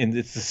 And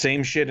it's the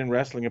same shit in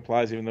wrestling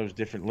applies, even though it's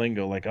different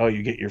lingo. Like, oh,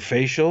 you get your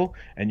facial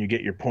and you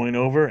get your point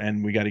over,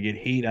 and we got to get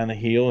heat on a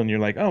heel. And you're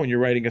like, oh, and you're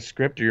writing a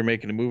script or you're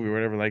making a movie or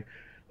whatever. Like,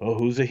 oh,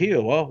 who's a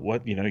heel? Well,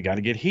 what, you got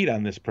to get heat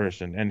on this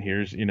person. And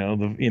here's,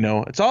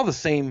 it's all the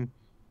same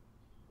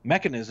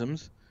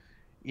mechanisms,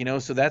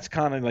 So that's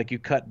kind of like you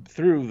cut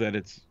through that.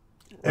 It's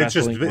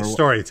just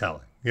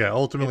storytelling. Yeah,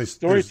 ultimately it's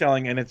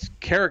storytelling, and it's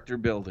character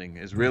building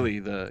is really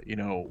the,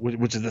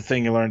 which is the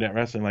thing you learned at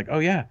wrestling. Like, oh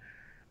yeah.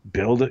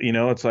 Build it,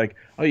 it's like,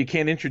 oh, you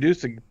can't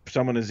introduce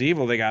someone as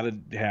evil. They got to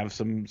have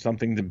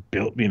something to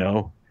build,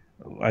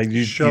 I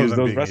use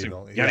those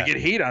wrestling. You got to get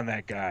heat on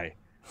that guy.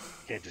 You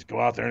can't just go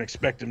out there and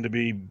expect him to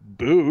be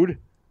booed.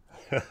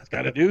 It's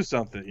got to do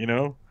something,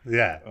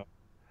 Yeah.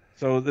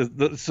 So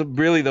so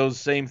really those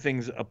same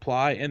things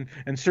apply,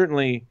 and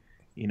certainly,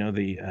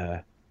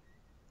 the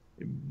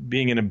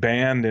being in a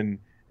band and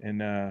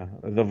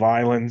the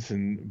violence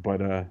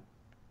but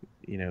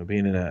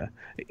being in a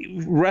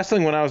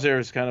wrestling when I was there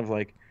was kind of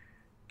like,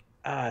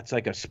 it's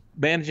like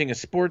managing a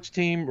sports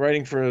team,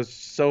 writing for a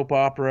soap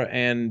opera,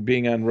 and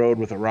being on road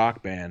with a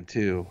rock band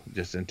too,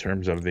 just in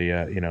terms of the,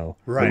 the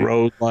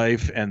road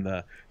life and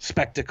the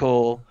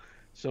spectacle.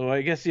 So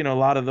I guess, a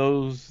lot of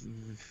those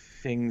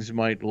things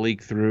might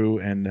leak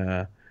through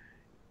and,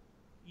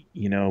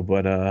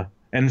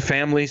 and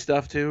family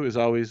stuff too is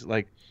always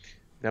like,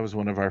 that was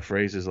one of our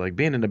phrases, like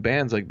being in a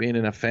band's like being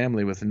in a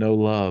family with no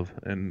love,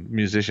 and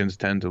musicians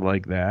tend to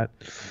like that.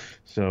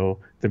 So,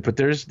 but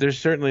there's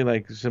certainly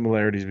like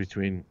similarities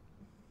between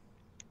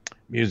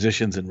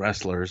musicians and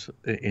wrestlers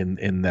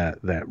in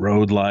that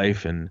road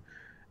life and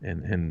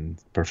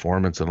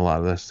performance and a lot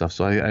of that stuff.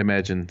 So I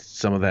imagine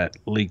some of that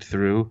leaked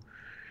through,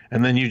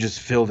 and then you just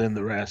filled in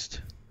the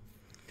rest.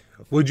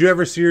 Would you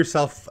ever see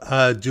yourself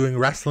doing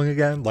wrestling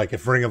again? Like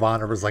if Ring of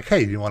Honor was like,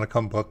 hey, do you want to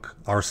come book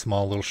our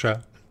small little show?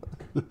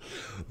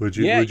 Would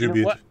you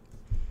be?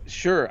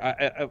 Sure.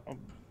 I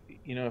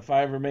if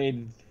I ever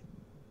made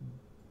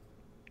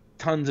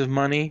tons of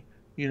money,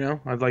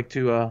 I'd like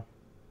to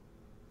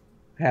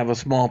have a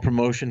small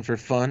promotion for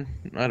fun.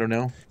 I don't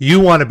know. You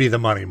want to be the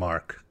money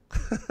mark.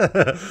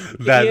 It's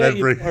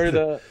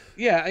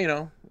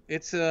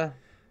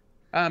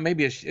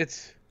maybe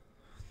it's.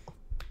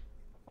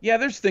 Yeah,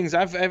 there's things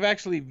I've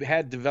actually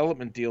had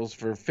development deals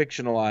for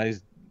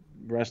fictionalized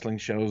wrestling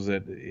shows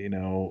that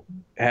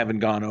haven't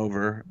gone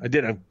over. I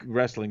did a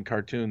wrestling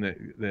cartoon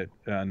that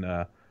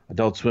on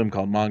Adult Swim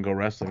called Mongo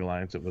Wrestling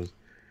Alliance. It was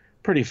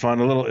pretty fun,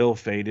 a little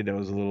ill-fated. I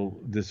was a little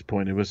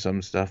disappointed with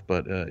some stuff,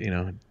 but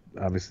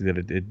obviously that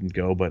it didn't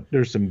go. But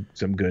there's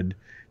some good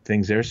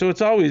things there. So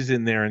it's always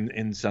in there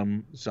in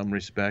some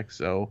respects.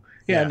 So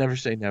yeah, never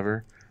say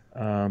never.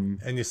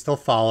 And you still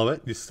follow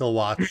it. You still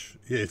watch.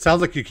 It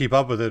sounds like you keep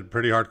up with it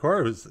pretty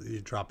hardcore.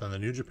 You dropped on the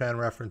New Japan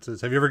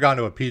references. Have you ever gone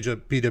to a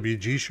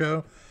PWG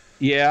show?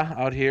 Yeah,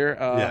 out here.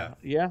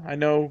 Yeah, I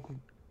know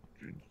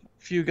a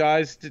few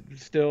guys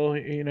still,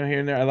 here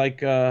and there. I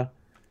like. I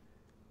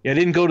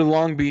didn't go to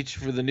Long Beach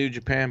for the New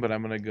Japan, but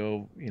I'm gonna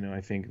go.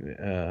 I think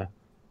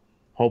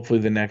hopefully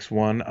the next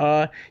one.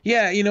 I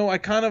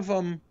kind of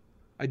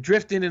I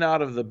drift in and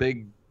out of the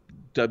big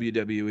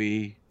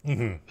WWE.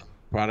 Mm-hmm.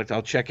 Product.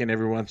 I'll check in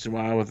every once in a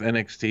while with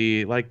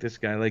NXT, like this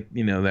guy, like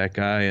that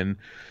guy,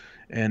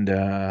 and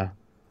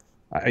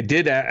I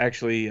did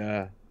actually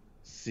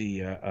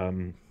see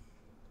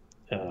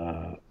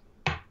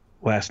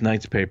last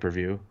night's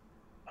pay-per-view,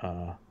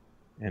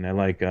 and I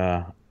like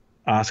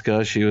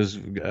Asuka. She was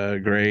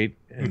great,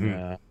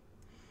 and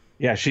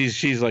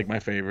she's like my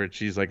favorite.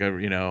 She's like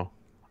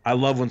I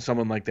love when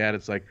someone like that.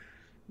 It's like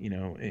I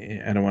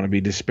don't want to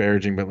be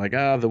disparaging, but like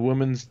the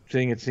women's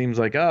thing. It seems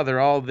like they're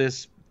all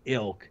this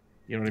ilk.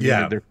 You know what I mean?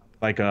 Yeah. They're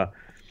like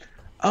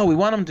we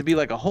want them to be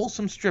like a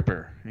wholesome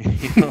stripper.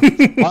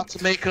 Lots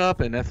of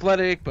makeup and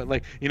athletic, but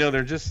like,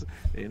 they're just,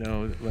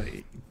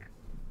 like,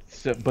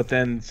 so, but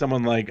then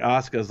someone like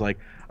Asuka's like,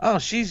 oh,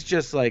 she's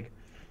just like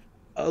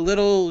a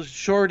little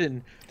short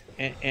and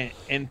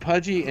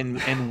pudgy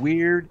and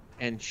weird,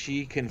 and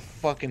she can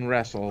fucking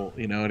wrestle.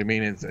 You know what I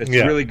mean? It's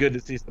really good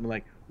to see someone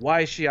like,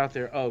 why is she out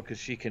there? Oh, because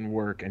she can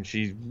work, and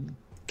she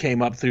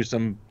came up through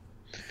some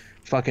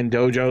fucking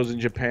dojos in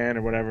Japan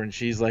or whatever, and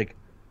she's like,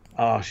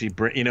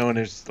 and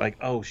it's like,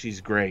 oh, she's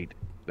great,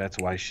 that's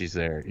why she's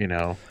there.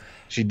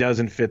 She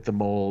doesn't fit the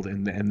mold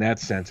in that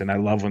sense, and I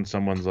love when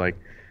someone's like,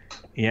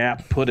 yeah,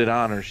 put it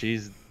on her.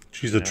 She's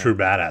a true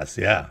badass.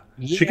 Yeah,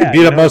 she could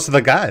beat up most of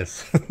the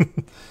guys.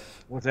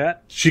 What's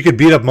that? She could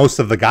beat up most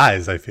of the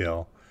guys. I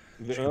feel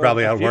she could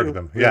probably outwork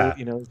them. Yeah,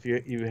 if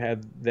you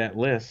had that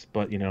list,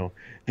 but the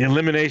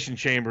Elimination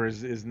Chamber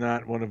is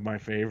not one of my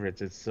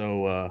favorites. It's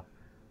so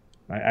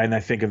And I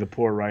think of the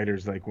poor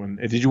writers, like when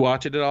did you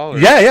watch it at all? Or?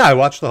 Yeah, I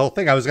watched the whole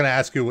thing. I was going to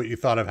ask you what you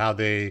thought of how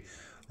they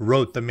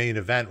wrote the main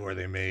event, where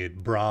they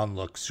made Braun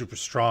look super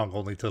strong,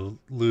 only to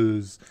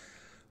lose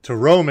to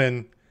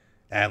Roman,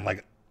 and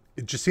like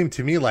it just seemed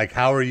to me like,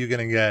 how are you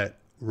going to get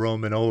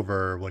Roman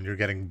over when you're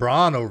getting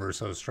Braun over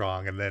so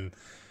strong, and then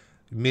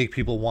make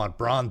people want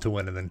Braun to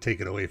win and then take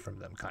it away from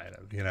them, kind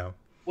of, you know?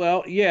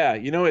 Well, yeah,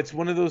 it's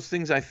one of those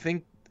things. I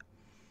think,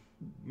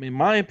 in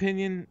my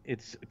opinion,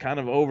 it's kind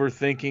of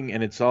overthinking,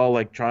 and it's all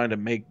like trying to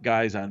make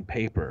guys on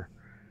paper,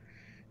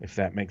 if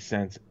that makes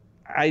sense.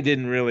 I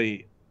didn't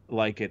really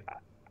like it.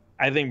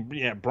 I think,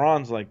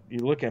 Braun's like, you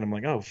look at him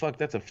like, oh fuck,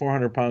 that's a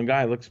 400-pound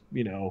guy. Looks,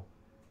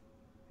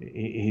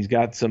 he's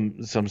got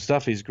some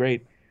stuff. He's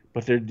great,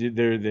 but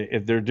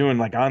if they're doing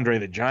like Andre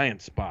the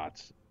Giant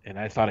spots, and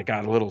I thought it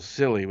got a little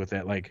silly with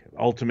that like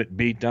ultimate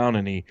beatdown,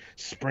 and he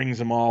springs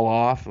them all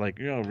off, like,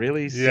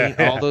 really,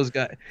 all those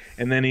guys,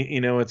 and then he,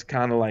 it's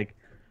kind of like,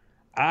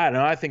 I don't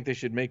know. I think they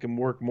should make him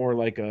work more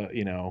like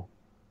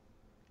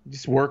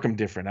just work him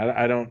different.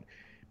 I don't,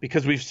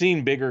 because we've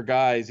seen bigger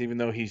guys, even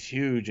though he's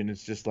huge, and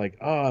it's just like,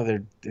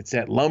 it's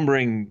that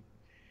lumbering.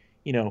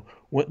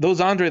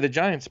 Those Andre the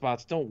Giant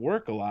spots don't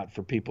work a lot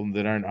for people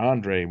that aren't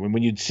Andre.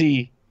 When you'd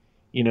see,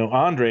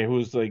 Andre,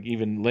 who's like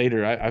even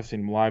later, I've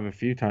seen him live a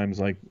few times,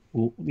 like,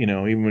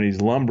 even when he's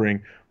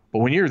lumbering. But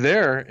when you're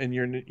there and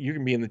you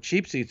can be in the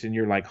cheap seats and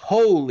you're like,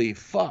 holy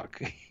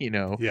fuck,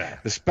 the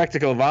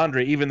spectacle of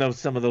Andre, even though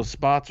some of those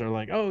spots are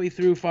like, oh, he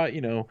threw five,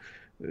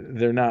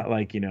 they're not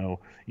like,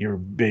 your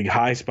big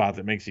high spot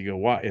that makes you go,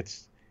 what?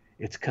 It's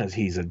because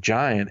he's a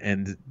giant,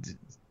 and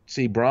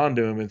see Braun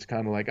do him, it's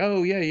kind of like,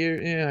 oh yeah,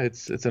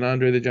 it's an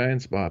Andre the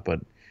Giant spot, but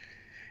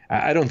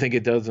I don't think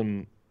it does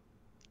him,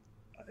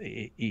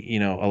 a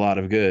lot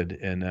of good.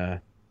 And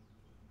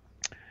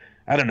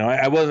I don't know,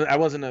 I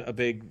wasn't a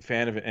big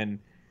fan of it, and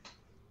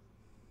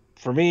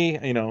for me,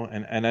 and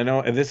I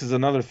know, and this is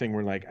another thing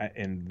where like,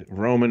 and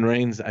Roman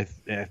Reigns,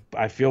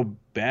 I feel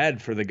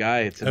bad for the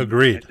guy.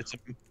 Agreed.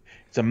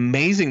 It's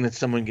amazing that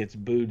someone gets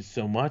booed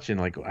so much, and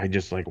like, I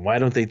just like, why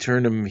don't they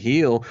turn him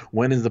heel?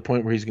 When is the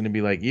point where he's going to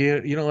be like,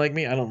 you don't like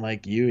me, I don't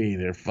like you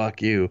either,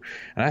 fuck you?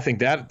 And I think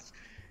that's,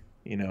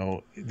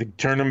 they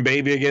turn him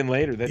baby again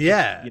later. That's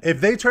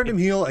if they turned him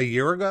heel a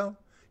year ago,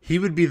 he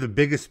would be the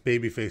biggest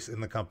babyface in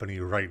the company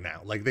right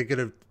now. Like, they could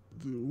have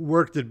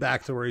worked it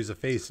back to where he's a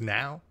face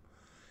now,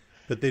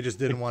 but they just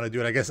didn't want to do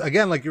it. I guess,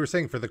 again, like you were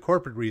saying, for the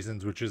corporate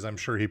reasons, which is, I'm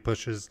sure he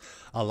pushes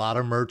a lot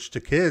of merch to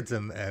kids,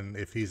 and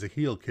if he's a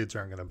heel, kids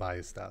aren't going to buy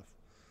his stuff.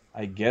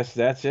 I guess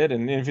that's it.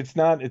 And if it's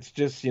not, it's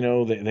just,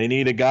 they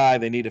need a guy,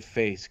 they need a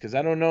face. Because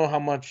I don't know how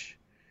much,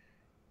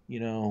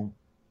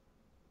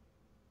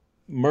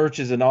 merch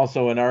isn't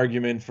also an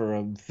argument for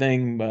a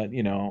thing, but,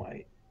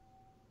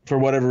 for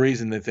whatever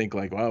reason, they think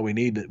like, well, we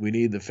need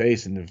the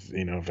face. And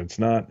if it's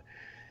not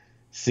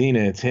Cena,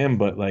 it's him.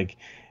 But like,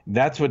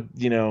 that's what,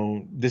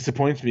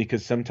 disappoints me,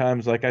 because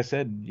sometimes, like I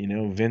said,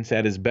 Vince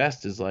at his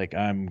best is like,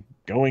 I'm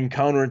going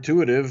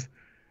counterintuitive.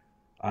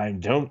 I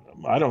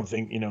don't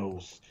think,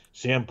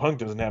 CM Punk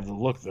doesn't have the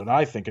look that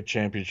I think a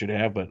champion should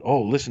have, but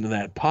listen to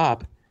that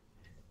pop.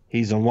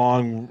 He's a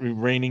long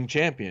reigning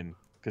champion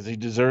because he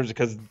deserves it,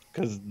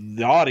 because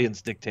the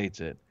audience dictates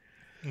it.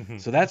 Mm-hmm.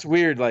 So that's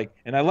weird. Like,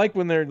 and I like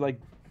when they're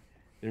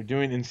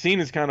doing, and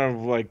Cena's kind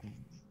of like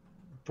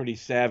pretty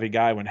savvy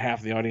guy when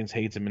half the audience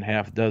hates him and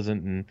half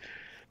doesn't, and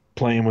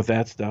playing with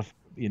that stuff,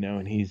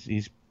 and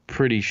he's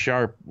pretty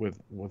sharp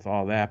with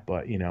all that,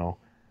 but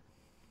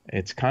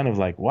it's kind of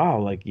like, wow,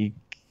 like you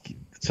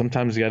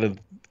sometimes got to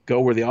go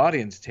where the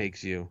audience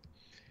takes you,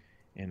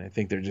 and I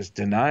think they're just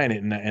denying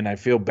it, and I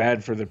feel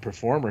bad for the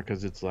performer,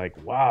 because it's like,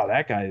 wow,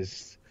 that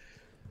guy's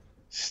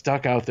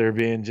stuck out there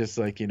being just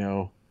like,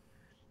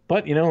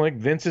 but like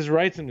Vince is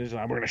right, and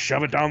we're gonna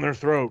shove it down their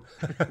throat.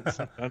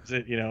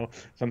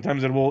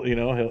 Sometimes it will,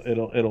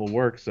 it'll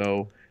work.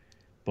 So,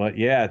 but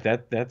yeah,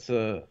 that's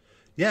a.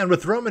 Yeah, and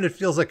with Roman, it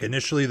feels like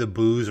initially the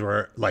boos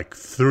were like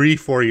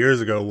 3-4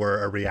 years ago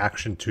were a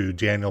reaction to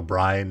Daniel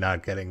Bryan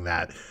not getting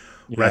that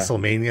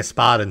WrestleMania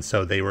spot, and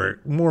so they were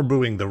more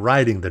booing the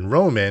writing than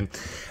Roman,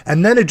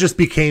 and then it just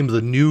became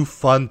the new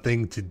fun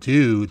thing to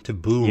do, to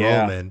boo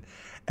Roman,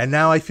 and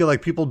now I feel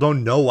like people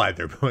don't know why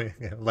they're booing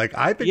him. Like,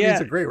 I think he's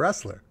a great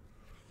wrestler,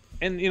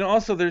 and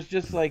also there's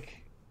just like,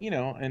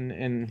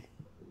 and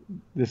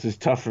this is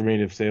tough for me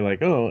to say,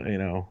 like,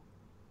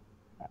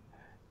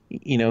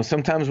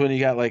 sometimes when you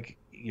got like,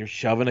 you're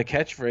shoving a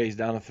catchphrase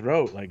down a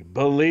throat, like,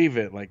 believe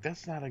it, like,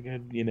 that's not a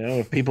good,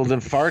 if people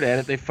didn't fart at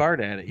it, they fart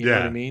at it. You know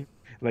what I mean?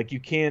 Like, you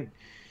can't,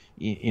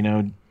 you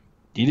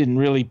didn't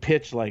really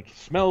pitch like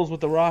smells what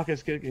the Rock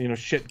is,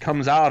 shit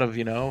comes out of,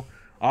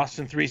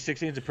 Austin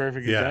 316 is a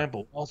perfect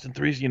example. Austin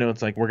 3,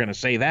 it's like, we're going to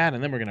say that,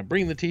 and then we're going to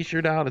bring the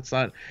t-shirt out. It's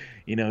not,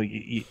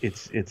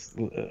 it's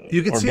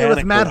you can see it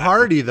with Matt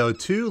Hardy though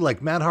too.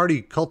 Like, Matt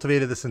Hardy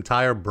cultivated this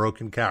entire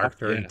broken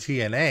character in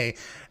TNA,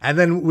 and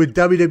then with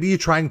WWE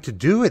trying to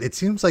do it, it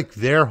seems like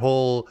their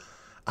whole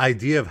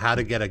idea of how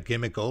to get a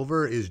gimmick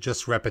over is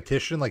just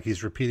repetition. Like,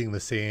 he's repeating the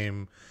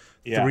same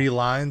 3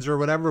 lines or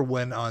whatever,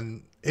 when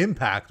on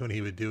Impact, when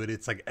he would do it,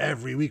 it's like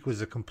every week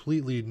was a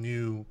completely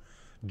new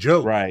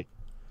joke. Right.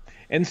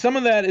 And some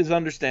of that is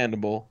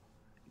understandable,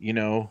 you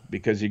know,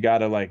 because you got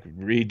to like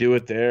redo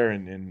it there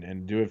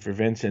and do it for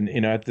Vince. And,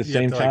 you know, at the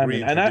same time,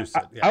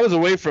 I was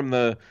away from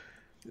the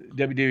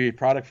WWE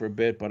product for a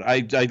bit, but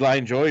I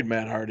enjoyed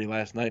Matt Hardy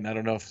last night. And I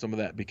don't know if some of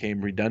that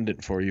became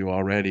redundant for you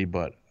already,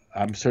 but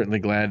I'm certainly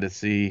glad to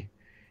see,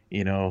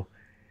 you know,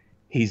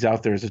 he's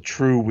out there as a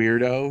true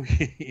weirdo,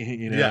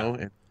 you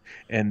know,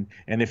 and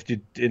if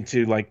you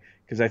into like,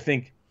 because I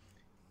think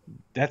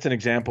that's an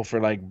example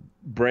for like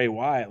Bray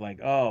Wyatt,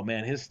 like, oh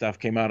man, his stuff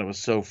came out, it was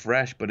so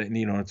fresh, but it,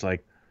 you know, it's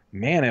like,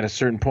 man, at a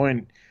certain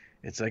point,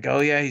 it's like, oh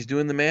yeah, he's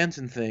doing the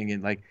Manson thing,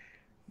 and like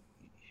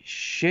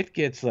shit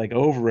gets like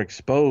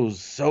overexposed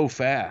so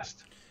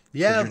fast.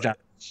 Yeah,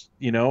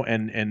 you know,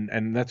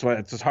 and that's why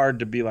it's just hard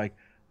to be like,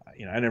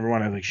 you know, I never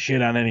want to like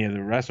shit on any of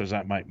the wrestlers.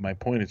 My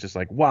point is just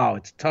like, wow,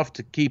 it's tough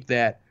to keep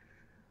that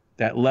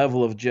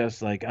level of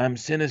just like, I'm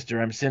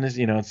sinister.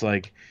 You know, it's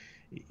like,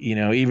 you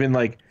know, even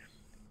like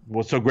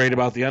what's so great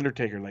about the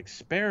Undertaker, like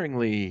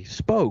sparingly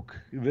spoke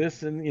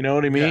this, and you know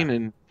what I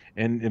mean,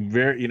 and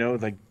very, you know,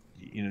 like,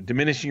 you know,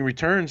 diminishing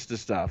returns to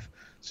stuff.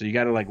 So you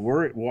got to like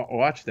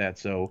watch that.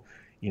 So,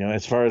 you know,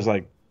 as far as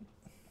like,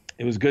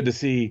 it was good to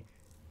see,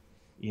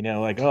 you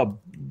know, like, oh,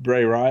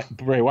 Bray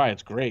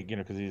Wyatt's great, you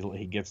know, because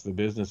he gets the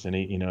business, and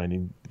he, you know,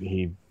 and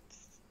he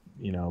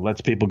you know,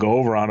 lets people go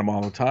over on him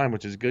all the time,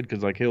 which is good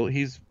because like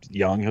he's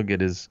young, he'll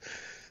get his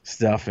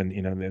stuff, and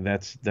you know,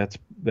 that's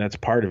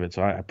part of it.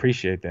 So I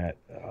appreciate that.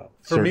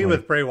 For me,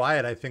 with Bray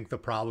Wyatt, I think the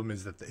problem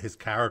is that his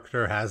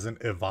character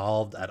hasn't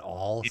evolved at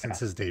all since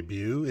his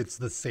debut. It's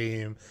the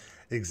same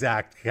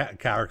exact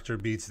character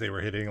beats they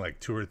were hitting like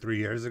 2 or 3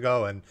 years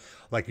ago, and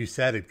like you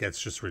said, it gets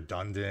just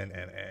redundant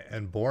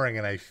and boring.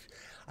 And I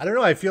don't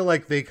know, I feel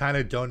like they kind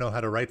of don't know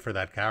how to write for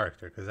that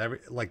character, because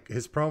like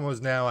his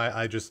promos now,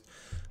 I just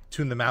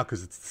tune them out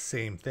because it's the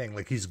same thing.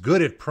 Like, he's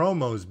good at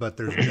promos, but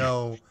there's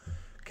no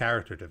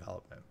character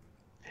development.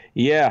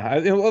 Yeah,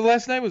 well,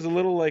 last night was a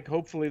little like,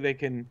 hopefully they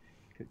can,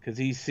 because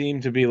he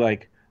seemed to be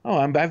like, oh,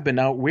 I've been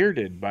out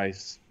weirded by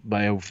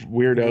a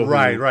weirdo.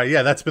 Right.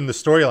 Yeah, that's been the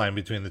storyline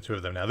between the two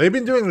of them now. They've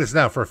been doing this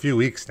now for a few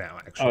weeks now,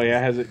 actually. Oh yeah,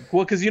 has it?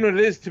 Well, because you know what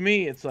it is to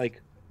me, it's like,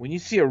 when you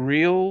see a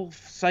real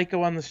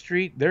psycho on the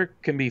street, there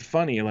can be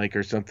funny, like,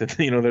 or something.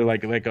 You know, they're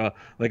like a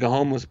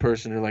homeless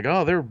person. They're like,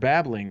 oh, they're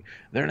babbling.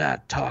 They're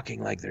not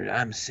talking like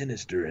I'm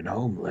sinister and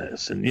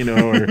homeless, and you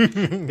know, or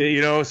you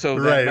know. So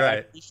right. I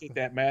appreciate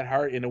that Matt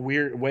Hart in a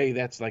weird way.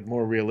 That's like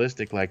more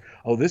realistic. Like,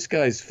 oh, this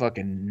guy's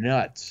fucking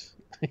nuts.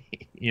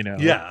 You know.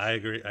 Yeah, I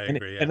agree.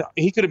 And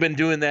he could have been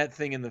doing that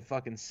thing in the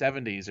fucking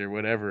 70s or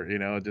whatever. You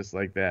know, just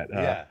like that.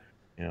 Yeah.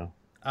 You know.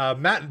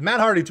 Matt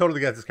Hardy totally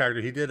gets his character.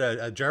 He did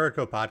a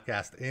Jericho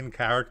podcast in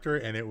character,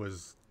 and it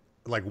was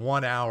like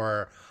 1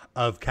 hour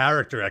of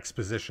character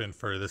exposition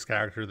for this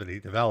character that he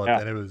developed,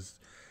 and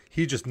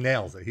he just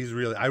nails it. He's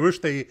really, I wish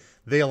they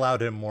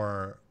allowed him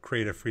more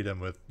creative freedom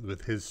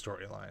with his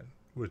storyline,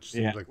 which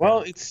seems like, well,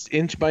 it's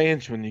inch by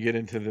inch when you get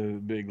into the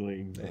big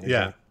leagues.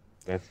 Yeah.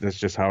 That's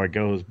just how it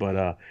goes.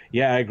 But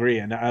yeah, I agree,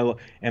 and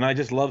I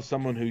just love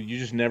someone who you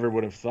just never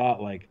would have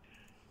thought, like,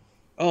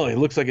 oh, it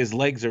looks like his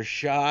legs are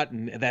shot,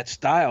 and that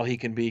style he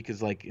can be,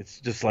 because like, it's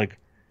just like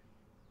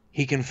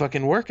he can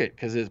fucking work it,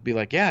 because it'd be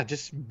like, yeah,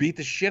 just beat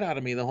the shit out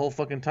of me the whole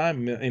fucking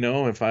time, you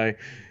know, if I,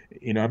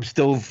 you know, I'm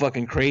still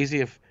fucking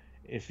crazy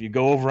if you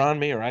go over on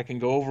me, or I can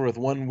go over with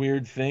one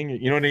weird thing,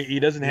 you know.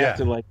 He doesn't have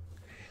to, like,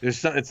 there's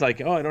some, it's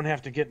like, oh, I don't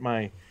have to get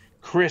my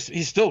crisp.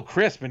 He's still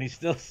crisp, and he's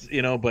still,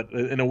 you know, but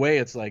in a way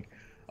it's like,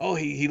 oh,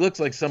 he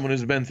looks like someone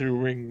who's been through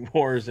ring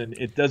wars, and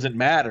it doesn't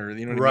matter,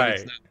 you know what I mean?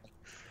 It's not,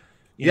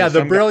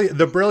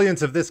 the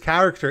brilliance of this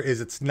character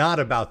is it's not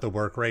about the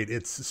work rate.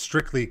 It's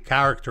strictly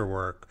character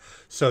work.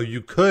 So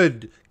you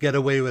could get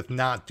away with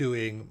not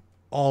doing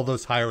all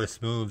those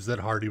high-risk moves that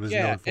Hardy was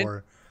known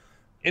for.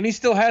 And he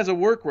still has a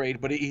work rate,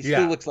 but he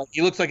still looks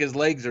like his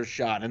legs are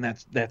shot, and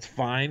that's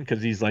fine,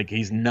 because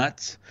he's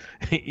nuts,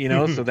 you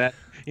know. So that,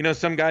 you know,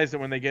 some guys that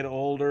when they get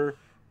older,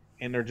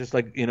 and they're just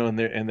like, you know, and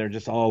they're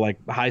just all like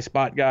high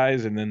spot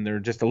guys, and then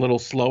they're just a little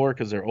slower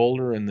because they're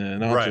older, and the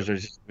announcers are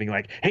just being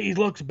like, hey, he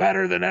looks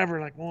better than ever.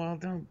 Like, well,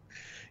 don't,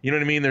 you know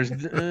what I mean? There's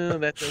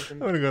that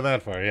doesn't. I wouldn't go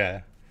that far,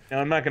 yeah. Now,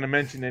 I'm not going to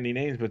mention any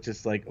names, but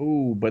just like,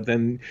 ooh, but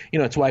then, you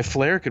know, it's why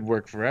Flair could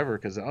work forever,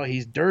 because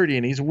he's dirty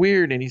and he's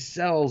weird and he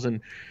sells,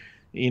 and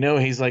you know,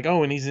 he's like,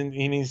 oh, and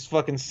he's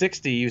fucking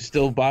 60, you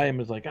still buy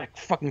him as like a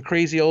fucking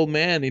crazy old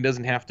man. He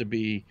doesn't have to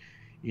be,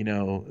 you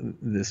know,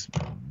 this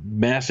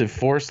massive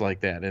force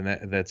like that, and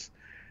that's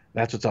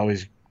what's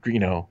always, you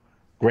know,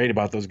 great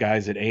about those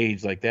guys that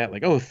age like that.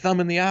 Like, oh, thumb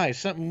in the eye,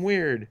 something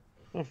weird,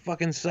 oh,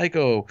 fucking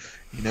psycho.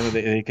 You know,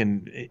 they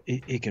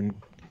can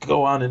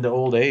go on into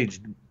old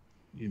age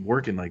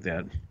working like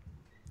that.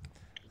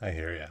 I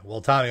hear you. Well,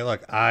 Tommy,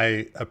 look,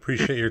 I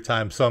appreciate your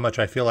time so much.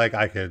 I feel like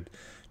I could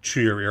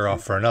chew your ear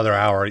off for another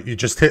hour. You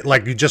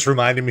just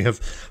reminded me of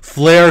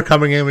Flair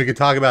coming in. We could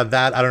talk about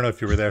that. I don't know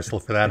if you were there still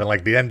for that, and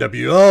like the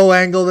NWO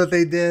angle that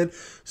they did.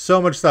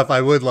 So much stuff I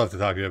would love to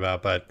talk to you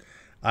about, but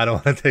I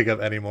don't want to take up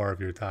any more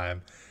of your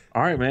time.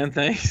 All right, man.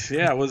 Thanks.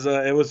 Yeah, it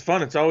was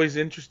fun. It's always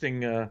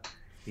interesting,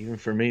 even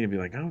for me to be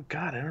like, oh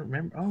God, I don't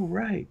remember. Oh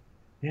right,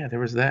 yeah, there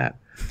was that.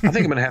 I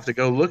think I'm gonna have to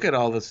go look at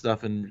all this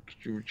stuff and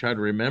try to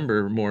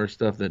remember more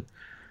stuff that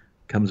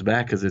comes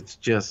back, because it's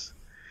just,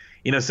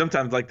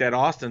 sometimes like that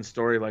Austin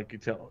story, like you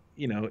tell,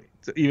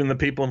 even the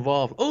people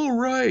involved. Oh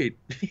right,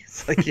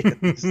 it's like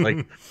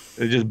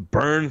they just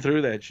burn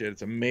through that shit.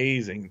 It's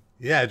amazing.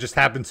 Yeah, it just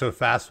happens so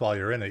fast while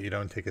you're in it. You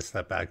don't take a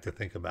step back to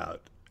think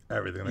about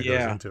everything that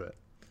goes into it.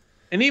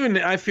 And even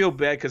I feel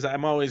bad because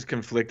I'm always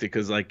conflicted,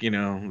 because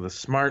the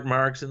smart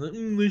marks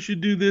and they should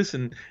do this,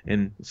 and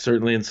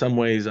certainly in some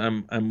ways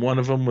I'm one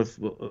of them with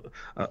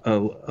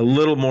a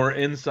little more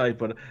insight,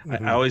 but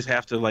I always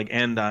have to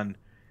end on,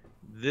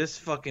 this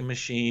fucking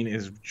machine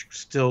is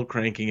still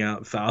cranking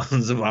out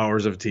thousands of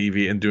hours of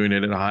TV and doing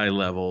it at a high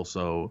level.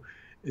 So,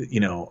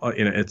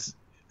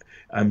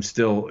 I'm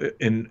still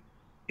in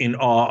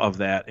awe of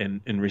that and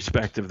in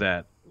respect of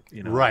that.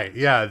 Right.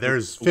 Yeah.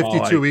 There's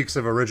 52 weeks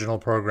of original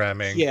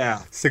programming.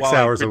 Yeah. 6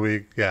 hours a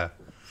week. Yeah.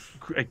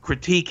 I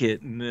critique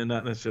it and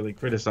not necessarily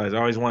criticize. I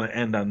always want to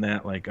end on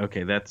that. Like,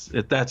 okay, that's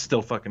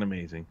still fucking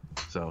amazing.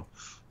 So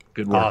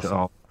good work to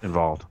all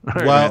involved.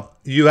 All right,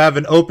 you have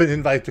an open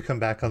invite to come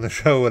back on the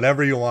show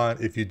whenever you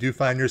want. If you do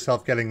find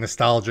yourself getting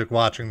nostalgic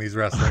watching these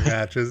wrestling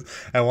matches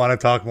and want to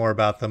talk more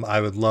about them, I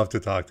would love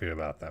to talk to you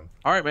about them.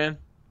 All right, man.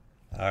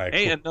 All right.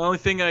 Hey, cool. And the only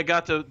thing I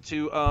got to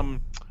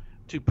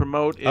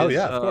promote is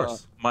of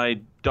course.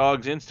 My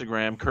dog's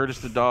Instagram, Curtis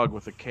the Dog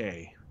with a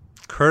K.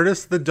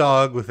 Curtis the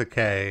Dog with a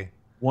K.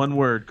 One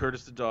word,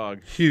 Curtis the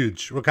Dog.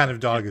 Huge. What kind of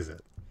dog is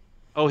it?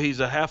 Oh, he's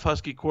a half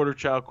husky, quarter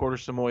chow, quarter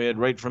Samoyed,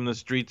 right from the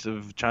streets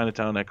of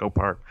Chinatown, Echo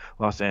Park,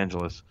 Los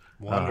Angeles.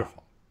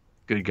 Wonderful.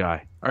 Good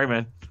guy. All right,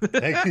 man.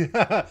 Thank you.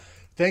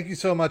 Thank you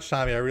so much,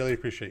 Tommy. I really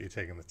appreciate you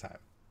taking the time.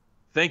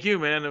 Thank you,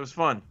 man. It was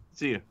fun.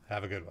 See you.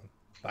 Have a good one.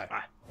 Bye.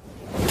 Bye.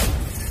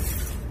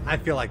 I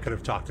feel I could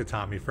have talked to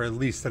Tommy for at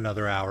least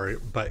another hour,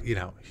 but,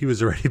 he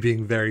was already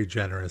being very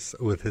generous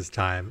with his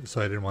time, so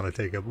I didn't want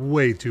to take up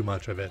way too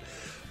much of it.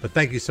 But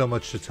thank you so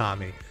much to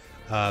Tommy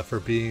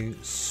for being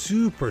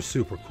super,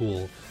 super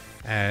cool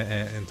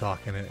and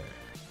talking.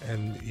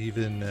 And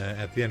even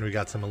at the end, we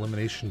got some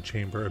Elimination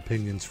Chamber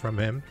opinions from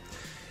him.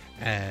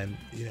 And,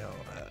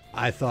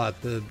 I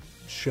thought the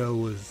show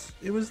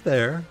was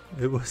there.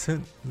 It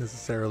wasn't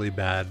necessarily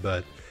bad,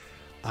 but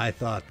I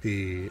thought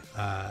the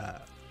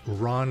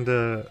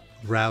Ronda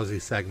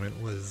Rousey segment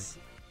was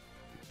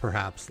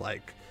perhaps,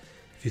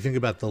 if you think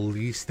about the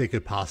least they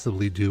could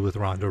possibly do with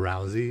Ronda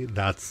Rousey,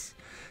 that's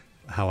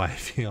how I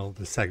feel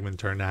the segment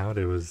turned out.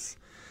 It was,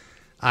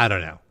 I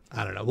don't know.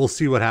 We'll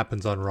see what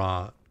happens on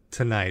Raw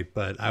tonight,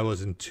 but I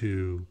wasn't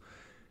too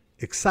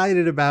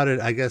excited about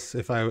it. I guess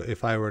if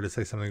I were to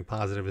say something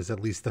positive, is at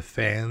least the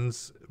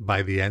fans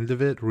by the end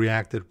of it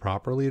reacted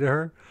properly to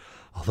her.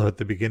 Although at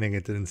the beginning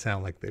it didn't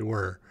sound like they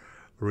were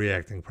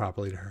reacting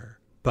properly to her.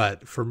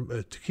 But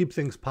to keep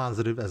things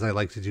positive, as I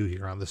like to do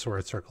here on the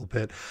Sword Circle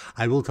Pit,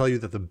 I will tell you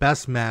that the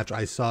best match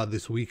I saw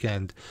this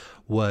weekend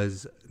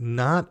was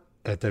not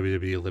at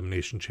WWE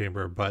Elimination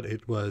Chamber, but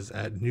it was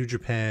at New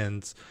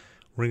Japan's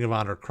Ring of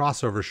Honor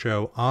crossover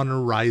show,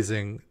 Honor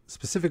Rising,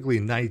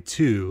 specifically Night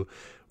 2,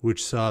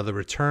 which saw the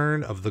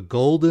return of the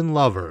Golden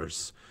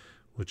Lovers,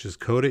 which is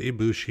Kota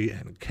Ibushi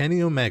and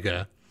Kenny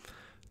Omega,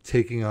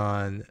 taking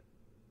on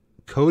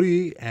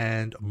Cody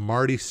and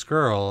Marty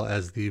Scurll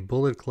as the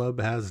Bullet Club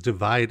has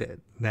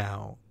divided.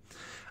 Now,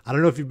 I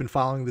don't know if you've been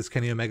following this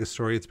Kenny Omega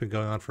story. It's been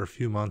going on for a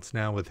few months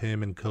now with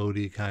him and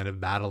Cody kind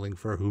of battling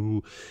for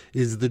who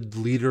is the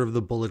leader of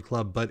the Bullet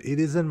Club. But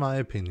it is, in my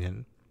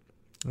opinion,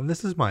 and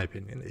this is my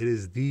opinion, it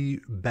is the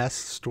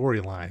best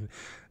storyline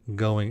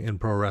going in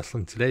pro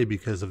wrestling today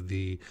because of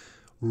the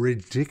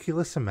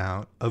ridiculous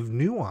amount of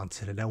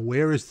nuance in it. Now,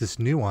 where is this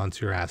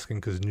nuance, you're asking?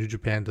 Because New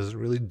Japan doesn't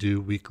really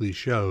do weekly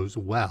shows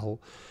well.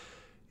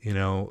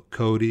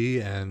 Cody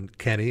and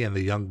Kenny and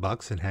the Young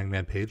Bucks and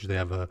Hangman Page, they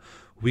have a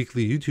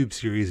weekly YouTube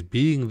series,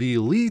 Being the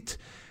Elite.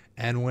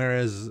 And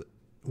whereas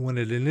when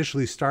it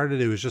initially started,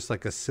 it was just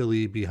like a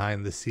silly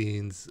behind the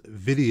scenes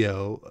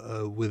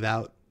video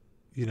without,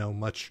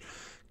 much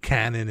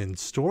canon and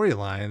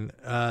storyline,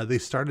 they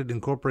started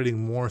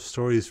incorporating more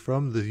stories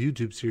from the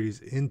YouTube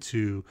series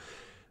into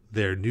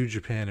their New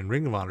Japan and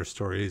Ring of Honor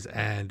stories.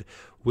 And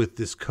with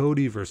this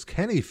Cody versus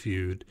Kenny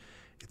feud,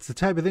 it's the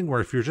type of thing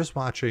where if you're just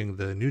watching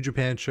the New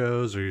Japan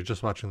shows or you're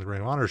just watching the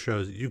Ring of Honor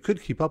shows, you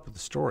could keep up with the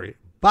story.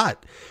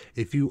 But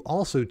if you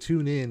also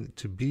tune in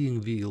to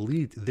Being the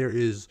Elite, there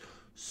is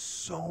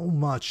so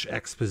much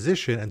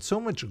exposition and so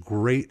much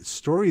great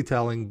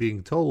storytelling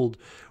being told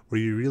where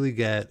you really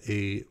get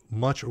a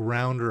much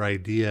rounder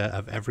idea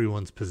of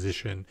everyone's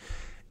position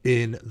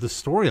in the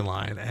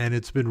storyline. And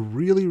it's been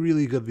really,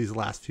 really good these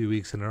last few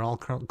weeks, and it all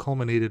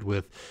culminated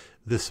with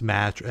this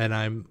match. And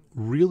I'm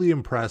really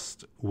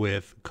impressed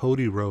with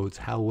Cody Rhodes,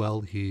 how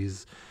well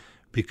he's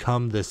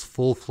become this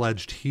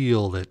full-fledged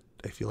heel that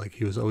I feel like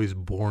he was always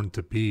born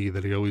to be,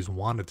 that he always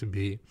wanted to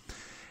be.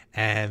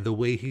 And the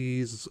way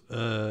he's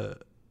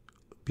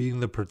being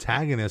the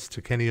protagonist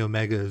to Kenny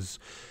Omega's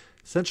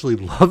essentially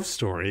love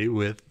story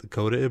with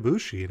Kota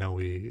Ibushi. You know,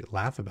 we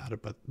laugh about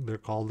it, but they're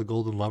called the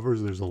Golden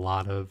Lovers. There's a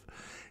lot of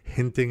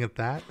hinting at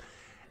that.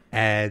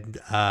 And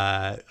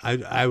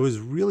I was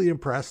really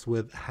impressed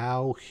with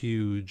how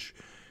huge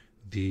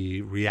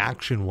the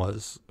reaction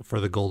was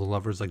for the Golden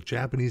Lovers. Like,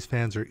 Japanese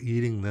fans are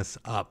eating this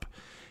up.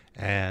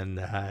 And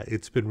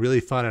it's been really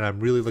fun, and I'm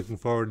really looking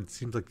forward. It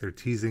seems like they're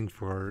teasing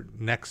for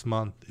next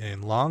month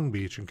in Long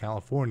Beach in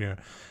California.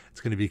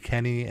 It's going to be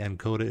Kenny and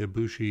Kota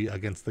Ibushi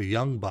against the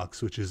Young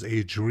Bucks, which is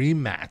a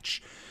dream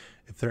match,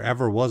 if there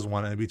ever was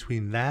one. And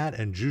between that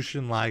and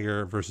Jushin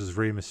Liger versus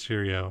Rey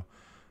Mysterio,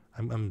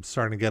 I'm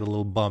starting to get a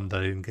little bummed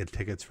that I didn't get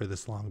tickets for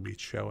this Long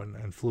Beach show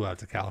and flew out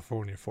to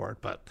California for it.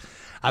 But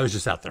I was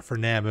just out there for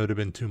NAMM. It would have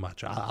been too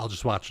much. I'll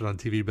just watch it on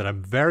TV, but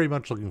I'm very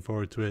much looking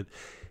forward to it.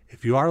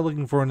 If you are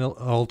looking for an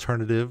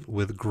alternative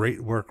with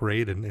great work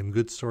rate and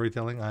good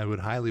storytelling, I would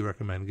highly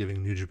recommend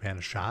giving New Japan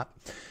a shot.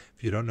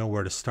 If you don't know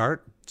where to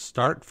start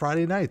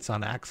Friday nights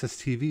on Access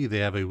TV. They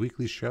have a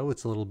weekly show.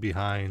 It's a little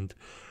behind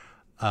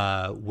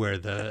where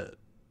the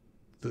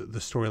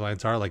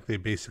storylines are. Like, they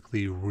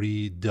basically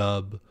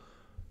redub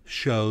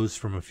shows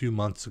from a few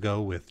months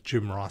ago with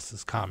Jim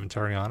Ross's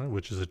commentary on it,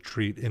 which is a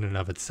treat in and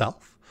of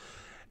itself.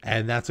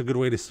 And that's a good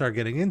way to start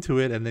getting into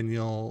it. And then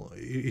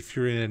if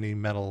you're in any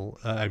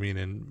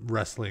in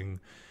wrestling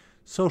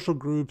social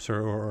groups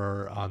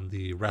or on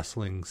the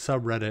wrestling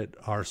subreddit,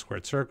 R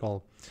Squared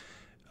Circle,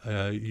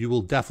 you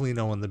will definitely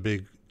know when the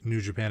big New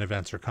Japan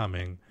events are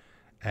coming.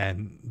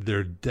 And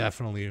they're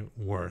definitely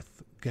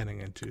worth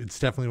getting into. It's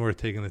definitely worth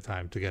taking the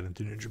time to get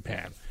into New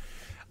Japan.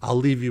 I'll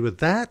leave you with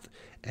that.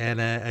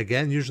 And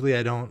again, usually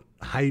I don't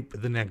hype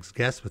the next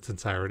guest, but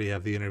since I already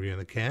have the interview in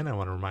the can, I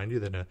want to remind you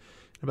that in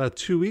about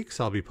 2 weeks,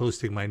 I'll be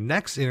posting my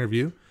next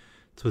interview.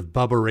 It's with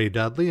Bubba Ray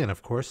Dudley. And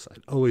of course,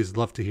 I'd always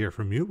love to hear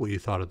from you, what you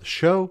thought of the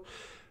show,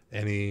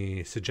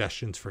 any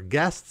suggestions for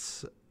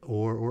guests,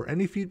 or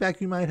any feedback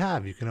you might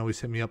have. You can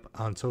always hit me up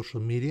on social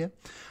media.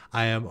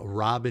 I am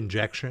Rob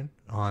Injection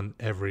on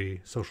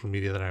every social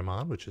media that I'm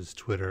on, which is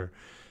Twitter,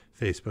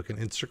 Facebook, and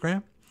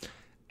Instagram.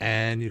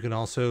 And you can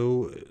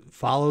also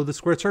follow the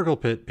Squared Circle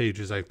Pit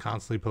pages. I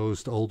constantly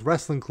post old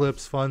wrestling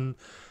clips, fun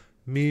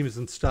memes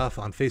and stuff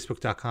on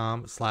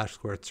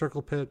Facebook.com/Squared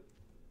Circle Pit,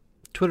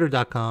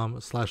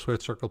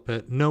 Twitter.com/Squared Circle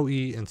Pit, no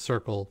E in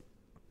circle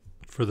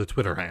for the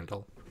Twitter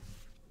handle.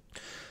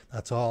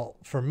 That's all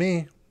for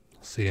me.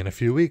 See you in a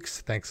few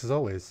weeks. Thanks as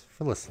always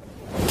for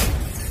listening.